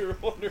you guys were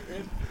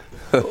wondering.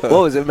 What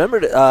was it? Remember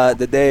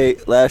the day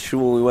last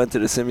year when we went to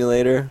the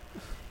simulator,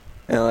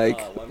 and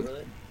like,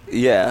 Wembley?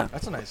 yeah,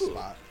 That's a nice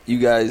spot. you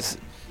guys.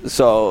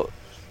 So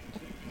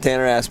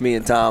Tanner asked me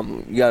and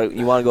Tom, you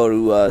want to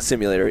go to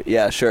simulator?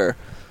 Yeah, sure.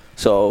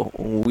 So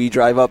we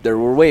drive up there.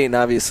 We're waiting,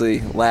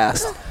 obviously.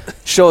 Last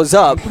shows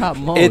up. Brought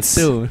Mo, It's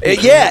too.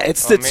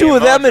 it's the me two and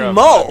of them Mo and drove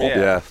Mo, up, yeah.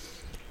 Yeah.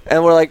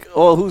 and we're like,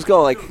 oh, who's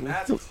going? Like,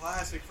 That's a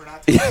classic for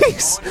not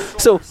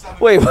so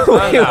wait, No,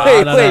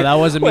 that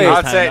wasn't me. wait. this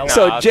I'll time. take, That was-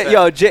 So I'll J- take-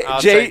 yo, J-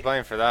 I'll Jay- take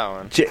blame for that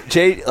one.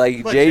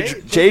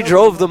 Jay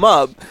drove them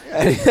up,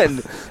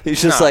 and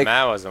he's just No, like,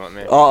 Matt wasn't with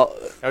me. oh,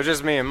 It was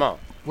just me and Mo.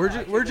 Where'd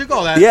you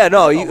go? That? yeah,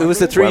 no, it was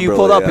the three you Wembley,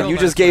 pulled up, yeah. and you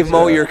just gave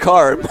Mo your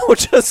car, and Mo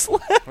just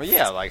left. Well,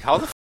 yeah, like, how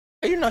the f***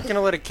 are you not going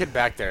to let a kid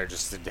back there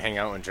just to hang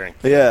out and drink?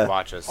 Yeah. And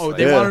watch us. Oh, Like,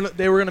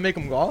 they were gonna make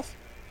him golf?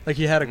 Like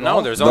he had a golf?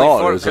 no, there's No,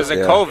 only 4 there's because a- of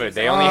yeah. COVID.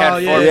 They only had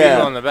 4 yeah.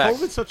 people in the back.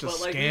 COVID's such a But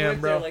like we scam,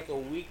 went bro. there like a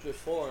week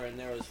before, and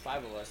there was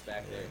 5 of us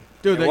back there.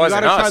 Dude, It you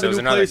wasn't gotta us, try it the was new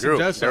another place in group.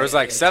 Jessup. There was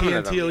like 7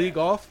 of them. TNT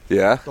Golf.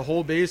 Yeah. The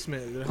whole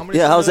basement. How many?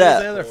 Yeah, how's simulators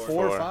that? are there?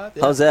 4 or 4. 5.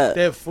 How's that?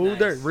 They have food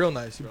there. Nice. Real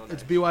nice. Real It's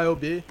nice.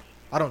 BYOB.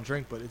 I don't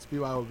drink, but it's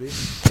BYOB.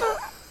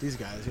 These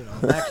guys,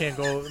 Matt can't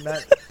go.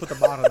 Matt, put the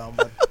bottle down,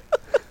 bud.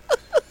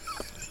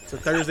 It's a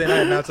Thursday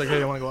night. Matt's like, hey,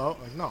 you want to go out?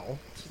 I'm like, no,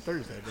 it's a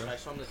Thursday, bro. Should I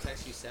show him the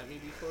text you sent me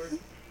before?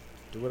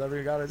 Do whatever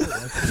you gotta do.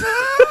 Man.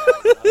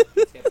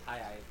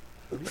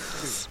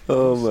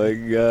 Oh my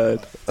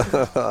God.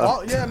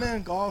 Yeah,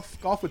 man.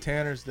 Golf with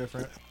Tanner's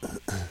different.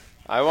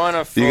 I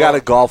want to. You got to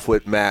golf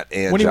with Matt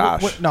and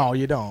Josh. No,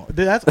 you don't.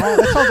 Dude, that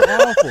sounds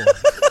awful.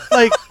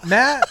 Like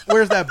Matt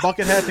wears that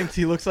bucket hat, thinks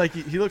he looks like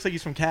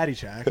he's from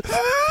Caddyshack,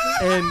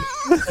 and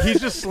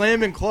he's just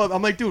slamming club.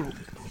 I'm like, dude,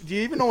 do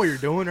you even know what you're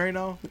doing right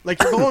now?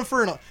 Like you're going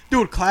for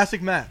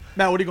classic Matt.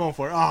 Matt, what are you going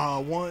for?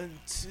 1,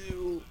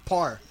 2,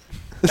 par.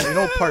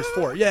 Yeah, par's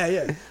 4.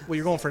 Yeah. Well,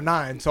 you're going for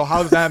 9. So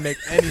how does that make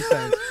any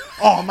sense?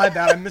 Oh, my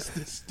bad. I missed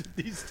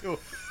these two.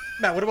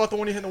 Matt, what about the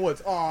one you hit in the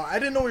woods? Oh, I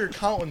didn't know we were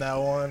counting that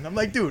one. I'm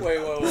like, dude. Wait.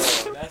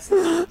 That's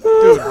not.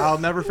 Dude, I'll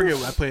never forget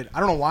what I played. I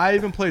don't know why I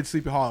even played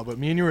Sleepy Hollow, but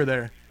me and you were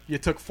there. You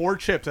took 4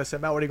 chips. I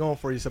said, Matt, what are you going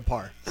for? You said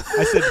par.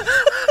 I said,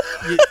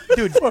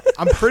 dude,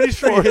 I'm pretty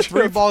sure you hit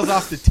 3 balls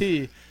off the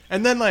tee.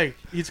 And then,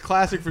 he's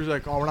classic for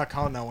like, oh, we're not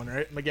counting that one,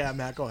 right? I'm like, yeah,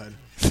 Matt, go ahead.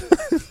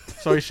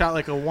 So he shot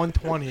like a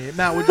 120.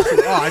 Matt would just say,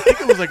 I think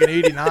it was like an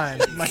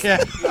 89. I'm like,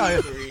 yeah.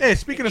 Hey,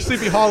 speaking of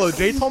Sleepy Hollow,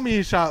 Jay told me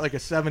he shot like a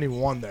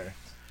 71 there.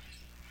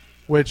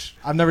 Which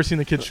I've never seen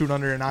the kid shoot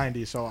under a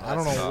 90, so I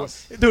don't know.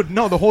 Dude,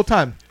 no, the whole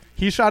time.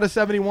 He shot a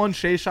 71,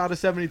 Shea shot a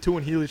 72,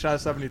 and Healy shot a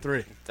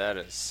 73. That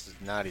is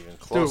not even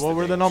close. Dude, what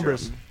were the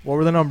numbers? What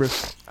were the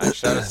numbers? I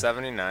shot a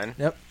 79.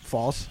 Yep,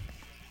 false.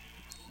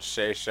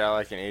 Shea shot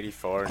like an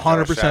 84.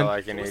 100%. Shot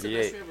like an 88. What's the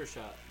best you ever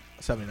shot?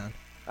 79.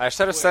 I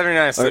shot a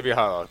 79 at Sleepy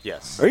Hollow,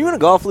 yes. Are you in a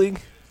golf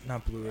league?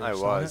 Not Blue Ridge. I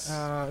was.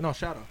 No,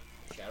 Shadow.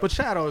 But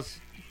Shadow.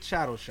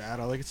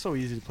 Like, it's so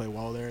easy to play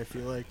well there, I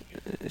feel like.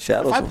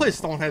 Shadows. If I play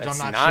Stonehenge, It's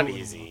I'm not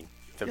shooting. easy.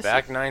 The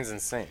back nine's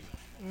insane.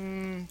 I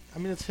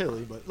mean, it's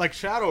hilly, but like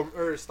Shadow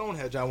or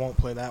Stonehenge, I won't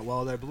play that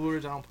well there. Blue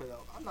Ridge, I don't play that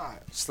well. I'm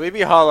not.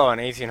 Sleepy Hollow on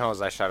 18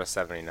 holes, I shot a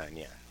 79,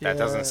 yeah. That Yeah.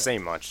 doesn't say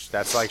much.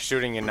 That's like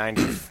shooting a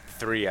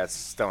 93 at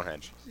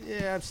Stonehenge.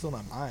 Yeah, I'm still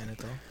not buying it,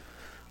 though.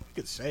 You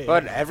could say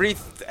But it.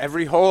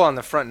 every hole on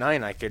the front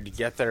 9, I could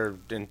get there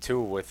in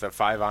 2 with a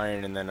 5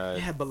 iron and then a...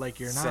 Yeah, but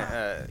like you're not.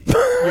 you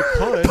You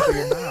could, but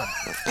you're not.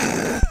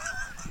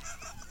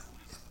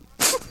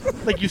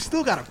 Like, you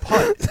still got to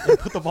putt and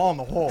put the ball in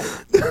the hole.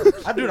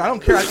 I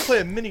don't care. I play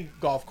a mini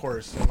golf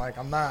course, and, like,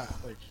 I'm not,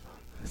 like...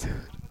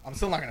 I'm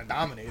still not going to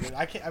dominate it.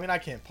 I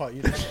can't putt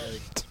either.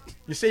 Like,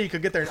 you say you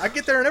could get there. I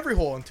get there in every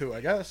hole in 2,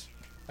 I guess.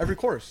 Every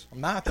course.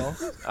 I'm not, though.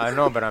 I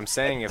know, but I'm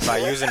saying if I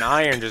use an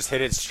iron, just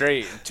hit it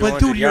straight 200 But,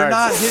 dude, you're yards.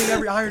 not hitting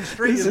every iron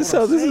straight. Is this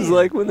how this is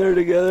like when they're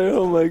together?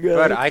 Oh, my God.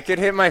 But I could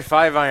hit my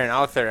 5 iron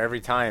out there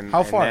every time.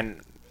 How far? And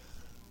then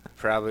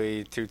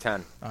probably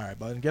 210. All right,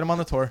 bud. Get him on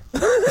the tour.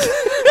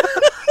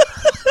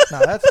 No,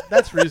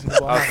 that's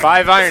reasonable. A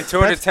 5 iron,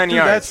 210 dude,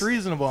 yards. That's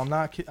reasonable. I'm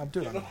not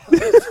kidding.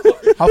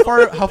 How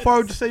far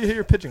would you say you hit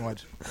your pitching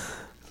wedge?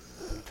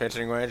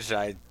 Pitching wedge,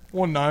 I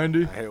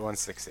 190. hit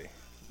 160.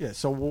 Yeah.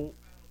 So,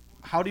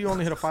 how do you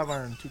only hit a 5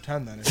 iron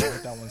 210 then if you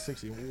hit that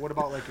 160? What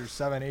about like your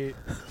 7, 8,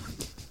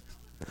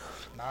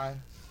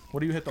 9? What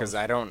do you hit those?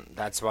 Because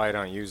that's why I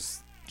don't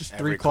use Just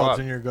every 3 clubs club.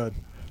 and you're good.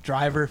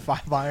 Driver,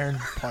 5 iron,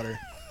 putter.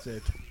 That's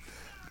it.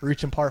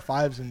 Reaching par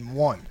 5s in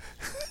 1.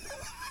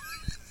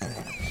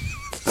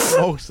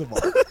 Most of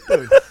them.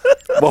 Dude.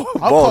 I'll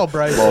call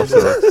Bryce.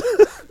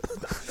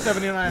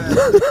 79.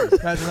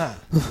 Imagine that.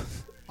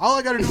 All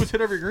I got to do is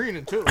hit every green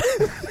in 2.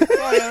 That's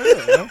all I got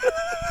to do,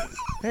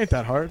 Ain't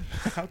that hard.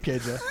 Okay,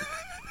 Jeff.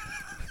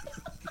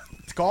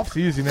 Golf's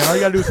easy, man. All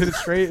you got to do is hit it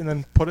straight and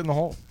then put it in the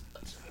hole.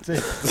 That's it.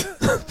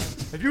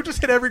 If you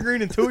just hit every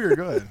green in 2, you're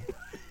good.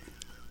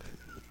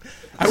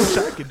 I wish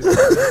I could do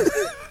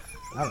it.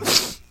 I don't know.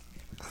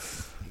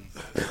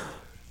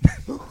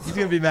 He's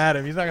going to be mad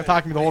at me. He's not going to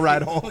talk to me the whole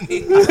ride home. But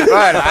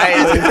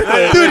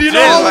Dude, you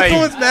know when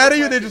someone's mad at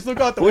you, they just look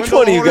out the window. Which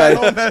one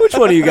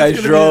of you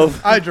guys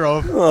drove? I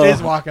drove. Oh.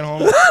 Jay's walking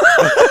home.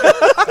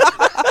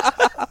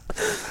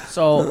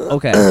 So,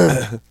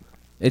 okay.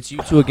 It's you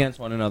two against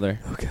one another.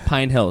 Okay.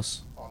 Pine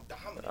Hills.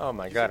 Oh,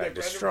 my God, I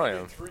destroy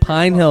him.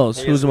 Pine Hills.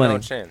 He Who's has no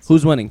winning? chance.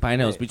 Who's winning? Pine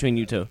Hills Me. between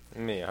you two.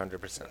 Me,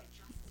 100%.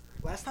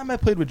 Last time I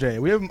played with Jay,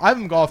 I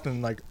haven't golfed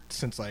in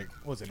since what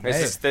was it, May?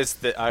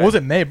 What Was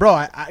it May,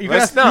 bro? You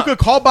could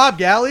call Bob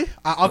Galley.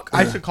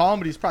 I should call him,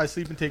 but he's probably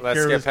sleeping, taking care of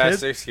his Let's get past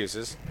kids. the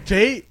excuses.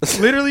 Jay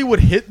literally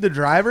would hit the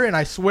driver, and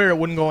I swear it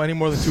wouldn't go any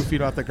more than 2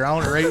 feet off the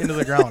ground, right into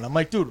the ground. I'm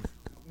like, dude,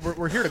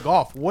 we're here to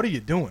golf. What are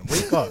you doing?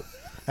 Wake up.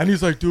 And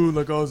he's like, dude,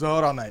 look, I was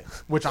out all night.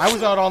 Which I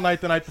was out all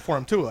night the night before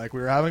him, too. Like, we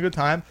were having a good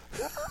time.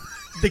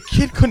 The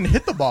kid couldn't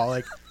hit the ball.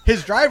 Like,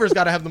 his driver's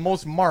got to have the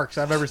most marks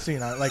I've ever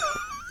seen.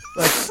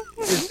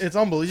 It's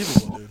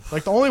unbelievable, dude.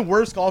 Like, the only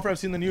worst golfer I've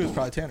seen than you is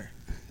probably Tanner.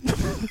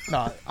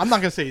 No, I'm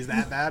not going to say he's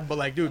that bad, but,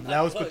 like, dude, that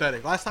was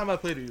pathetic. Last time I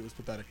played with you, it was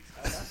pathetic.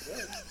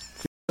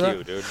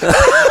 You, dude.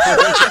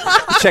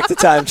 Check the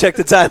time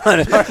on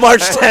it.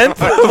 March 10th.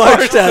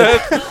 March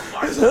 10th.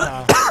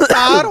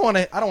 I don't want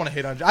to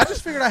hate on Jay. I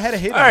just figured I had to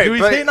hate on right, him.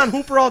 Dude, he's hating on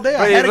Hooper all day.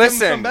 I had to give him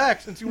some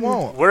back since you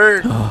won't.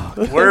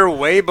 We're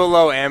way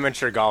below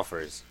amateur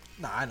golfers.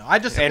 Nah, I know. I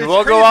just And it's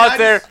we'll crazy. go out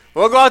there.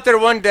 We'll go out there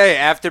one day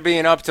after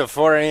being up till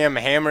 4 a.m.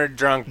 hammered,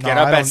 drunk. No, Get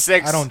up I at don't-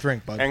 6. I don't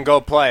drink, bud. And go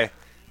play.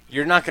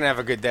 You're not gonna have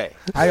a good day.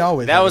 I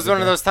always. That have a was good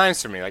one of day. those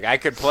times for me. Like I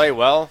could play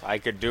well. I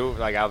could do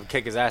like I would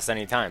kick his ass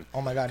anytime.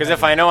 Oh my god. Because never.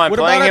 if I know I'm What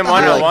playing about at him the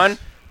one on Highlands?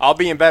 one, I'll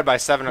be in bed by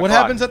 7 What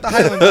o'clock. happens at the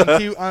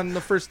Highlands on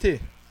the first tee?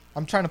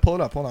 I'm trying to pull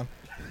it up. Hold on.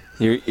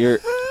 You're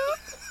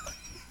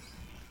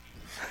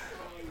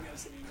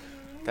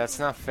That's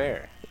not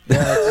fair. Yeah,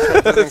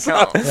 That doesn't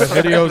count. yeah,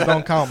 videos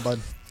don't count, bud.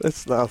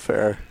 That's not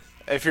fair.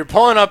 If you're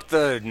pulling up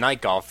the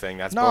night golf thing,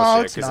 that's No,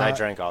 bullshit. it's Because not. I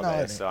drank all No, day.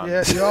 it ain't. So I'm-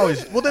 yeah, you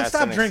always. Well, then That's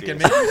stop an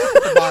drinking. excuse. Maybe you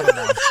put the bottom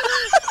down.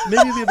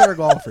 Maybe you'll be a better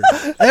golfer.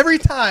 Every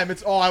time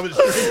it's I was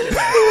drinking.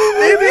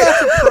 Maybe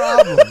that's a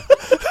problem.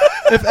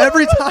 If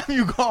every time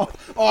you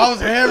golf, I was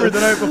hammered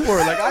the night before.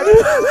 Like I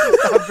just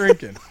stop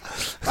drinking.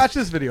 Watch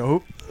this video,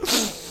 Hoop.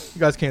 You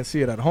guys can't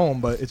see it at home,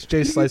 but it's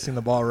Jay slicing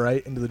the ball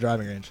right into the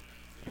driving range.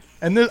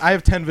 And I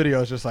have 10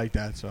 videos just like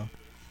that. So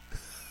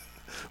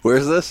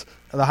Where's this?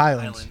 the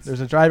Highlands. There's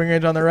a driving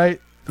range on the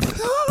right.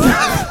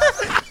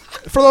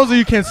 For those of you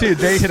who can't see it,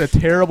 Jay hit a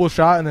terrible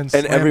shot and then and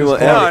slammed everyone,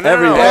 his club.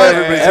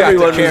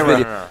 everyone was camera.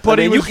 video. But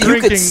he was you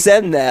drinking. could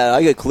send that.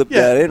 I could clip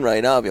Yeah. that in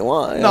right now if you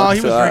want. No, he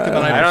was drinking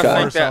the night I don't before,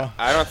 think that. so-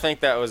 I don't think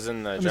that was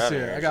in the Let me see driving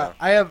here.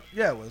 range.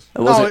 Yeah, it was.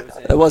 It wasn't.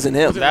 It wasn't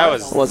him. That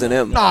was- It wasn't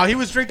him. No, he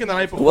was drinking the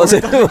night It before.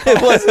 wasn't.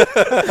 It wasn't.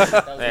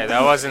 Yeah,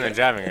 that wasn't the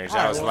driving range.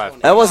 That was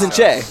left. That wasn't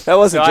Jay. That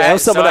wasn't Jay. That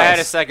was someone I had a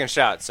else. second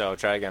shot, so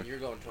try again. You're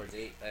going towards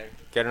 8 there.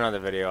 Get another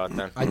video out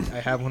then. I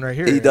have one right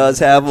here. He does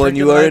have one. Drinking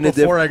You the are night in a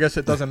before, different. I guess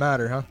it doesn't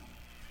matter, huh?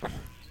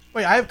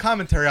 Wait, I have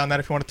commentary on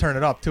that if you want to turn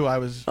it up too. I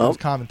was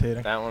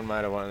commentating. That one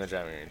might have won in the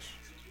driving range.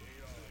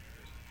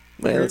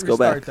 Wait, let's go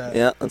back. Restart that.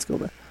 Yeah, let's go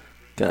back.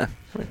 Okay,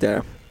 right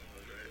there.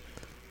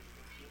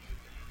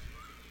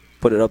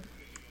 Put it up.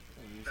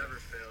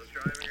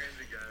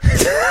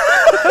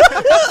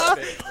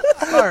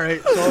 All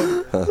right,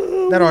 so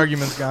that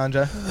argument's gone,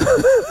 Jay.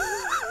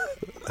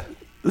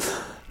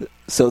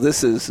 So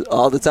this is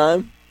all the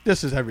time.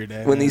 This is every day.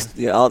 When man.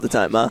 these, all the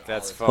time, huh?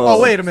 That's fun.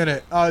 Oh, wait a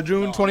minute.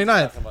 June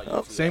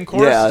 29th. Same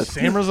course, Yeah.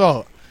 same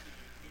result.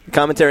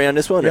 Commentary on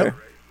this one. Yep. Or?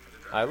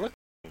 I look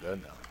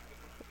good now.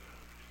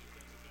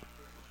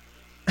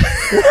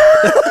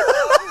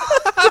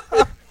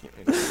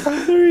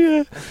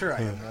 I'm sure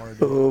I am more. Dude.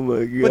 Oh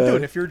my god. But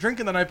dude, if you're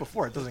drinking the night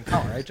before, it doesn't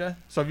count, right, Jay?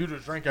 So if you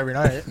just drink every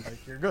night,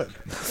 like you're good.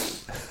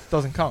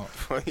 Doesn't count.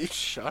 Will you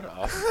shut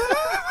up?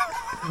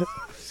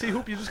 See,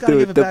 Hoop, you just gotta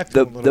give Dude, it back to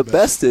the him a little bit.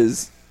 best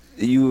is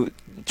you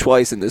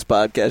twice in this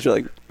podcast. You're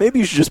like, maybe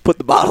you should just put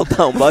the bottle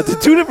down, bud. To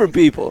two different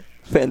people.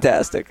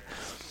 Fantastic.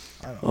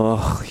 I don't know.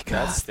 Oh That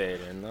god.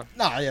 stayed in though.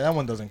 Nah, yeah, that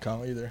one doesn't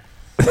count either.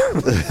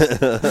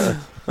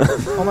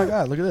 Oh my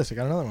god, look at this! I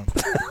got another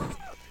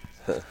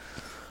one.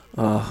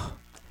 Oh.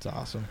 It's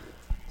awesome.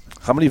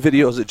 How many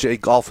videos of Jay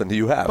golfing do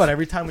you have? But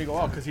every time we go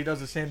out, because he does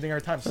the same thing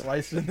every time,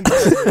 slices it.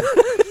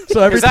 So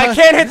every Because I time,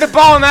 can't hit the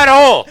ball in that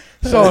hole.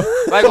 so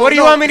Like, what do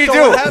you want me to so do?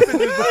 What happens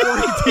is before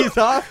he tees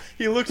off,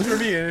 he looks for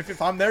me, and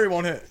if I'm there, he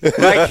won't hit.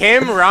 Like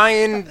him,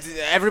 Ryan,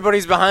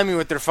 everybody's behind me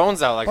with their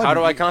phones out. Like, how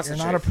do I You're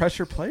concentrate? not a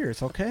pressure player.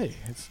 It's okay.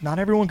 It's not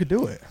everyone could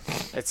do it.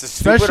 It's a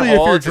stupid Especially if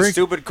hole. you're It's a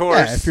stupid course.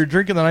 Yeah, if you're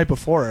drinking the night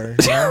before,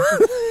 you know,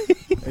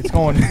 it's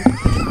going.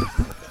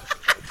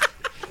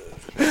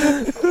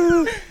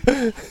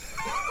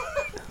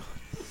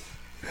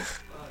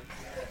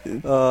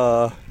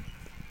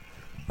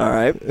 All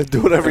right.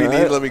 Do whatever you All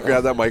need. right. Let me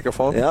grab that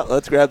microphone. Yeah,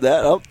 let's grab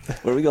that. Oh,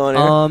 where are we going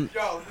here?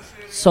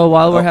 So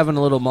while we're having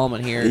a little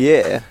moment here,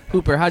 Yeah.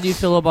 Hooper, how do you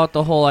feel about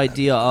the whole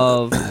idea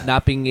of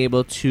not being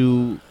able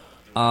to,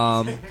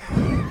 no,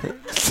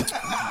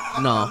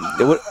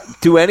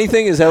 Do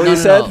anything? Is that what no, you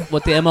no, said? no,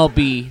 with the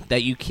MLB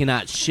that you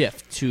cannot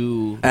shift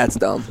to That's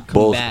dumb.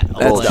 combat.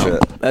 That's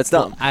Bullshit. dumb. That's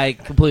dumb. I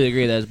completely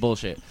agree. That is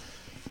bullshit.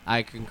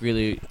 I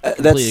completely That's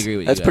agree with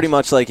you. that's guys. pretty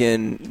much like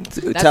in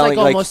That's telling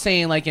like almost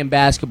saying like in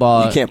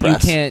basketball, You can't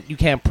press. you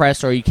can't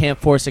press, or you can't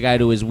force a guy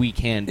to his weak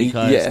hand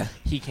because Yeah.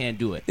 he can't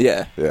do it.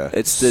 yeah, Yeah.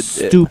 It's the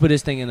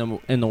Stupidest thing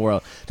in the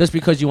world. Just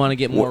because you want to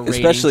get more Well, ratings,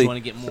 especially- you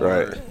want to get more.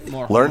 Right.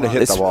 more Learn to home hit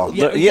runs. the ball.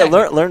 Yeah, Yeah,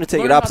 exactly. learn to take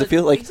Learn it how opposite to-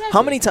 field. Like exactly.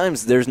 how many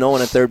times there's no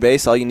one at third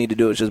base? All you need to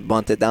do is just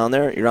bunt it down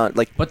there. You're on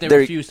like. But they they're-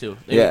 refuse to.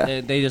 Yeah.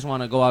 They just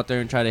want to go out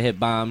there and try to hit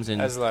bombs and.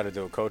 Has a lot to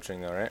do with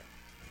coaching, though, right?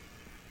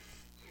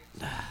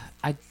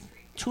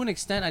 To an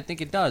extent, I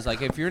think it does.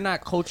 Like if you're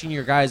not coaching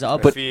your guys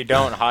up, If you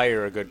don't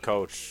hire a good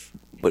coach,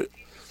 But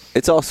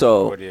it's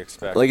also what do you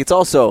expect? like it's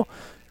also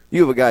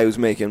you have a guy who's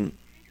making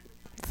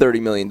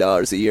 $30 million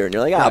a year, and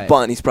you're like, Right.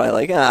 bunt. He's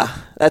probably like,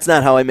 that's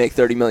not how I make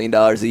 $30 million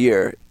a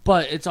year.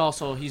 but it's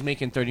also he's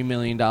making $30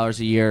 million a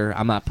year.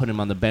 I'm not putting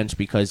him on the bench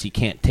because he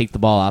can't take the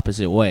ball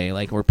opposite way.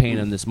 Like we're paying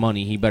him this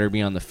money, he better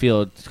be on the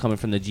field. It's coming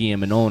from the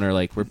GM and owner.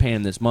 Like we're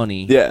paying this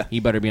money. Yeah. he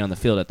better be on the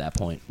field at that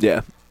point.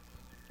 Yeah,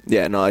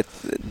 yeah. No,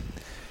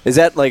 is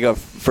that like a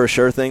for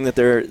sure thing that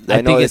they're? I know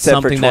think they it's said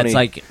for something 20 that's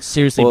like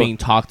seriously being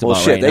talked Well,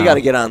 about shit, right they now. got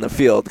to get on the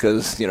field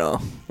because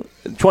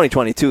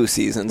 2022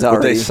 season's But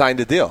already. they signed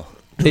a deal.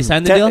 They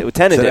signed the deal.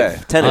 Tentative. Today.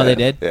 Tentative. Oh, they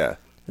did. Yeah.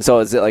 So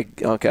is it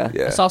like okay?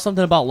 Yeah. I saw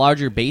something about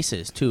larger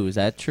bases too. Is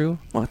that true?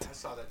 What?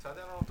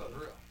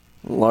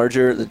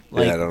 Larger.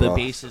 Like I don't the know.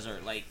 bases are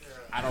like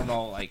I don't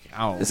know like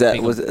I don't Is that-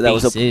 think was- of that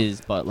was a-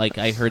 bases, but like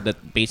I heard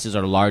that bases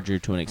are larger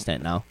to an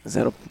extent now.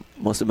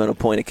 Must have been a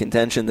point of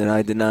contention that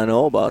I did not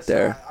know about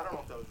there. I don't know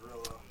if that was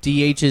real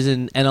though. DH is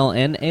in NL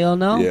and AL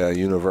now. Yeah,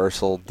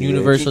 universal. DH.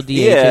 Universal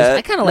DHs. Yeah,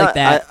 I kind of no, like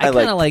that. I I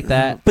kind of like- like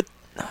that. but-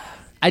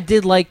 I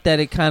did like that.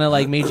 It kind of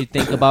like made you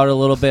think about it a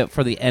little bit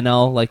for the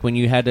NL, like when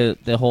you had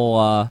the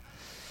whole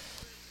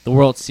the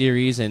World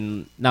Series,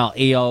 and now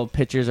AL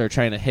pitchers are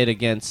trying to hit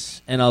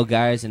against NL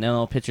guys, and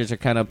NL pitchers are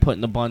kind of putting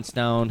the bunts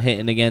down,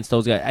 hitting against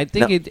those guys. I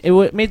think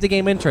No. it made the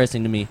game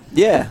interesting to me.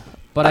 Yeah.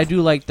 But I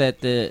do like that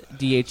the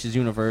DH is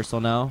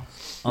universal now.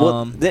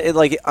 Well,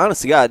 like,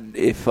 honest to God,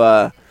 if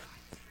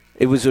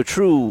it was a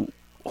true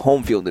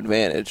home field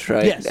advantage,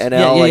 right? Yes.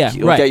 NL, Yeah,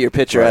 you right. get your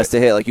pitcher has to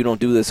hit. Like, you don't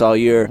do this all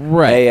year.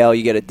 Right. AL,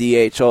 you get a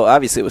DH. So,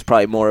 obviously, it was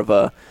probably more of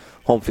a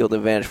home field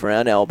advantage for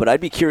NL. But I'd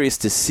be curious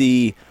to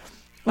see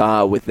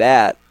with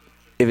that,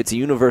 if it's a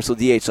universal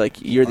DH, like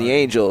you're the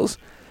Angels,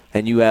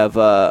 and you have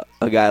a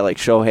guy like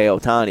Shohei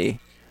Ohtani,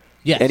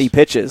 yes. and he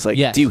pitches. Like,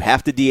 Yes. do you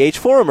have to DH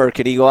for him, or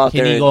could he go out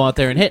Can there? he go out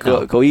there and hit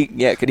now? Could he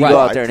Right. go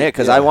out there and hit?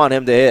 Because I want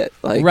him to hit.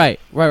 Like, Right.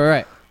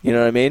 you know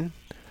what I mean?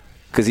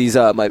 Because he's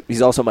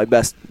also my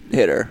best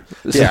hitter.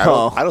 Yeah,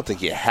 So- I don't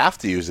think you have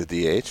to use a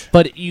DH.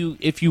 But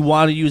if you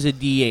want to use a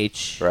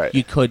DH, Right.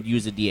 you could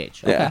use a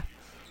DH. Okay. Yeah.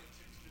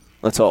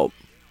 Let's hope.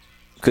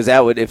 Because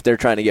that would, if they're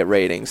trying to get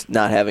ratings,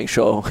 not having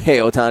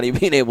Shohei Ohtani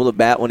being able to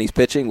bat when he's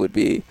pitching would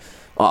be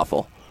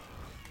awful.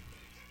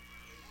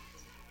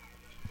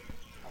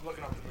 I'm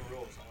looking up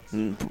the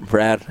new rules.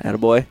 Brad,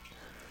 attaboy.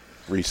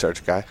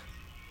 Research guy.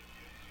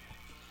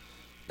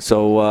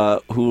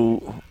 So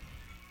who?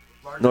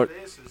 Larger North-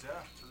 bases, yeah,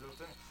 it's a real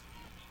thing.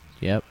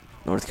 Yep.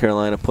 North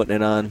Carolina putting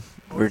it on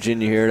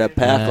Virginia here. That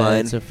pack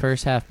line. It's the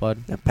first half,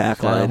 bud. That pack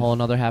Got a line. whole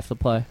another half to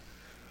play.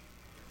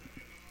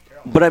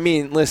 But I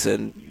mean,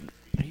 listen,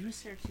 Are you a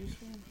Syracuse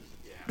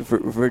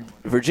fan?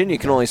 Virginia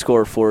can only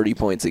score 40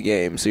 points a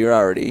game, so you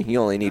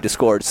only need to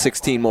score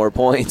 16 more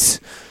points,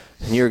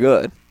 and you're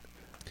good.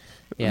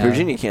 Yeah.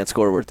 Virginia can't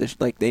score worth this.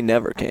 Like, they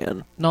never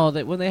can. No,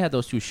 when they had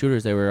those two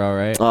shooters, they were all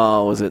right.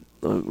 Oh, was it?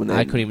 When they,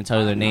 I couldn't even tell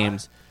you their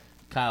names.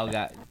 Kyle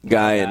got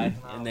Guy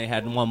and they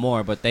had one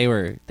more, but they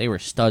were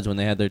studs when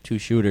they had their two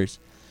shooters.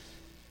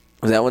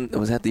 was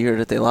that the year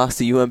that they lost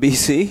to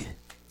UMBC?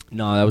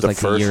 No, that was The like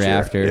a first year year,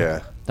 after. yeah.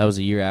 That was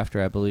a year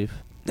after, I believe.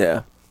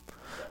 Yeah.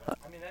 I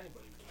mean,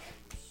 anybody.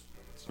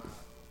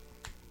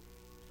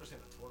 Especially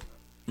in the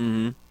tournament.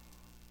 Mm-hmm.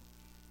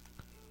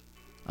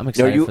 I'm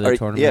excited for the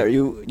tournament. Yeah, are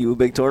you a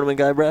big tournament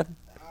guy, Brad?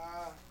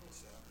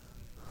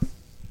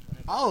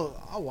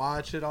 I'll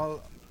watch it.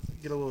 I'll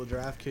get a little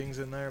DraftKings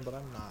in there, but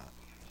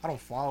I don't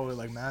follow it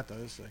like Matt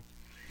does. Like,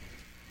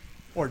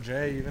 or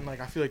Jay even.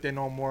 Like, I feel like they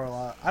know more a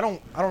lot. I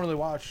don't really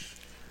watch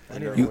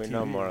any of We the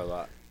know TV. more a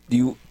lot.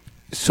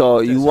 So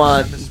you I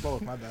want?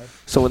 misspoke, my bad.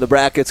 So when the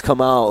brackets come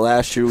out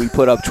last year, we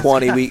put up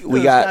 20. We This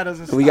guy got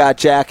doesn't we stop. got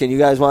Jack, and you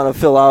guys want to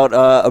fill out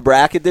a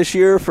bracket this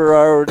year for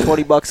our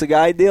 $20 a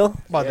guy deal?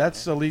 But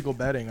that's illegal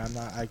betting.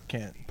 I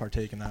can't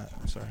partake in that.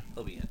 I'm sorry.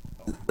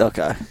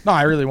 Okay. No,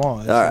 I really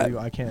won't. It's All right. illegal.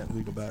 I can't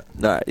legal bet.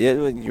 All right. Yeah,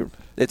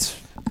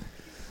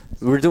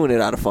 we're doing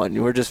it out of fun.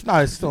 We're just No,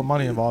 it's still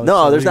money involved.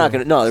 no. It's There's not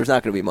illegal.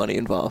 gonna be money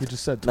involved. You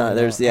just said. No,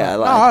 there's $20. yeah. I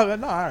lied.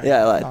 No, all right.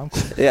 Yeah, I lied. No, I'm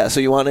cool. Yeah. So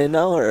you want in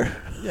now or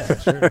Yeah,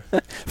 sure.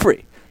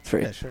 free? It's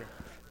free. Yeah, sure.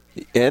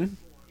 In?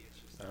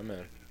 I'm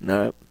in. All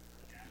right.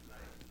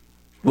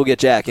 We'll get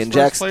Jack in.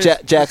 First place-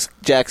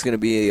 Jack's gonna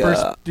be.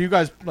 First, do you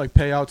guys like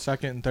pay out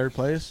second and third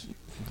place?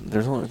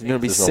 There's only gonna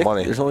be There's no six.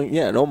 money. There's only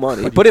no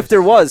money. But if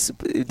there was,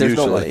 there's no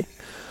Usually. money.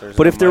 There's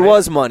But no if there money.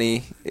 was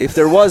money, if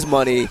there was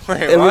money,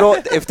 Wait, and we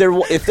what? don't, if there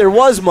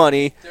was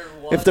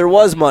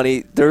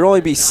money, there'd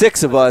only be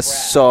 6 of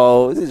us.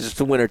 So it's just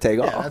a winner take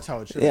all. Yeah, that's how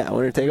it should. Yeah, be.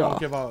 winner take We all. don't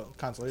give out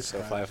consolation So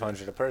prizes.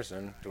 500 a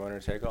person, the winner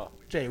take all.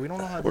 Jay, we don't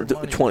know how to We're do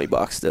doing money.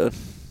 $20, dude.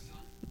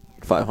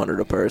 500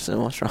 a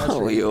person. What's That's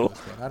wrong with you?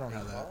 ridiculous, man. I don't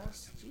have that.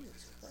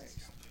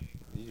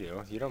 You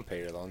do. You don't pay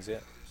your loans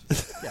yet.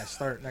 Yeah, I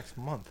start next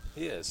month.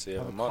 Yeah, so you I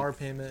have have a a car month.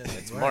 payment. And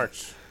It's rent.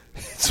 March.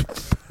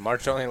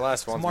 March only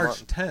lasts It's once a March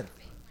month. 10th.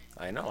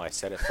 I know. I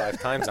said it 5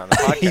 times on the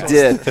podcast. He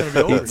did. It's gonna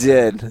be He over.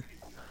 did.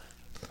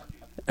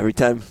 Every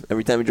time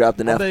he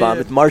dropped an I'll F bet bomb,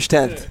 you- it's March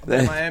 10th.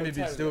 Miami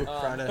beats Duke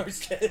Friday.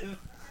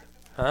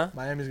 Huh?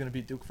 Miami's gonna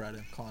beat Duke Friday.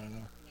 I'm calling it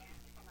now.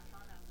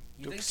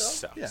 Duke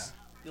sucks. Yeah.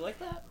 You like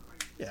that?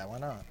 Yeah, why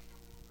not?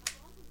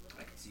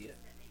 I can see it.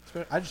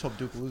 I just hope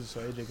Duke loses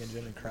so AJ can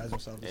Jimmy cries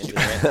himself.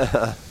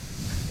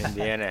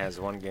 Indiana has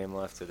 1 game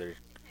left to their.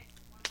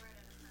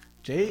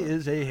 Jay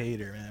is a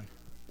hater, man.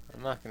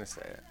 I'm not gonna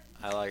say it.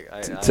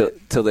 I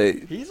Till they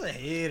He's a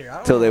hater. I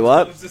don't till know. they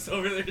what? Just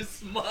over there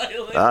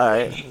smiling. All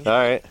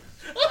right.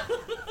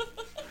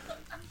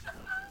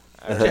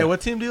 Jay,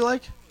 what team do you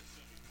like?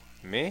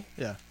 Me?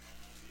 Yeah.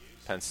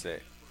 Penn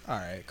State. All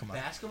right, come on.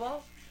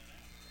 Basketball?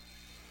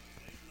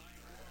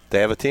 They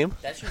have a team?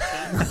 That's your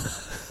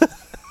team?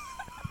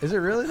 Is it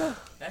really though?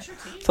 That's your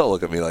team? Don't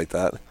look at me like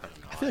that.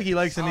 feel like he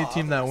likes any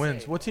team that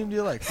wins. What team do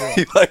you like? Phil?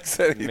 He likes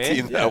any Me?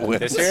 team that wins.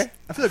 This year?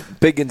 I feel like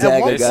Big Gonzaga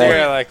one This guy.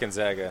 year I like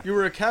Gonzaga. you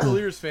were a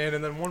Cavaliers fan,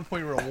 and then one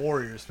point you were a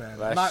Warriors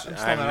fan. I'm I'm throwing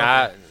not. that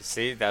out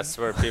See, that's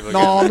where people. there. No,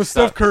 get I'm a mixed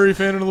Steph up. Curry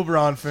fan and a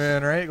LeBron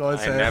fan, right? Go ahead,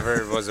 I say it.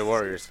 never was a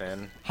Warriors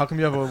fan. How come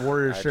you have a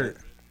Warriors shirt?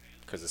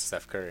 Because it's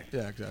Steph Curry.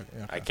 Yeah, exactly.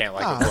 Yeah, I okay. can't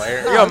like Nah, a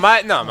player. nah, Yo,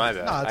 my bad. Nah,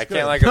 I it's can't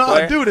good. like a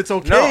player. Dude, it's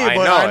okay, No, I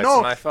but know, I it's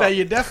know my fault. that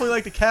you definitely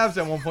like the Cavs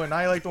at one point.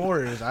 Now you like the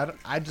Warriors.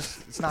 I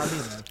just, it's not me,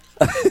 man.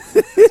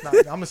 It's not,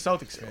 I'm a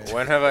Celtics fan.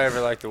 When have I ever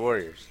liked the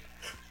Warriors?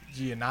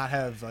 Do you not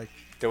have like?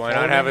 Do I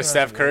following not have a as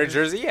Steph Curry Warriors?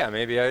 jersey? Yeah,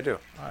 maybe I do.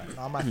 All right,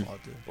 not my fault,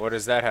 dude. What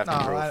does that have No,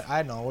 to prove?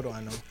 I know. What do I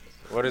know?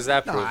 What does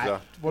that No, prove,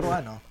 though? what do I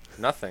know?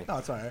 Nothing. No,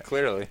 it's all right.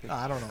 Clearly. No,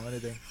 I don't know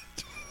anything.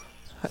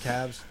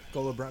 Cavs,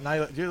 go LeBron.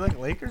 Now, do you like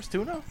Lakers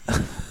too now? Do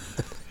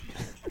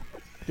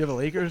you have a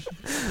Lakers?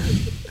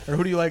 Or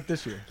who do you like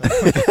this year? I'm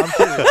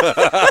curious.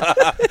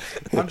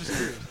 I'm just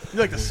curious. You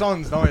like the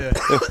Suns, don't you?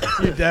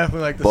 You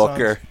definitely like the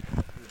Booker. Suns.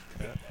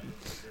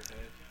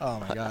 Oh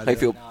my God. I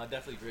feel Nah,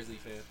 definitely Grizzly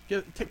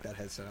fan. Take that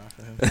headset off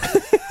of him.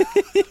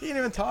 He ain't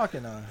even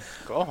talking.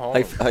 Go home.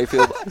 I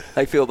feel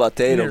about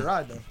You need a Tatum.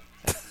 ride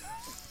though.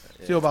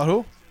 Feel about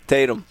who?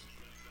 Tatum.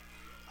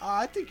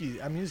 I think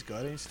he's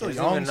good. He's still He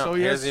doesn't young, even know. so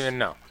He he doesn't has. even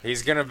know.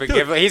 He's gonna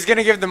Dude. he's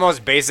gonna give the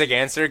most basic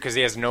answer because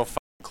he has no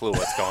clue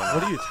what's going on.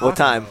 What are you talking What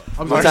time? about?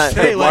 I was What gonna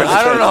time? say, like, March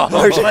I don't know.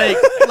 March-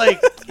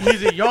 like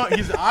he's a young.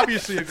 He's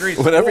obviously a great.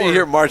 Whenever you scorer.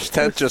 hear March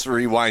 10th, just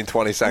rewind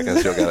 20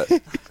 seconds. You'll get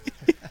it.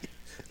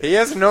 He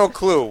has no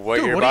clue what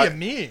Dude, you're what about. do you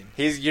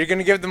mean? You're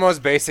gonna give the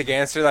most basic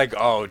answer like,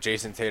 oh,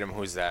 Jason Tatum,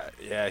 who's that?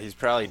 Yeah, he's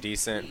probably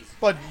decent.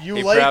 But you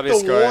He like probably the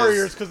scores.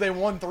 Warriors because they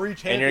won 3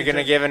 championships. And you're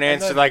gonna give an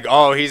And answer then- like,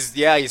 oh, he's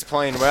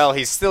playing well.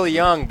 He's still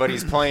young, but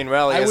he's playing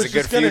well. He I has was a good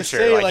just gonna future.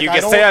 say, like you I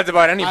can don't- say that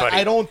about anybody.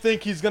 I don't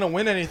think he's gonna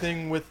win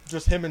anything with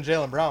just him and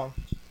Jaylen Brown.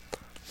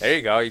 There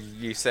you go.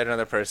 You said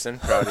another person.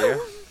 Proud of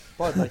you.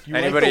 But like you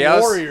Anybody like the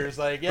else? Warriors,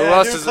 like Who yeah,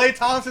 else dude, is- Klay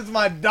Thompson's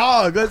my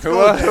dog. Let's Who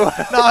go. else-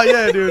 Jay. Nah,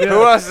 yeah, dude. Yeah.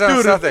 Who else is on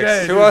dude, Celtics?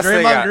 Yeah, Who dude, else do they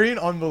Draymond got? Green,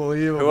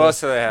 unbelievable. Who else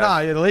do they have? Nah,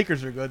 yeah, the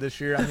Lakers are good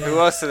this year. I mean, Who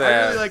else do they I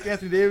have? really like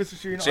Anthony Davis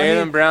this year. You know?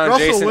 Jaylen Brown,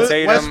 Russell Jason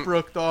Tatum.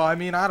 Westbrook, though. I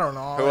mean, I don't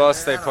know. Who Like,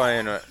 else they I don't-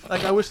 playing with?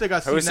 Like, I wish they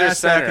got Steve Who's their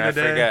Nash back center? in I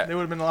the day. forget. They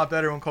would have been a lot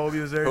better when Kobe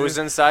was there. Who's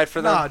dude. inside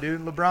for them? Nah,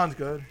 dude, LeBron's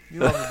good. You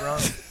love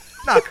LeBron.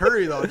 Not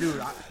Curry though, dude.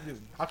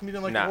 How come you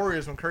didn't like Nah. the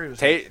Warriors when Curry was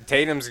here?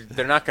 Tatum's.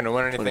 They're not going to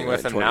win anything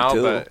with him 22. now,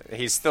 but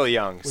he's still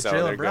young, With so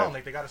Jaylen they're Brown, good.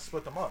 like they got to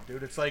split them up,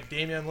 dude. It's like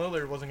Damian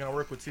Lillard wasn't gonna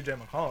work with CJ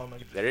McCollum.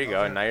 Like, There you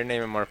go. Now you're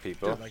naming more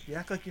people. Dude, like you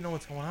act like you know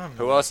what's going on.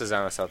 Who man. else is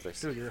on the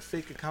Celtics? Dude, you're a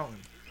fake accountant.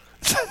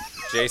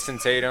 Jason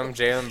Tatum,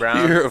 Jaylen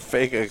Brown. You're a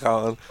fake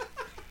account.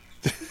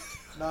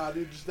 Nah,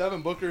 dude, just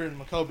Devin Booker and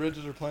Mikal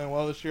Bridges are playing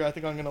well this year. I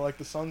think I'm gonna like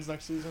the Suns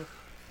next season.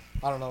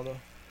 I don't know though.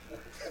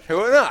 Who?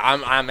 No,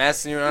 I'm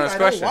asking you an Dude, honest I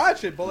don't question.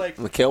 watch it, but like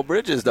Mikal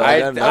Bridges, though. I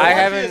got another I one.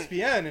 haven't-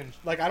 ESPN and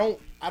like I don't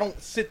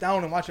sit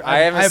down and watch it. I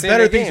haven't have seen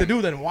better the things to game.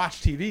 do than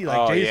watch TV. Like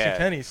Oh, Jason yeah.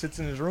 Tenney sits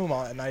in his room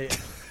all at night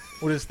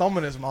with his thumb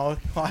in his mouth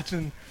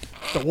watching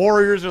the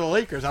Warriors or the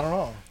Lakers. I don't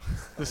know.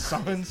 The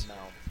Suns.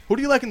 Who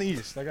do you like in the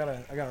East? I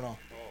gotta know.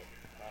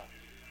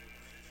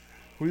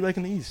 Who do you like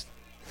in the East?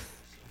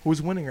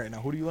 Who's winning right now?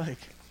 Who do you like?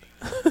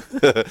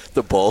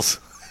 The Bulls.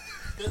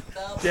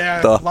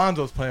 Yeah, The-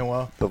 Lonzo's playing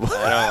well. I don't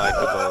like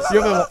the Bulls.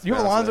 You have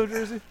a honestly. Lonzo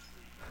jersey?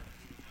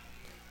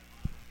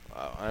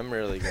 Wow, I'm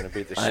really gonna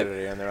beat the I- shit out of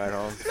you on the ride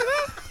home.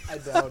 I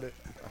doubt it.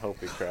 I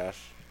hope we crash.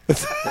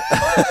 Hopefully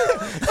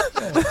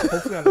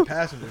on the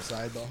passenger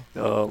side though.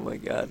 Oh my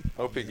God.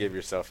 Hope you give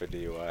yourself a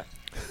DUI.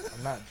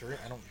 I'm not drink.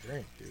 I don't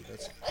drink, dude.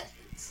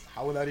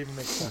 How would that even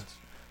make sense?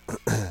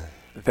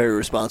 Very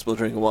responsible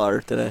drinking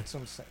water today. That's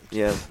what I'm saying.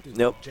 Yeah. Dude,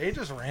 Nope. Jay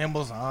just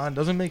rambles on.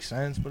 Doesn't make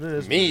sense, but it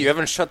is. Me, you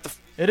haven't shut the.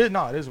 It is.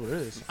 No, it is what it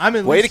is. I'm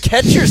in. Way to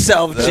catch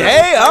yourself,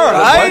 Jay. All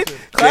right.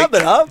 Clap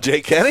it up.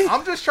 Jake Kenny?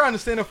 I'm just trying to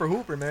stand up for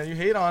Hooper, man. You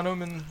hate on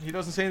him, and he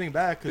doesn't say anything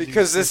back.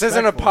 Because he's this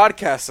isn't a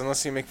respectful. podcast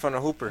unless you make fun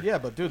of Hooper. Yeah,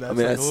 but dude, that's, I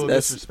mean, like a little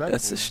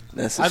disrespectful.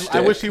 that's a I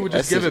shtick. wish he would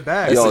just That's give it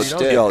back. Yo, so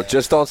he knows. yo,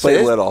 just don't But say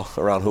it- little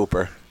around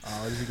Hooper.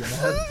 Oh, did he get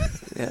mad?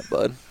 Yeah,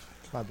 bud.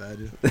 My bad,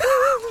 dude.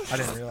 I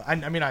didn't realize.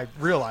 I mean, I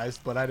realized,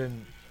 but I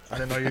didn't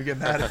know you'd get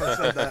mad if I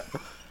said that.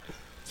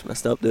 It's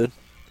messed up, dude.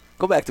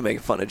 Go back to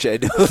making fun of Jay,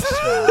 dude.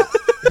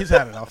 He's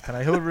had enough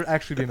tonight. He'll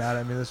actually be mad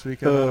at me this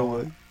weekend. I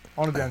want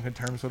to be on good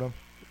terms with him.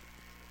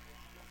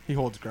 He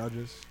holds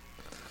grudges.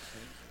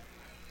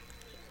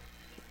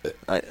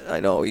 I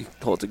know he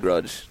holds a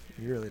grudge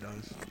He really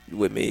does.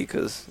 with me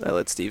because I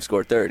let Steve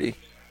score 30.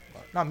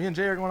 No, me and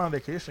Jay are going on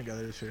vacation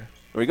together this year.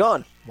 Where we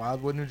going?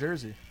 Wildwood, New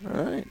Jersey.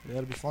 All right. Yeah,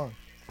 it'll be fun.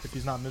 If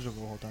he's not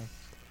miserable the whole time.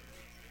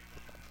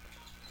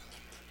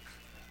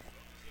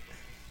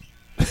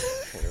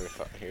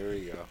 Here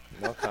we go.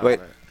 No comment. Wait.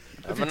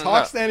 If he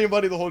talks to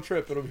anybody the whole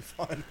trip, it'll be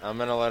fun. I'm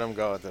gonna let him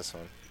go with this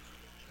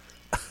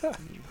one.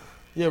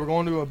 Yeah, we're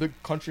going to a big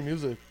country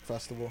music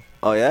festival.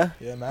 Oh, yeah?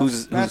 Yeah,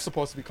 Who's Matt's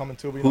supposed to be coming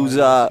too. But who's,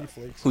 he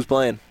flakes. Who's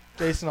playing?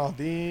 Jason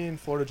Aldean,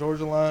 Florida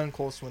Georgia Line,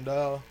 Cole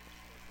Swindell.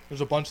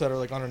 There's a bunch that are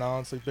like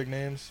unannounced, like big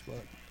names.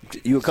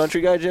 But You a country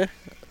guy, Jay?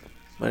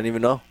 I didn't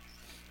even know.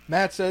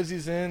 Matt says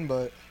he's in,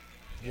 but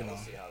you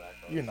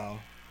know,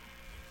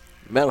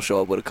 Matt will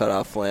show up with a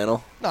cut-off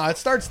flannel. No, it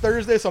starts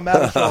Thursday, so Matt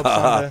will show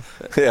up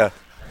Sunday. Yeah.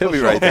 He'll be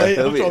show right up there. late.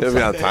 He'll He'll show be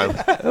up on time.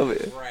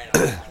 Sunday.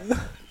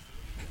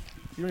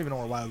 You don't even know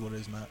where Wildwood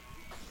is, Matt.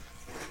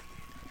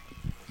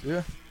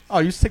 Yeah. Oh,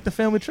 you used to take the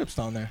family trips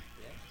down there.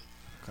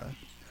 Okay.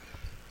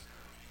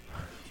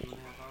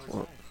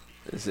 Well,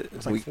 is it?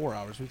 It's like 4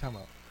 hours. What are you talking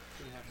about?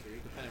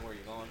 Depending where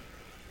you're going.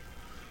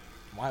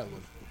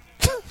 Wildwood.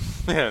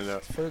 Yeah, no.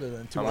 It's further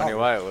than 2 How hours. many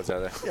Wildwoods are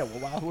there? Yeah, well,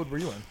 Wildwood were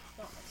you in?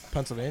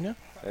 Pennsylvania?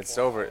 It's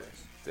over.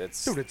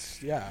 It's Dude, it's,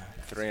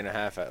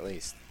 3.5 at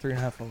least.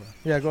 3.5 over.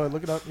 Yeah, go ahead.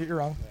 Look it up. You're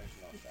wrong.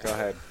 Go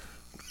ahead.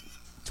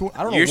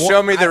 I don't know. You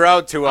show me the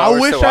route 2 hours. I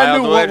wish to I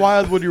knew what Wildwood.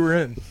 Wildwood you were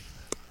in.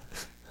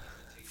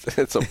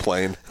 It's a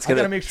plane. I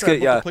gotta make sure I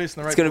put the place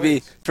in the right It's gonna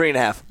place. be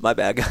 3.5. My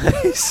bad,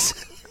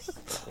 guys.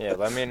 Yeah,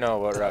 let me know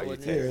what route you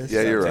take.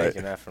 Yeah, you're I'm right.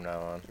 taking that from now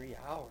on.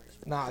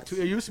 Nah, it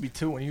used to be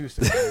 2 when you used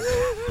to.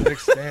 It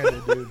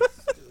expanded, dude.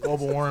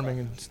 Global warming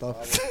and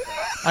stuff.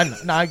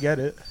 I get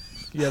it.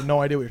 You have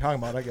no idea what you're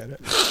talking about. I get it.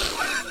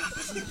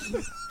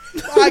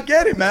 I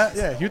get it, Matt.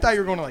 Yeah, you thought you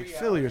were going to like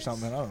Philly or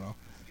something. I don't know.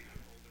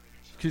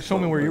 Can you show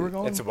me where you were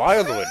going? It's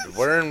Wildwood.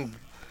 We're in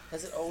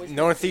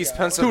northeast Dude,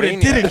 Pennsylvania.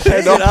 it didn't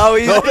change. It's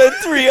always been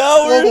 3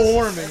 hours. Global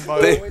warming,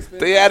 buddy.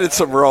 They added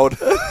some road.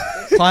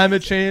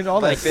 Climate change,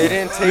 all that Like they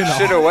stuff. didn't take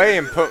shit away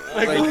and put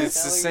like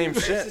it's the same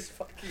shit.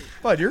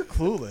 Bud, you're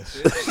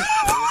clueless.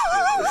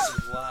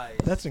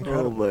 That's Oh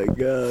incredible. my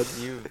god.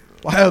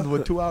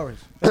 Wildwood, 2 hours.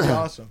 That's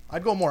awesome.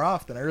 I'd go more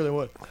often. I really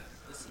would.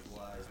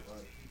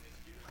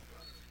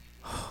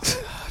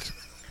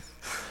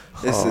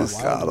 This is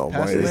God Wildwood, past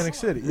almighty. Atlantic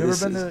City. You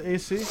This ever been to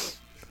AC?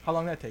 How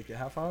long that take you?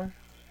 Half hour?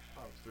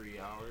 About 3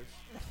 hours.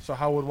 So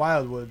how would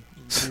Wildwood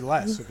be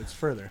less if it's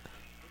further?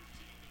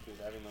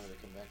 Because I remember the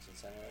convention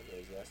center like it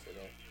was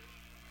yesterday.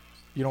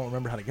 You don't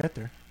remember how to get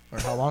there or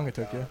how long it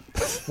took you.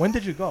 When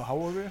did you go? How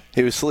old were you?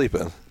 He was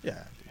sleeping.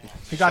 Yeah.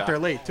 He got there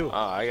late, too. Oh,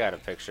 I got a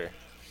picture.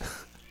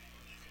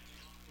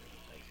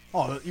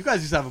 Oh, you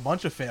guys used to have a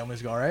bunch of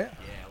families go, right?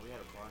 Yeah, we had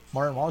a bunch.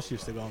 Martin Walsh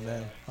used to go,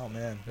 man. Oh,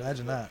 man.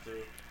 Imagine that.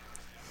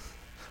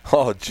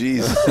 Oh,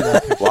 jeez.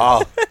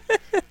 Wow.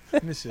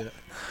 Let me see it.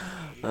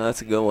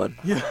 that's a good one.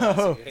 Yo.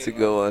 That's a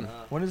good one.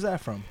 When is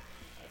that from?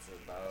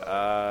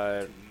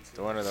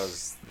 One of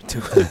those.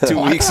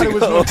 2 weeks thought it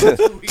was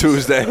ago.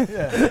 Tuesday.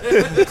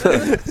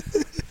 Yeah.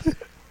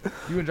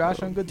 You and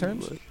Josh on good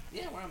terms?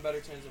 Yeah, we're on better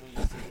terms than we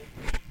used to be.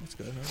 That's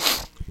good,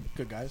 huh?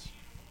 Good guys.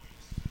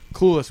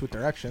 Clueless with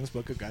directions,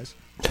 but good guys.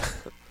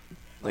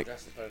 Like-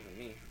 Dressed as better than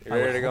me. You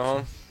ready to go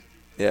home?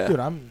 Yeah. Dude,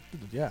 I'm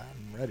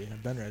ready.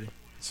 I've been ready.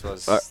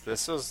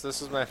 This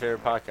was my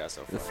favorite podcast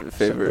so far. It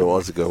Favorite.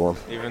 was a good one.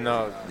 Even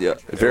though Yeah.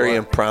 Very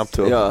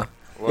impromptu. Yeah.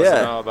 it wasn't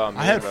Yeah. all about me.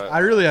 I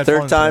really had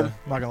Third fun. time? Today,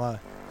 not gonna lie.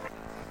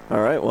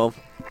 All right. Well,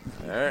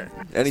 all right.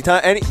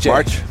 anytime. Jay,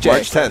 March Jay.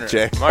 10th,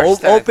 Jay. March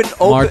 10th.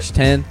 March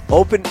 10th.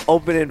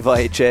 Open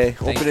invite, Jay.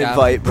 Thank Open God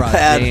invite, we brought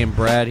Brad. Jay and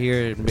Brad here.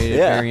 It made it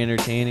Yeah. very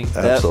entertaining.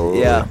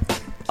 Absolutely. Yeah.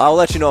 I'll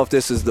let you know if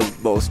this is the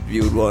most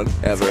viewed one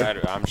ever.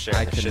 I'm sharing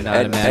I the could shit not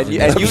out of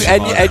imagine. and you- this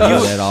and you- at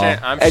all.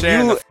 I'm and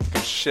sharing you- the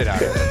fucking shit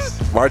out of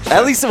this. March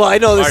At least, well, I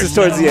know this is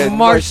towards the end.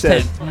 March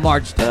 10th.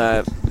 March 10th. All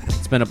right.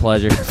 It's been a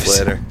pleasure.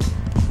 Later.